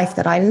my life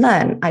that I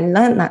learned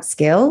that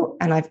skill,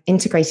 and I've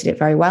integrated it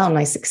very well, and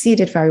I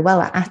succeeded very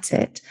well at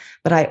it.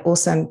 But I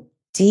also am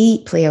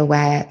deeply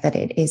aware that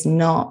it is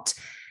not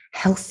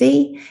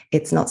healthy.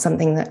 It's not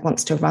something that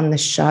wants to run the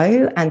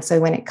show. And so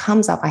when it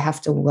comes up, I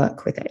have to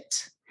work with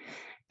it.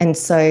 And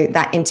so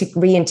that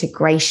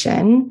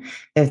reintegration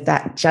of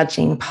that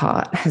judging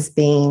part has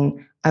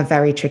been a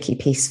very tricky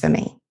piece for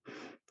me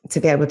to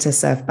be able to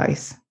serve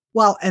both.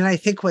 Well, and I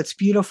think what's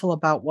beautiful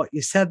about what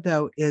you said,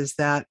 though, is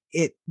that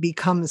it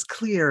becomes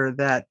clear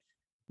that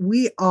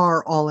we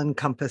are all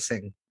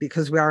encompassing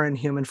because we are in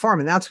human form.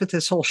 And that's what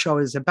this whole show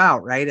is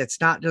about, right?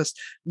 It's not just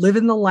live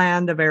in the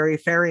land of airy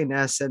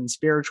fairiness and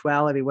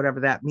spirituality, whatever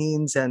that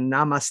means, and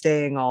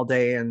namasteing all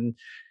day. And,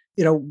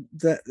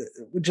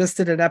 we just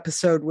did an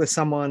episode with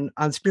someone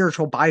on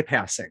spiritual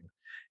bypassing.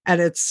 And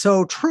it's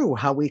so true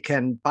how we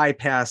can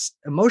bypass,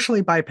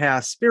 emotionally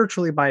bypass,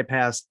 spiritually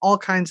bypass, all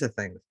kinds of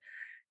things.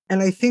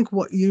 And I think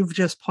what you've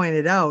just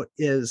pointed out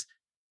is,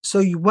 so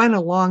you went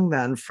along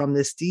then from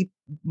this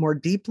more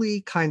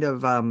deeply kind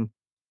of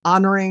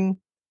honoring,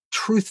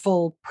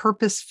 truthful,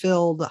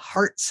 purpose-filled,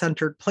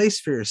 heart-centered place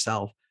for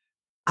yourself.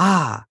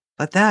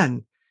 But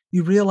then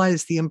you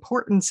realize the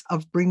importance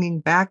of bringing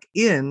back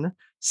in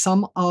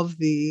some of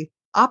the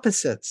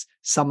opposites,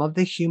 some of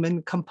the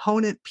human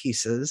component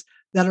pieces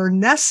that are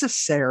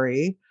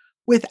necessary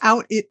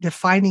without it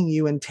defining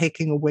you and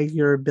taking away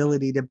your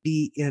ability to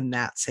be in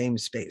that same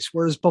space.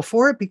 Whereas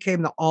before it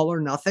became the all or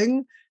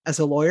nothing as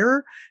a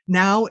lawyer,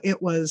 now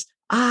it was,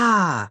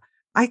 I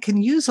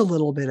can use a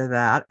little bit of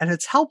that. And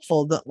it's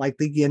helpful that like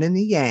the yin and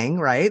the yang,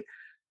 right?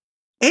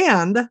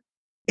 And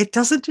it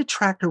doesn't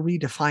detract or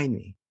redefine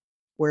me,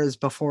 whereas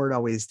before it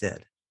always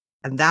did.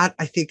 And that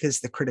I think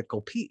is the critical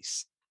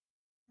piece.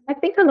 I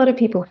think a lot of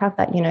people have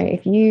that,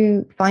 if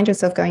you find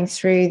yourself going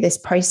through this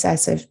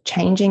process of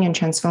changing and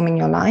transforming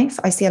your life,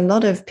 I see a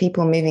lot of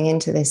people moving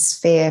into this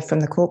sphere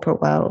from the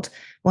corporate world,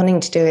 wanting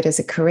to do it as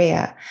a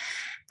career.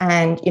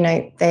 And,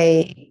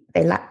 they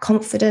lack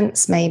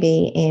confidence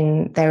maybe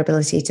in their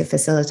ability to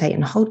facilitate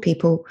and hold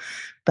people,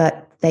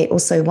 but they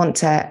also want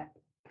to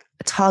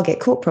target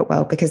corporate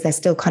world because they're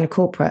still kind of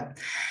corporate.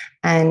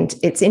 And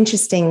it's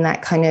interesting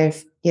that kind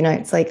of,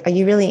 it's like, are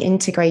you really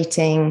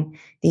integrating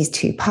these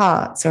two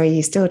parts, or are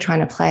you still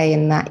trying to play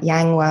in that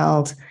yang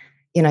world,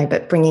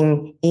 but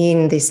bringing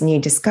in this new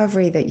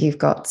discovery that you've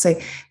got? So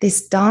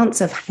this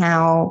dance of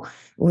how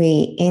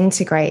we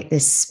integrate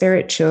this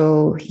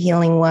spiritual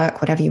healing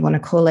work, whatever you want to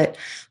call it,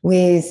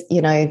 with,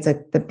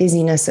 the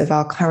busyness of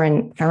our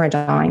current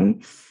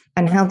paradigm,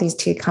 and how these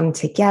two come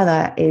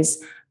together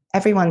is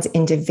everyone's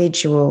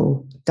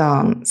individual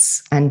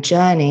dance and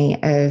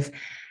journey of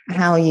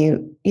how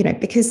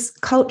because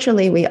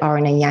culturally we are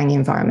in a yang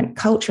environment.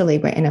 Culturally,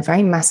 we're in a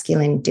very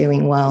masculine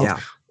doing world. Yeah.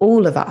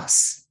 All of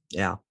us,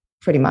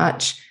 pretty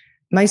much.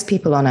 Most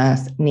people on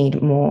earth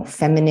need more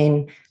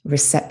feminine,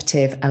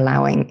 receptive,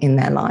 allowing in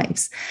their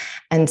lives.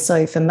 And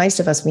so for most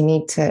of us, we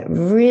need to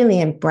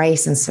really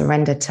embrace and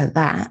surrender to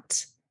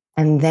that,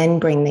 and then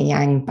bring the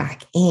yang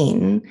back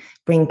in,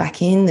 bring back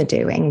in the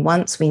doing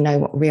once we know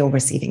what real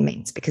receiving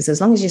means. Because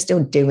as long as you're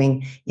still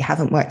doing, you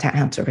haven't worked out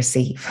how to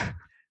receive.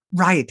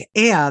 Right.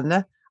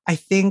 And I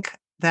think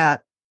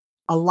that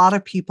a lot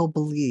of people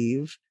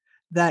believe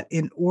that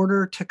in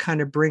order to kind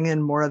of bring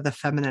in more of the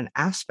feminine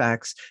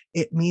aspects,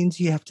 it means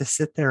you have to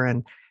sit there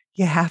and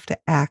you have to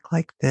act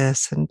like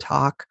this and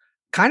talk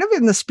kind of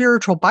in the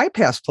spiritual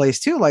bypass place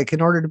too. Like in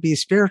order to be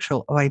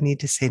spiritual, I need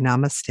to say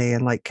namaste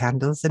and light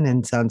candles and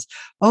incense.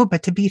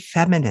 But to be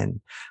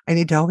feminine, I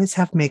need to always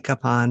have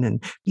makeup on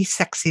and be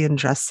sexy and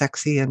dress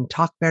sexy and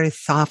talk very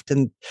soft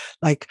and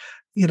like,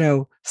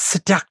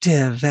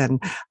 seductive,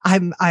 and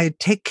I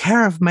take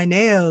care of my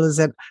nails,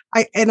 and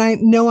I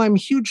know I'm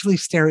hugely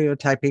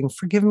stereotyping.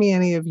 Forgive me,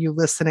 any of you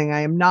listening. I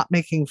am not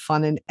making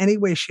fun in any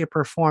way, shape,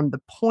 or form.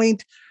 The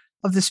point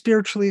of the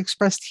spiritually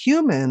expressed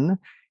human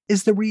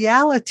is the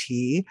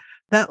reality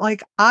that,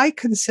 like, I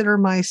consider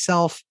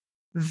myself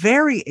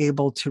very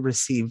able to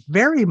receive,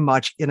 very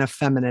much in a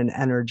feminine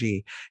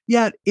energy.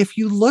 Yet, if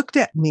you looked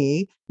at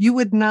me, you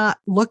would not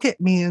look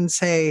at me and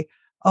say,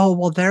 oh,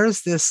 well,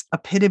 there's this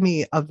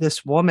epitome of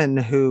this woman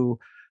who,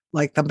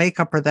 like the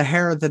makeup or the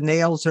hair or the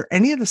nails or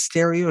any of the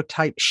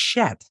stereotype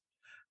shit,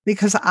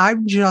 because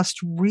I'm just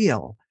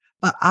real.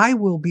 But I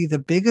will be the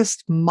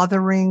biggest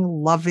mothering,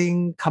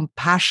 loving,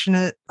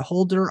 compassionate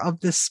holder of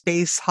this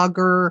space,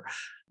 hugger.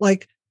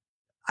 Like,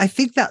 I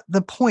think that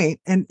the point,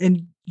 and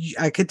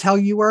I could tell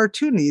you are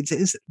too, Needs,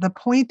 is the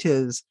point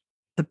is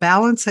the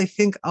balance, I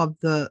think, of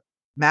the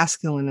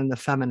masculine and the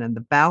feminine, the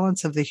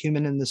balance of the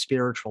human and the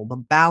spiritual, the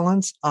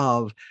balance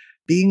of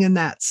being in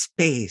that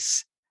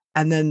space,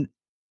 and then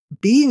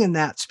being in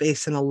that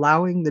space and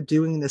allowing the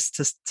doingness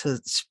to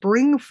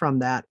spring from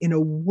that in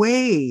a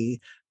way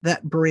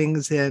that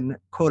brings in,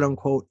 quote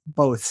unquote,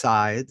 both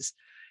sides,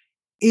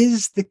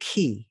 is the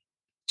key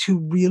to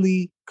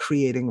really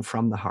creating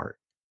from the heart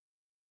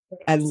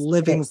and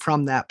living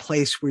from that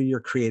place where you're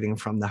creating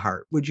from the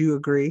heart. Would you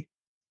agree?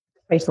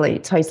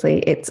 Totally.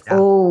 It's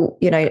all,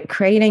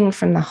 creating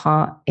from the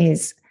heart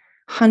is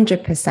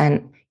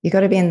 100%. You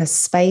got to be in the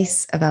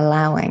space of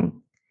allowing.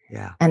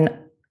 Yeah. And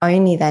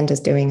only then does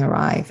doing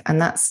arrive.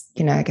 And that's,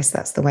 I guess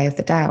that's the way of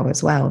the Tao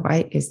as well,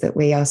 right? Is that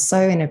we are so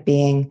in a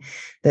being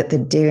that the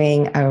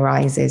doing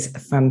arises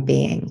from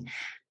being,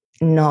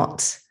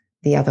 not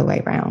the other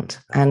way around.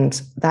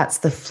 And that's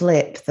the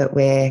flip that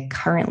we're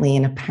currently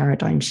in a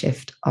paradigm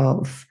shift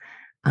of,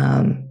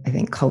 I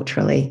think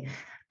culturally,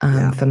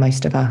 for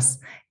most of us,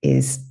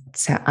 is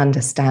to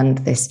understand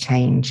this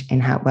change in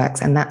how it works.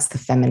 And that's the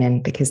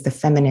feminine, because the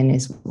feminine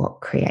is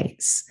what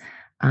creates.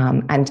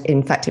 And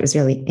in fact, it was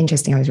really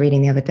interesting. I was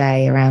reading the other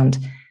day around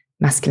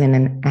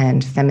masculine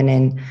and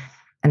feminine,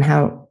 and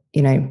how,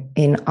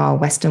 in our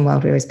Western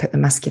world, we always put the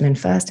masculine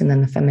first and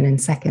then the feminine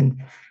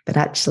second. But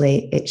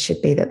actually, it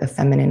should be that the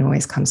feminine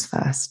always comes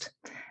first,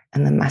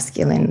 and the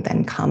masculine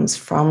then comes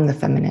from the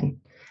feminine,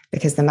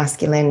 because the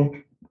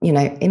masculine,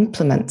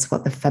 implements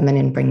what the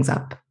feminine brings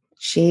up.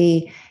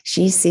 She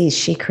sees,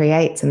 she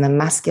creates, and the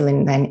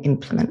masculine then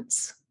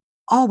implements.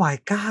 Oh my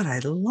God, I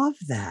love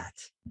that.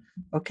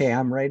 Okay,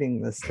 I'm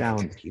writing this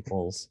down,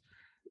 peoples.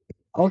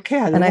 Okay.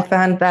 I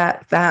found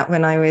that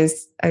when I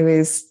was,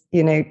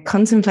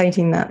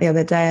 contemplating that the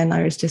other day, and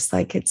I was just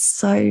like, it's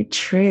so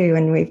true.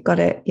 And we've got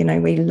it,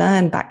 we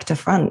learn back to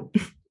front.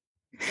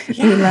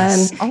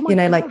 Yes. We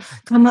learn, like,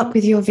 come up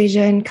with your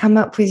vision, come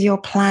up with your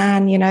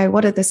plan,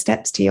 what are the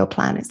steps to your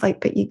plan? It's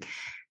like, but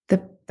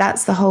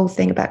that's the whole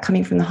thing about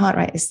coming from the heart,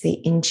 right? It's the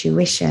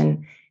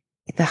intuition,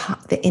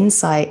 the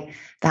insight,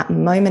 that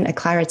moment of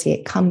clarity.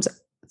 It comes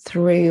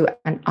through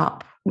and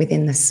up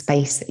within the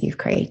space that you've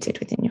created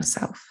within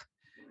yourself.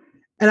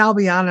 And I'll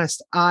be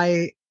honest,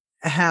 I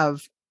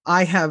have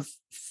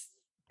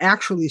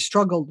actually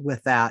struggled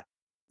with that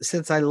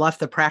since I left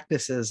the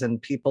practices,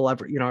 and people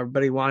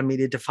everybody wanted me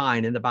to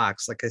define in the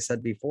box, like I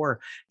said before.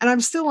 And I'm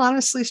still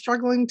honestly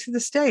struggling to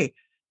this day.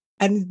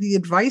 And the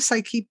advice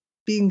I keep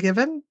being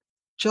given,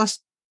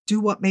 just do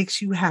what makes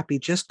you happy.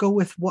 Just go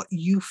with what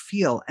you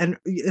feel. And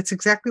it's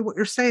exactly what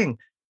you're saying.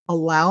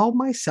 Allow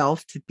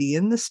myself to be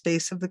in the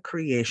space of the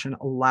creation,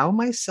 allow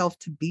myself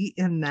to be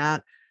in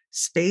that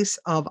space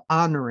of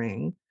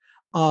honoring,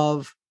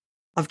 of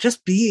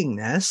just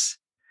beingness,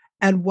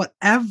 and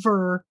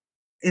whatever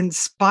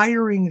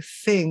inspiring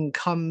thing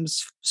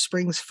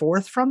springs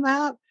forth from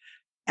that,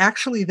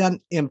 actually then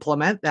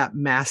implement that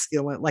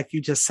masculine, like you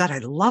just said. I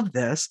love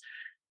this.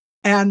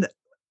 And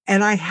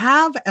I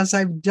have, as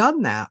I've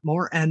done that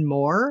more and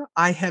more,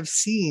 I have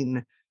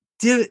seen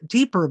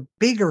deeper,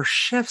 bigger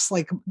shifts,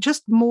 like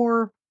just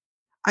more.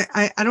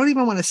 I don't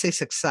even want to say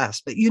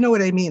success, but you know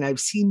what I mean? I've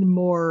seen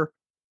more.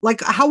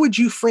 Like, how would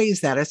you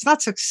phrase that? It's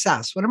not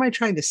success. What am I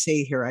trying to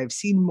say here? I've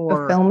seen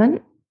more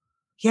fulfillment.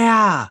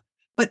 Yeah,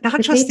 but not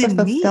the just deeper in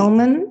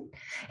fulfillment.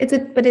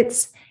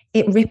 me.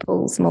 It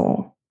ripples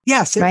more.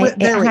 Yes, right?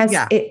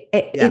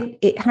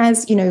 It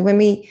has,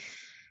 when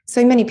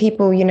so many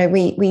people, we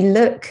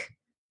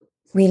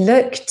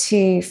look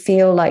to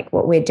feel like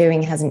what we're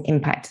doing has an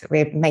impact, that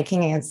we're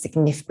making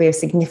we're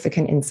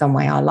significant in some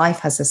way. Our life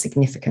has a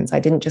significance. I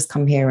didn't just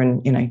come here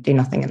and, do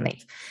nothing and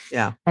leave.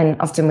 Yeah. And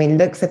often we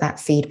look for that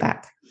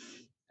feedback.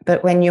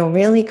 But when you're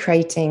really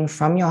creating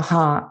from your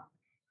heart,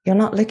 you're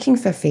not looking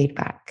for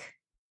feedback,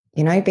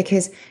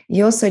 because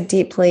you're so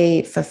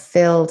deeply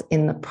fulfilled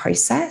in the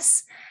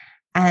process,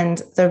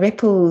 and the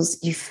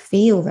ripples, you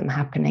feel them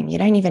happening. You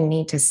don't even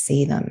need to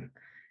see them,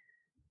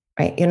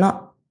 right? You're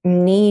not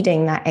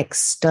needing that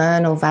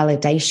external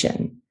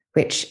validation,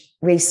 which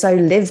we so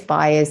live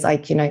by, is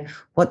like,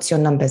 what's your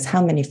numbers?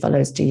 How many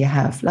followers do you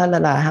have? La, la,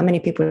 la. How many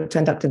people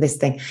turned up to this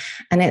thing?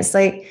 And it's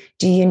like,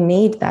 do you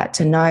need that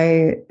to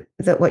know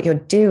that what you're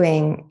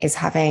doing is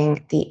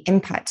having the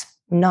impact?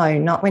 No,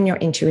 not when your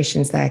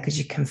intuition's there, because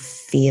you can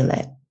feel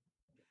it.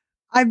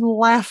 I'm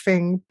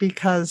laughing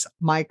because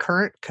my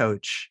current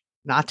coach,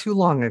 not too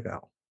long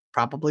ago,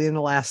 probably in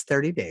the last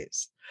 30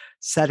 days,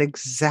 said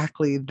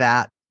exactly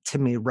that to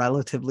me,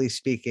 relatively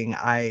speaking.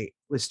 I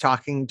was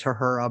talking to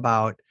her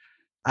about,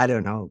 I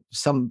don't know,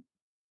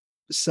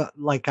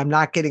 like, I'm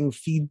not getting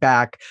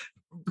feedback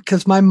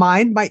because my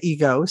mind, my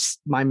ego,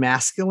 my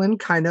masculine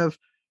kind of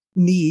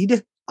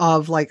need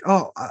of like,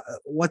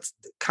 what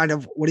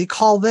do you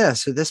call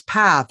this, or this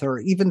path, or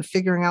even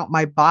figuring out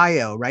my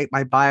bio, right?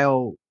 My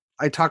bio,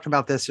 I talked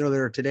about this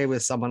earlier today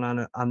with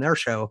someone on their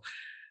show.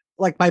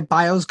 Like, my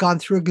bio's gone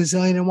through a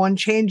gazillion and one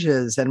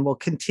changes and will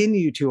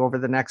continue to over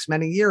the next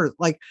many years.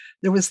 Like,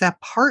 there was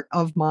that part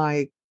of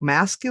my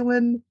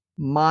masculine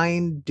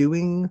mind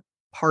doing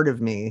part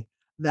of me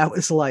that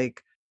was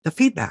like the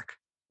feedback,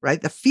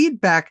 right? The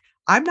feedback,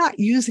 I'm not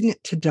using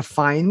it to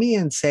define me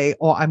and say,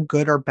 oh, I'm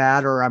good or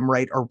bad, or I'm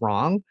right or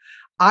wrong.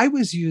 I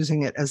was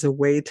using it as a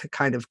way to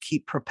kind of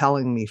keep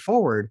propelling me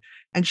forward.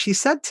 And she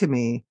said to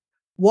me,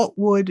 what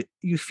would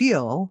you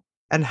feel,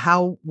 and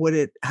how would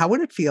it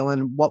feel,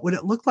 and what would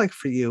it look like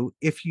for you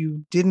if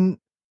you didn't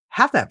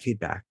have that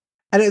feedback?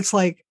 And it's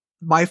like,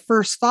 my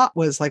first thought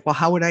was like, well,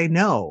 how would I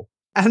know?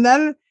 And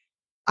then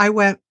I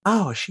went,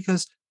 oh, she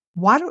goes,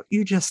 why don't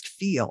you just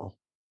feel,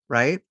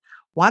 right?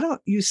 Why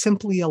don't you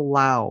simply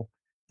allow?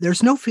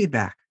 There's no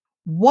feedback.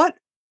 What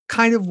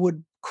kind of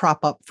would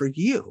crop up for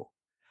you?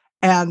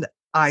 And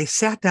I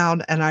sat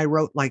down and I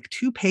wrote like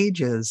 2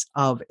 pages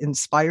of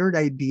inspired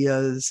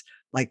ideas,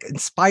 like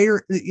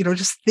inspire,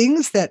 just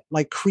things that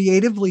like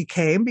creatively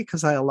came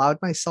because I allowed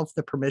myself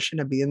the permission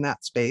to be in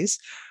that space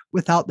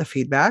without the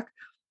feedback.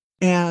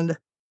 And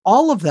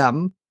all of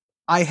them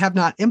I have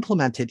not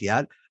implemented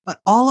yet,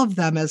 but all of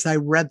them, as I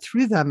read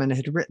through them and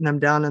had written them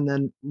down and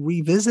then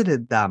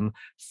revisited them,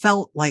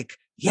 felt like,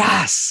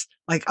 yes,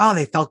 like, oh,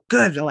 they felt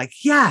good. They're like,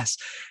 yes.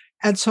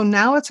 And so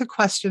now it's a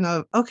question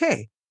of,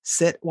 okay,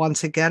 sit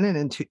once again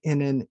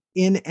in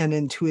an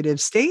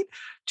intuitive state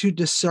to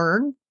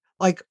discern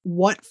like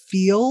what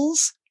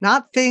feels,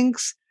 not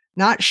thinks,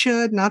 not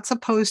should, not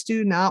supposed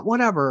to, not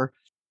whatever,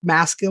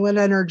 masculine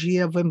energy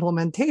of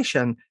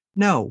implementation.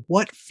 No,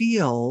 what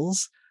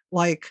feels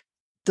like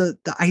the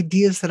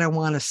ideas that I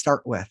want to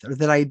start with, or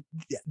the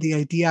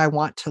idea I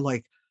want to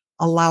like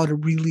allow to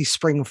really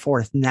spring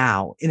forth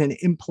now in an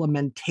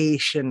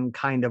implementation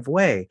kind of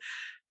way.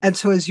 And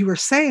so as you were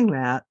saying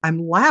that,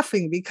 I'm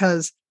laughing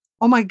because,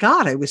 oh my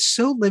God, I was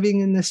so living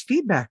in this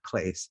feedback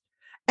place.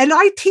 And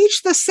I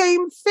teach the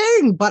same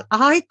thing, but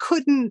I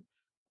couldn't,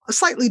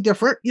 slightly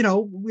different,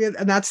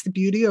 and that's the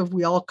beauty of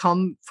we all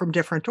come from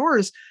different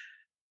doors.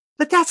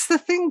 But that's the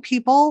thing,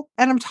 people.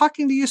 And I'm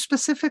talking to you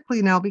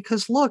specifically now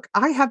because look,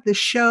 I have this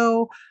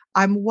show.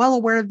 I'm well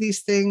aware of these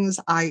things.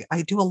 I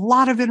do a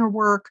lot of inner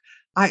work.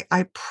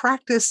 I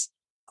practice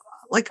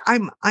like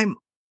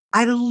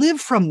I live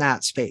from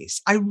that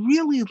space. I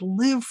really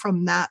live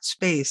from that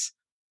space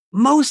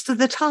most of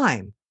the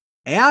time.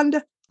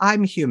 And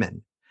I'm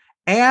human.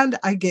 And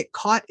I get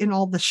caught in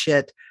all the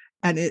shit.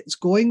 And it's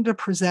going to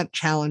present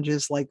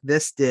challenges like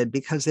this did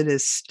because it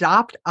has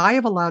stopped. I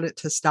have allowed it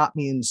to stop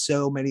me in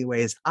so many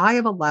ways. I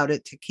have allowed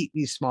it to keep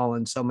me small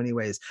in so many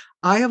ways.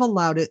 I have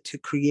allowed it to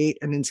create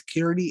an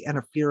insecurity and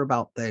a fear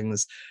about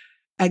things.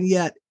 And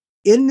yet,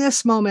 in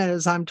this moment,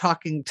 as I'm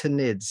talking to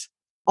Nids,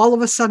 all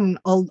of a sudden,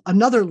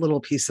 another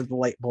little piece of the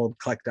light bulb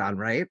clicked on,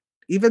 right?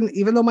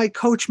 Even though my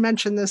coach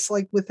mentioned this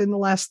like within the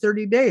last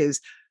 30 days,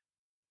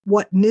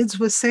 what Nids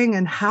was saying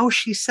and how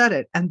she said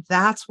it. And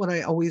that's what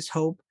I always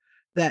hope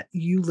that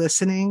you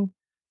listening,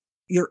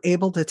 you're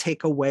able to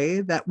take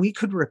away, that we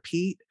could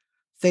repeat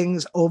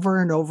things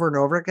over and over and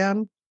over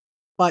again,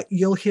 but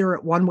you'll hear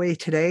it one way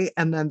today.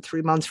 And then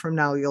 3 months from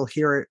now, you'll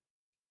hear it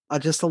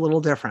just a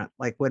little different.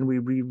 Like when we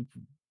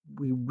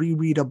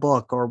reread a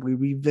book or we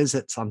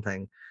revisit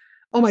something.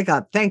 Oh my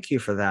God. Thank you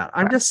for that.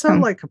 I'm just so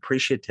like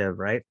appreciative,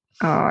 right?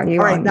 Oh, you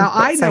All are. right. Now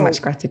I know so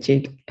much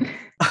gratitude.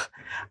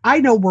 I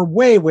know we're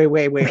way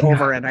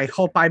over, and I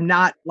hope I'm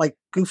not like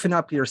goofing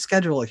up your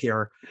schedule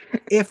here.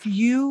 If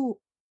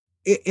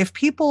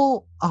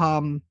people,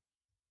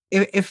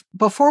 if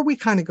before we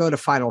kind of go to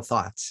final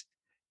thoughts,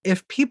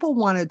 if people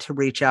wanted to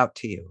reach out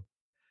to you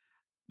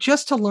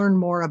just to learn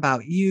more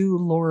about you,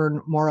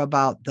 learn more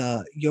about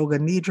the yoga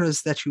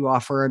nidras that you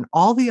offer and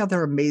all the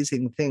other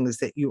amazing things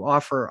that you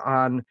offer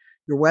on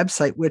your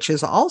website, which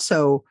is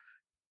also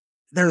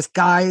there's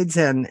guides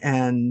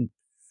and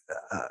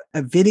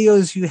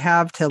videos you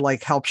have to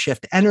like help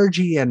shift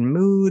energy and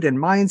mood and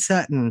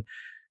mindset and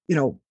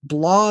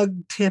blog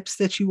tips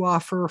that you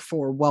offer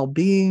for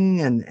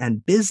well-being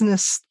and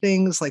business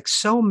things, like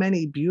so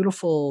many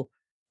beautiful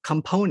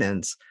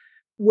components.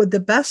 Would the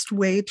best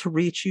way to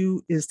reach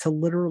you is to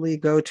literally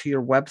go to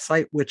your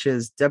website, which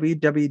is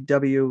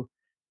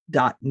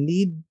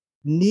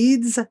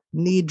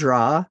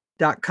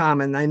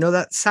www.needsnidra.com. And I know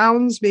that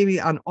sounds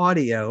maybe on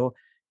audio.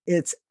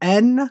 It's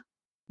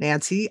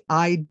Nancy,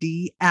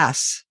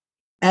 IDS,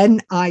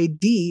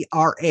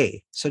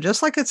 NIDRA. So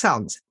just like it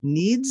sounds,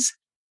 Needs,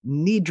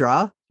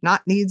 Nidra,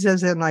 not needs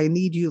as in I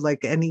need you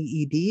like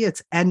NEED,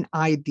 it's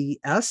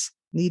NIDS,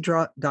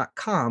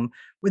 Nidra.com.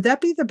 Would that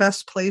be the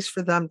best place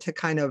for them to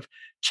kind of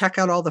check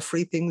out all the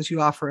free things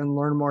you offer and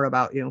learn more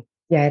about you?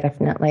 Yeah,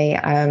 definitely.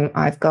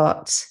 I've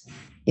got,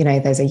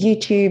 there's a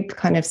YouTube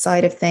kind of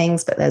side of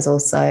things, but there's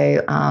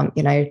also,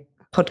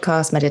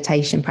 podcast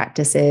meditation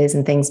practices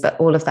and things, but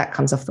all of that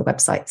comes off the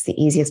website. It's the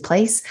easiest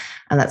place.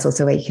 And that's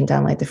also where you can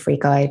download the free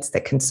guides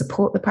that can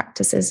support the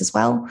practices as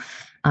well.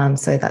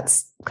 So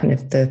that's kind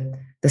of the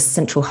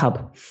central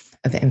hub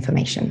of the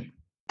information.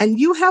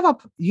 And you have a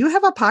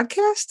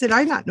podcast? Did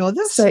I not know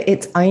this? So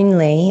it's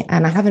only,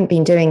 and I haven't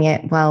been doing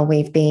it while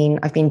I've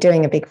been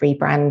doing a big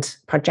rebrand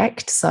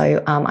project.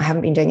 So I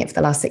haven't been doing it for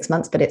the last 6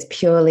 months, but it's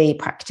purely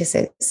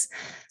practices.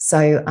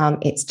 So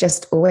it's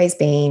just always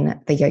been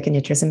the yoga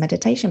nidras and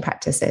meditation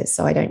practices.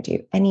 So I don't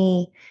do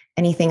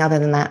anything other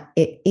than that.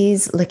 It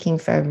is looking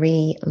for a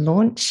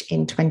relaunch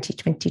in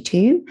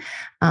 2022.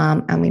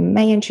 And we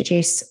may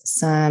introduce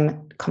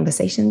some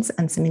conversations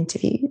and some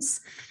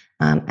interviews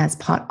as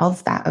part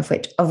of that, of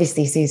which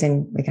obviously,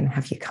 Susan, we're going to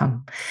have you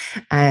come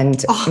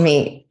and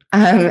meet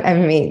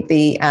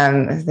the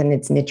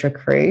Nid Nidra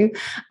crew.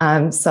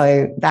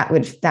 So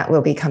that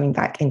will be coming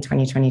back in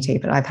 2022.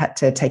 But I've had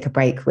to take a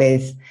break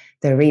with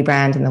the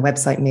rebrand and the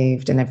website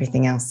moved and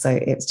everything else. So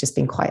it's just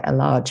been quite a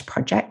large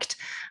project,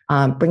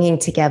 bringing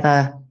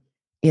together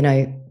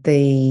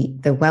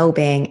the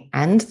well-being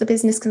and the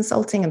business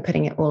consulting and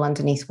putting it all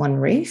underneath one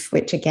roof,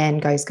 which again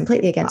goes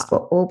completely against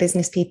what all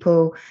business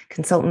people,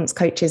 consultants,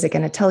 coaches are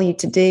going to tell you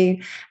to do.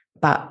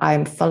 But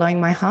I'm following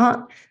my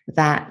heart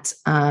that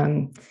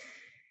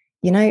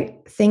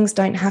things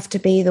don't have to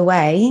be the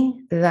way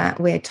that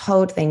we're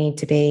told they need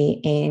to be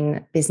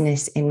in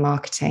business, in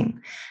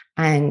marketing.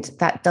 And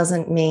that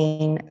doesn't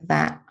mean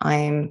that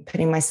I'm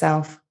putting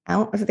myself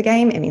out of the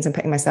game. It means I'm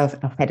putting myself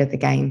ahead of the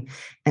game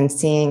and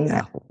seeing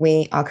that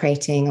we are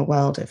creating a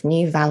world of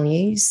new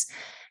values,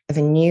 of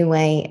a new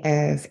way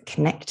of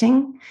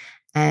connecting.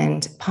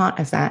 And part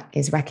of that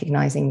is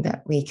recognizing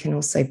that we can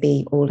also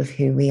be all of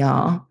who we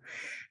are,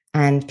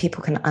 and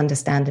people can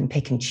understand and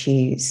pick and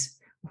choose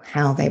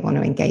how they want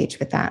to engage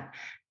with that.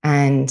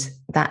 And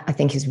that, I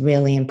think, is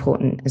really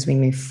important as we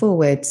move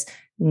forwards,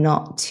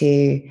 not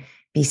to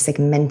be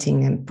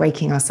segmenting and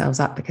breaking ourselves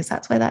up, because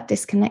that's where that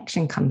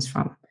disconnection comes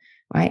from,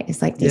 right?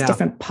 It's like these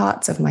different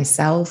parts of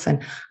myself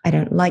and I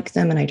don't like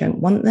them and I don't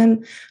want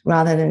them,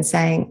 rather than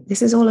saying,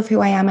 this is all of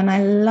who I am and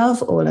I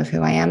love all of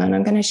who I am and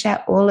I'm going to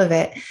share all of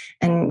it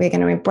and we're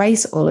going to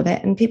embrace all of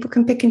it, and people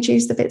can pick and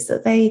choose the bits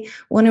that they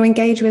want to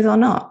engage with or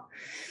not.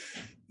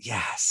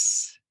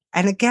 Yes.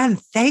 And again,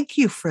 thank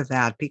you for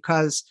that,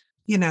 because,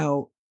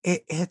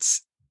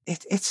 it's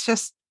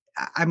just,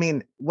 I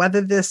mean,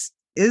 whether this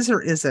is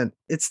or isn't,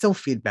 it's still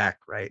feedback,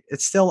 right?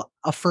 It's still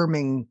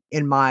affirming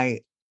in my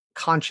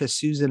conscious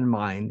Susan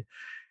mind.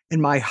 In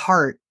my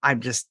heart,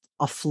 I'm just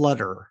a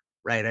flutter,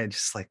 right? I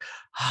just like,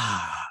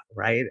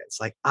 right?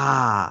 It's like,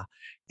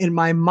 In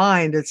my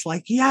mind, it's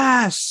like,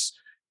 yes,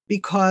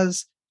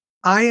 because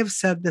I have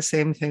said the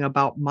same thing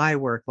about my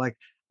work. Like,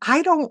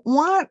 I don't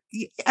want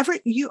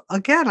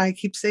again, I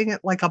keep saying it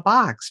like a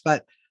box,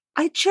 but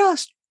I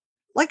just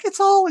like, it's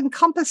all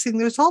encompassing.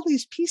 There's all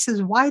these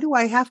pieces. Why do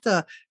I have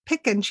to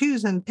pick and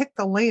choose and pick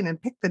the lane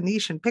and pick the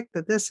niche and pick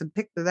the this and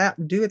pick the that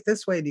and do it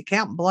this way? And you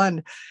can't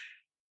blend.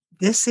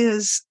 This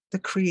is the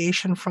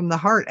creation from the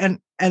heart.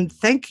 And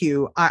thank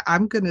you.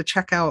 I'm going to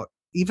check out,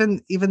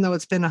 even though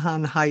it's been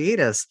on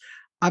hiatus,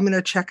 I'm going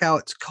to check out.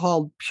 It's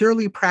called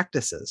Purely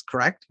Practices,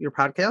 correct? Your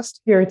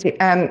podcast? Purity.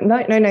 No.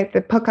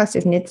 The podcast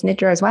is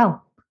Nid Ra as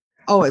well.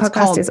 Oh, the it's podcast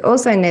called is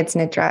also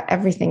Nid Ra.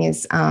 Everything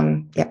is,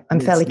 I'm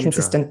fairly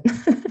consistent.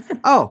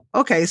 Oh,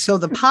 okay. So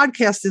the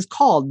podcast is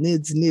called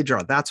Nid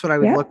Ra. That's what I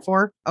would look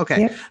for.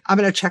 Okay. Yep. I'm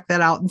going to check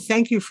that out. And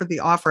thank you for the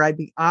offer. I'd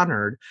be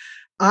honored.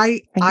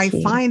 I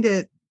find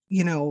it,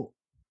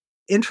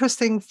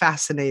 interesting,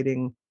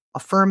 fascinating,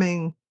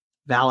 affirming,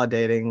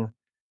 validating,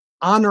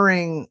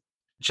 honoring,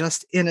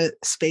 just in a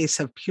space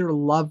of pure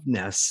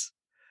loveness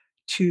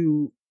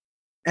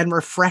and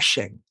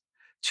refreshing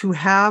to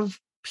have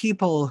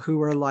people who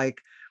are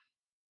like,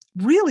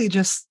 really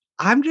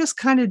I'm just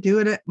kind of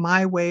doing it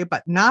my way,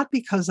 but not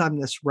because I'm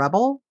this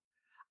rebel.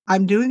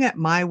 I'm doing it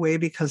my way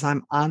because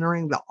I'm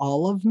honoring the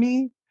all of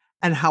me,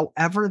 and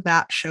however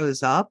that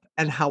shows up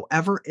and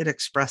however it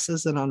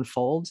expresses and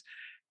unfolds.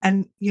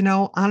 And,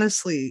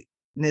 honestly,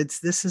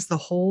 Nids, this is the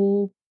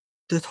whole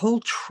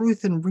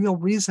truth and real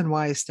reason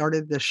why I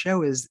started this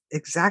show is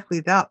exactly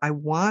that. I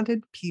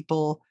wanted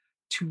people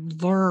to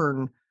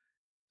learn,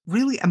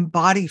 really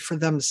embody for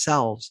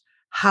themselves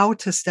how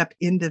to step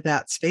into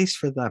that space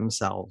for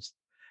themselves,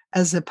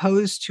 as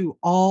opposed to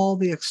all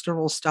the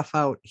external stuff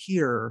out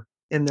here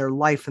in their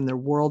life and their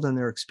world and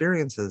their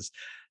experiences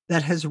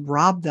that has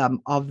robbed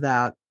them of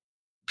that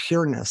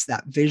pureness,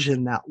 that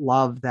vision, that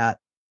love, that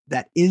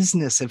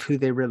isness of who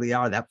they really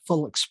are, that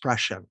full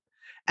expression.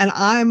 And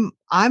I'm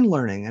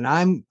learning, and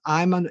I'm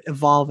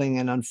evolving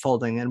and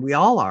unfolding, and we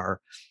all are.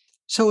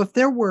 So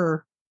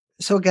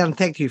so again,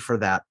 thank you for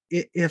that.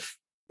 If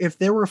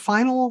there were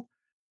final,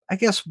 I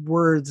guess,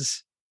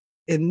 words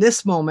in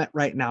this moment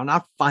right now,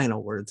 not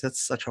final words,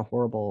 that's such a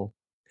horrible,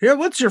 here,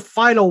 what's your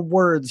final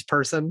words,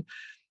 person?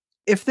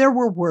 If there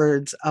were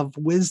words of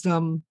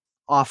wisdom,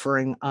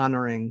 offering,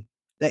 honoring,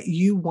 that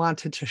you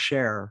wanted to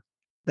share,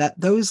 that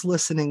those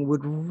listening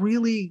would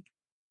really,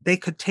 they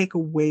could take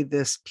away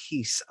this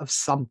piece of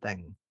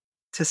something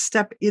to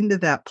step into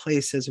that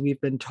place, as we've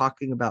been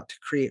talking about, to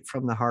create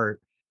from the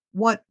heart,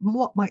 what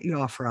might you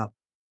offer up?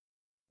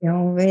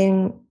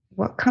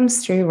 What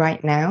comes through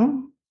right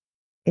now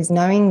is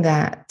knowing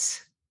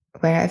that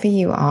wherever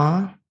you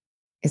are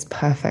is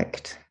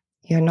perfect.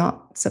 You're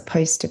not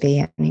supposed to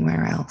be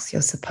anywhere else.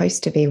 You're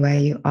supposed to be where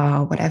you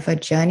are. Whatever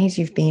journeys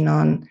you've been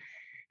on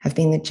have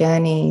been the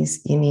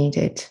journeys you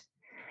needed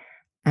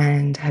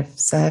and have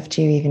served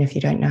you, even if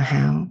you don't know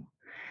how.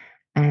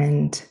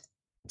 And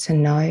to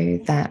know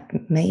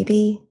that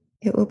maybe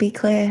it will be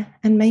clear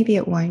and maybe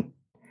it won't.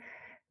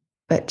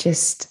 But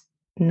just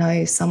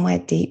know somewhere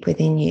deep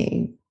within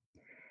you,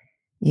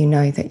 you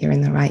know that you're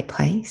in the right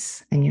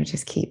place, and you'll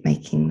just keep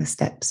making the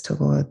steps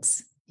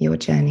towards your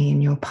journey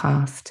and your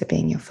path to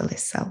being your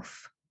fullest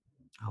self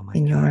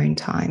in your own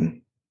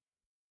time.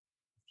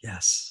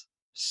 Yes.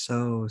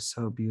 So,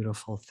 so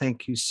beautiful.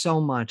 Thank you so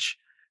much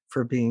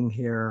for being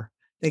here.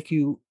 Thank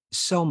you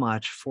so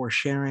much for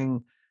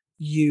sharing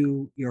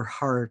your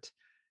heart,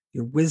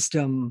 your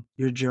wisdom,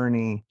 your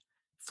journey,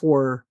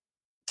 for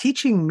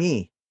teaching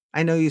me.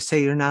 I know you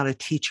say you're not a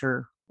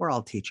teacher. We're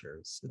all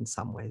teachers in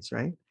some ways,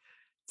 right?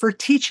 For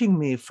teaching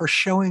me, for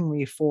showing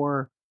me,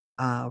 for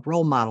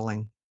role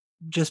modeling,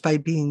 just by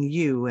being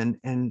you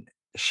and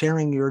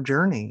sharing your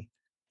journey,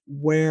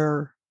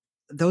 where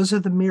those are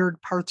the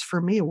mirrored parts for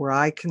me, where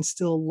I can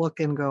still look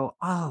and go,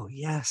 oh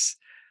yes,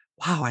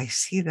 wow, I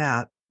see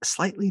that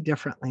slightly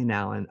differently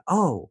now, and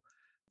oh,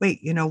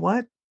 wait, you know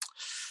what?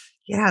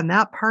 Yeah, and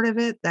that part of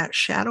it, that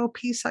shadow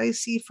piece I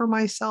see for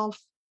myself,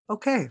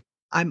 okay,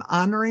 I'm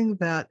honoring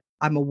that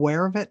I'm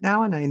aware of it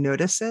now and I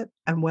notice it.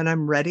 And when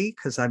I'm ready,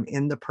 because I'm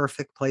in the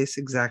perfect place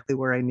exactly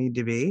where I need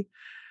to be,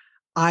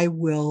 I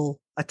will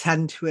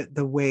attend to it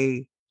the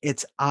way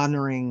it's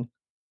honoring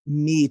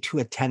me to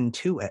attend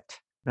to it,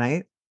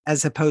 right?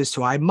 As opposed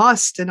to I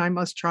must and I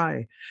must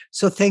try.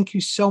 So thank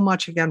you so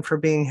much again for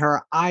being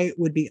here. I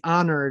would be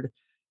honored,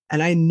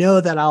 and I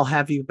know that I'll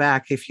have you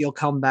back if you'll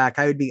come back.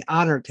 I would be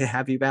honored to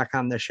have you back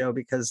on the show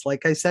because,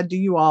 like I said to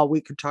you all,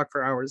 we could talk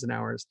for hours and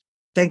hours.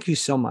 Thank you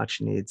so much,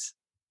 Needs.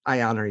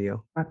 I honor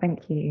you. Well,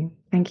 thank you.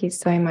 Thank you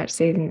so much,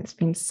 Susan. It's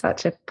been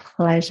such a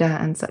pleasure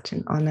and such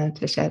an honor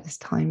to share this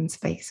time and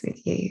space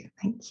with you.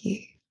 Thank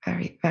you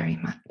very, very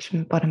much from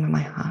the bottom of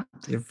my heart.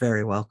 You're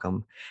very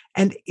welcome.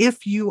 And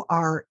if you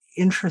are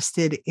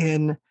interested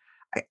in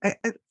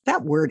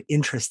that word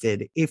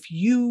interested, if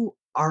you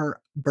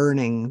are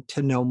burning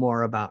to know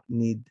more about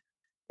Need,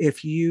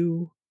 if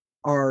you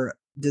are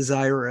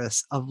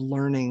desirous of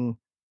learning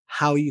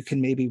how you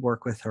can maybe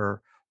work with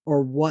her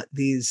or what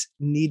these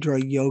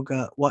Nidra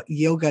yoga, what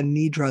yoga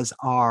Nidras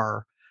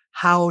are,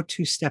 how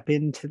to step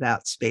into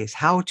that space,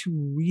 how to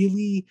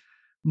really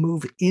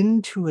move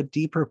into a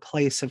deeper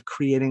place of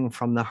creating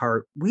from the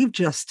heart. We've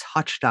just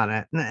touched on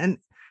it. And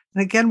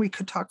again, we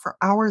could talk for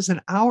hours and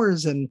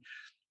hours. And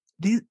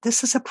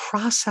this is a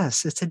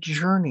process. It's a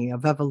journey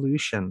of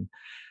evolution.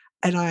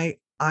 And I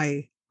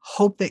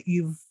hope that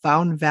you've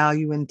found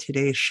value in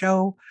today's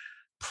show.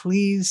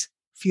 Please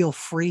feel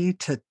free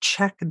to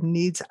check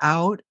Needs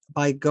out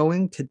by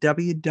going to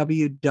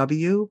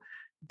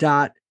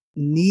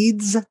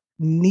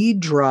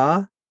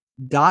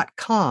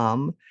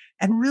www.needra.com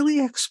and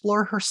really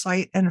explore her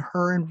site and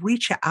her and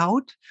reach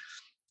out.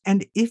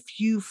 And if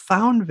you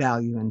found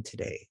value in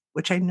today,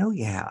 which I know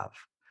you have,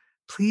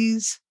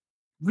 please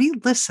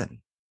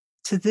re-listen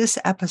to this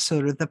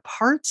episode or the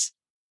parts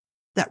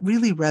that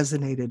really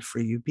resonated for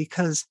you,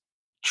 because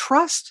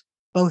trust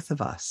both of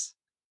us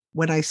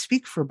when I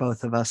speak for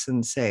both of us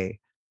and say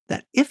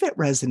that if it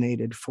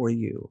resonated for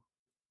you,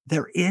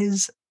 there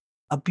is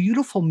a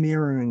beautiful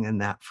mirroring in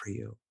that for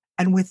you.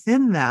 And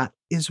within that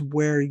is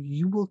where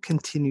you will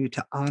continue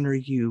to honor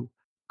you,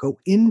 go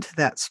into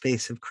that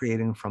space of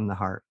creating from the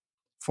heart.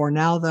 For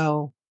now,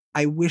 though,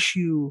 I wish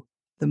you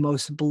the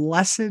most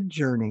blessed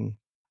journey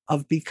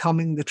of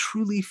becoming the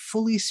truly,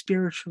 fully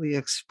spiritually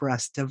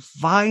expressed,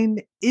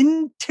 divine,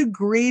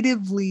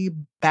 integratively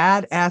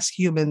badass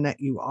human that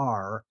you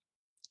are.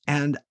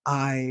 And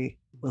I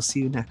will see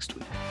you next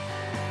week.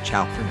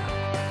 Ciao for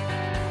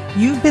now.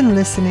 You've been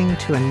listening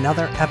to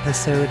another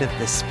episode of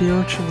The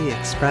Spiritually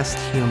Expressed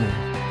Human,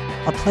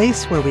 a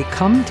place where we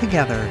come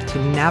together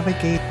to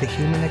navigate the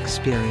human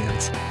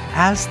experience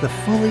as the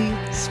fully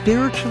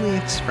spiritually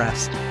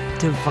expressed,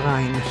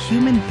 divine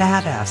human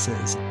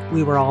badasses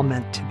we were all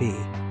meant to be.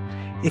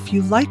 If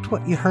you liked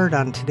what you heard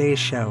on today's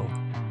show,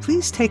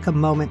 please take a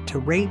moment to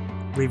rate,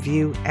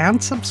 review,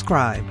 and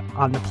subscribe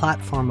on the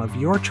platform of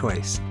your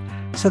choice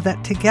so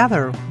that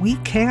together we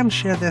can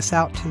share this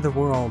out to the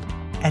world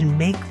and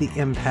make the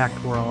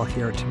impact we're all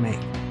here to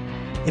make.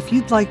 If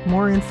you'd like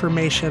more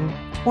information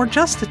or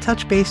just to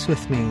touch base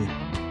with me,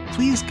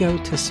 please go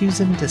to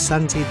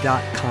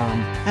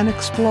susandesenzi.com and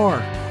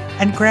explore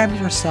and grab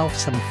yourself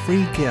some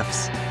free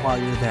gifts while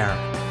you're there.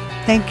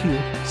 Thank you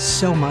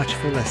so much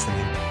for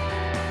listening.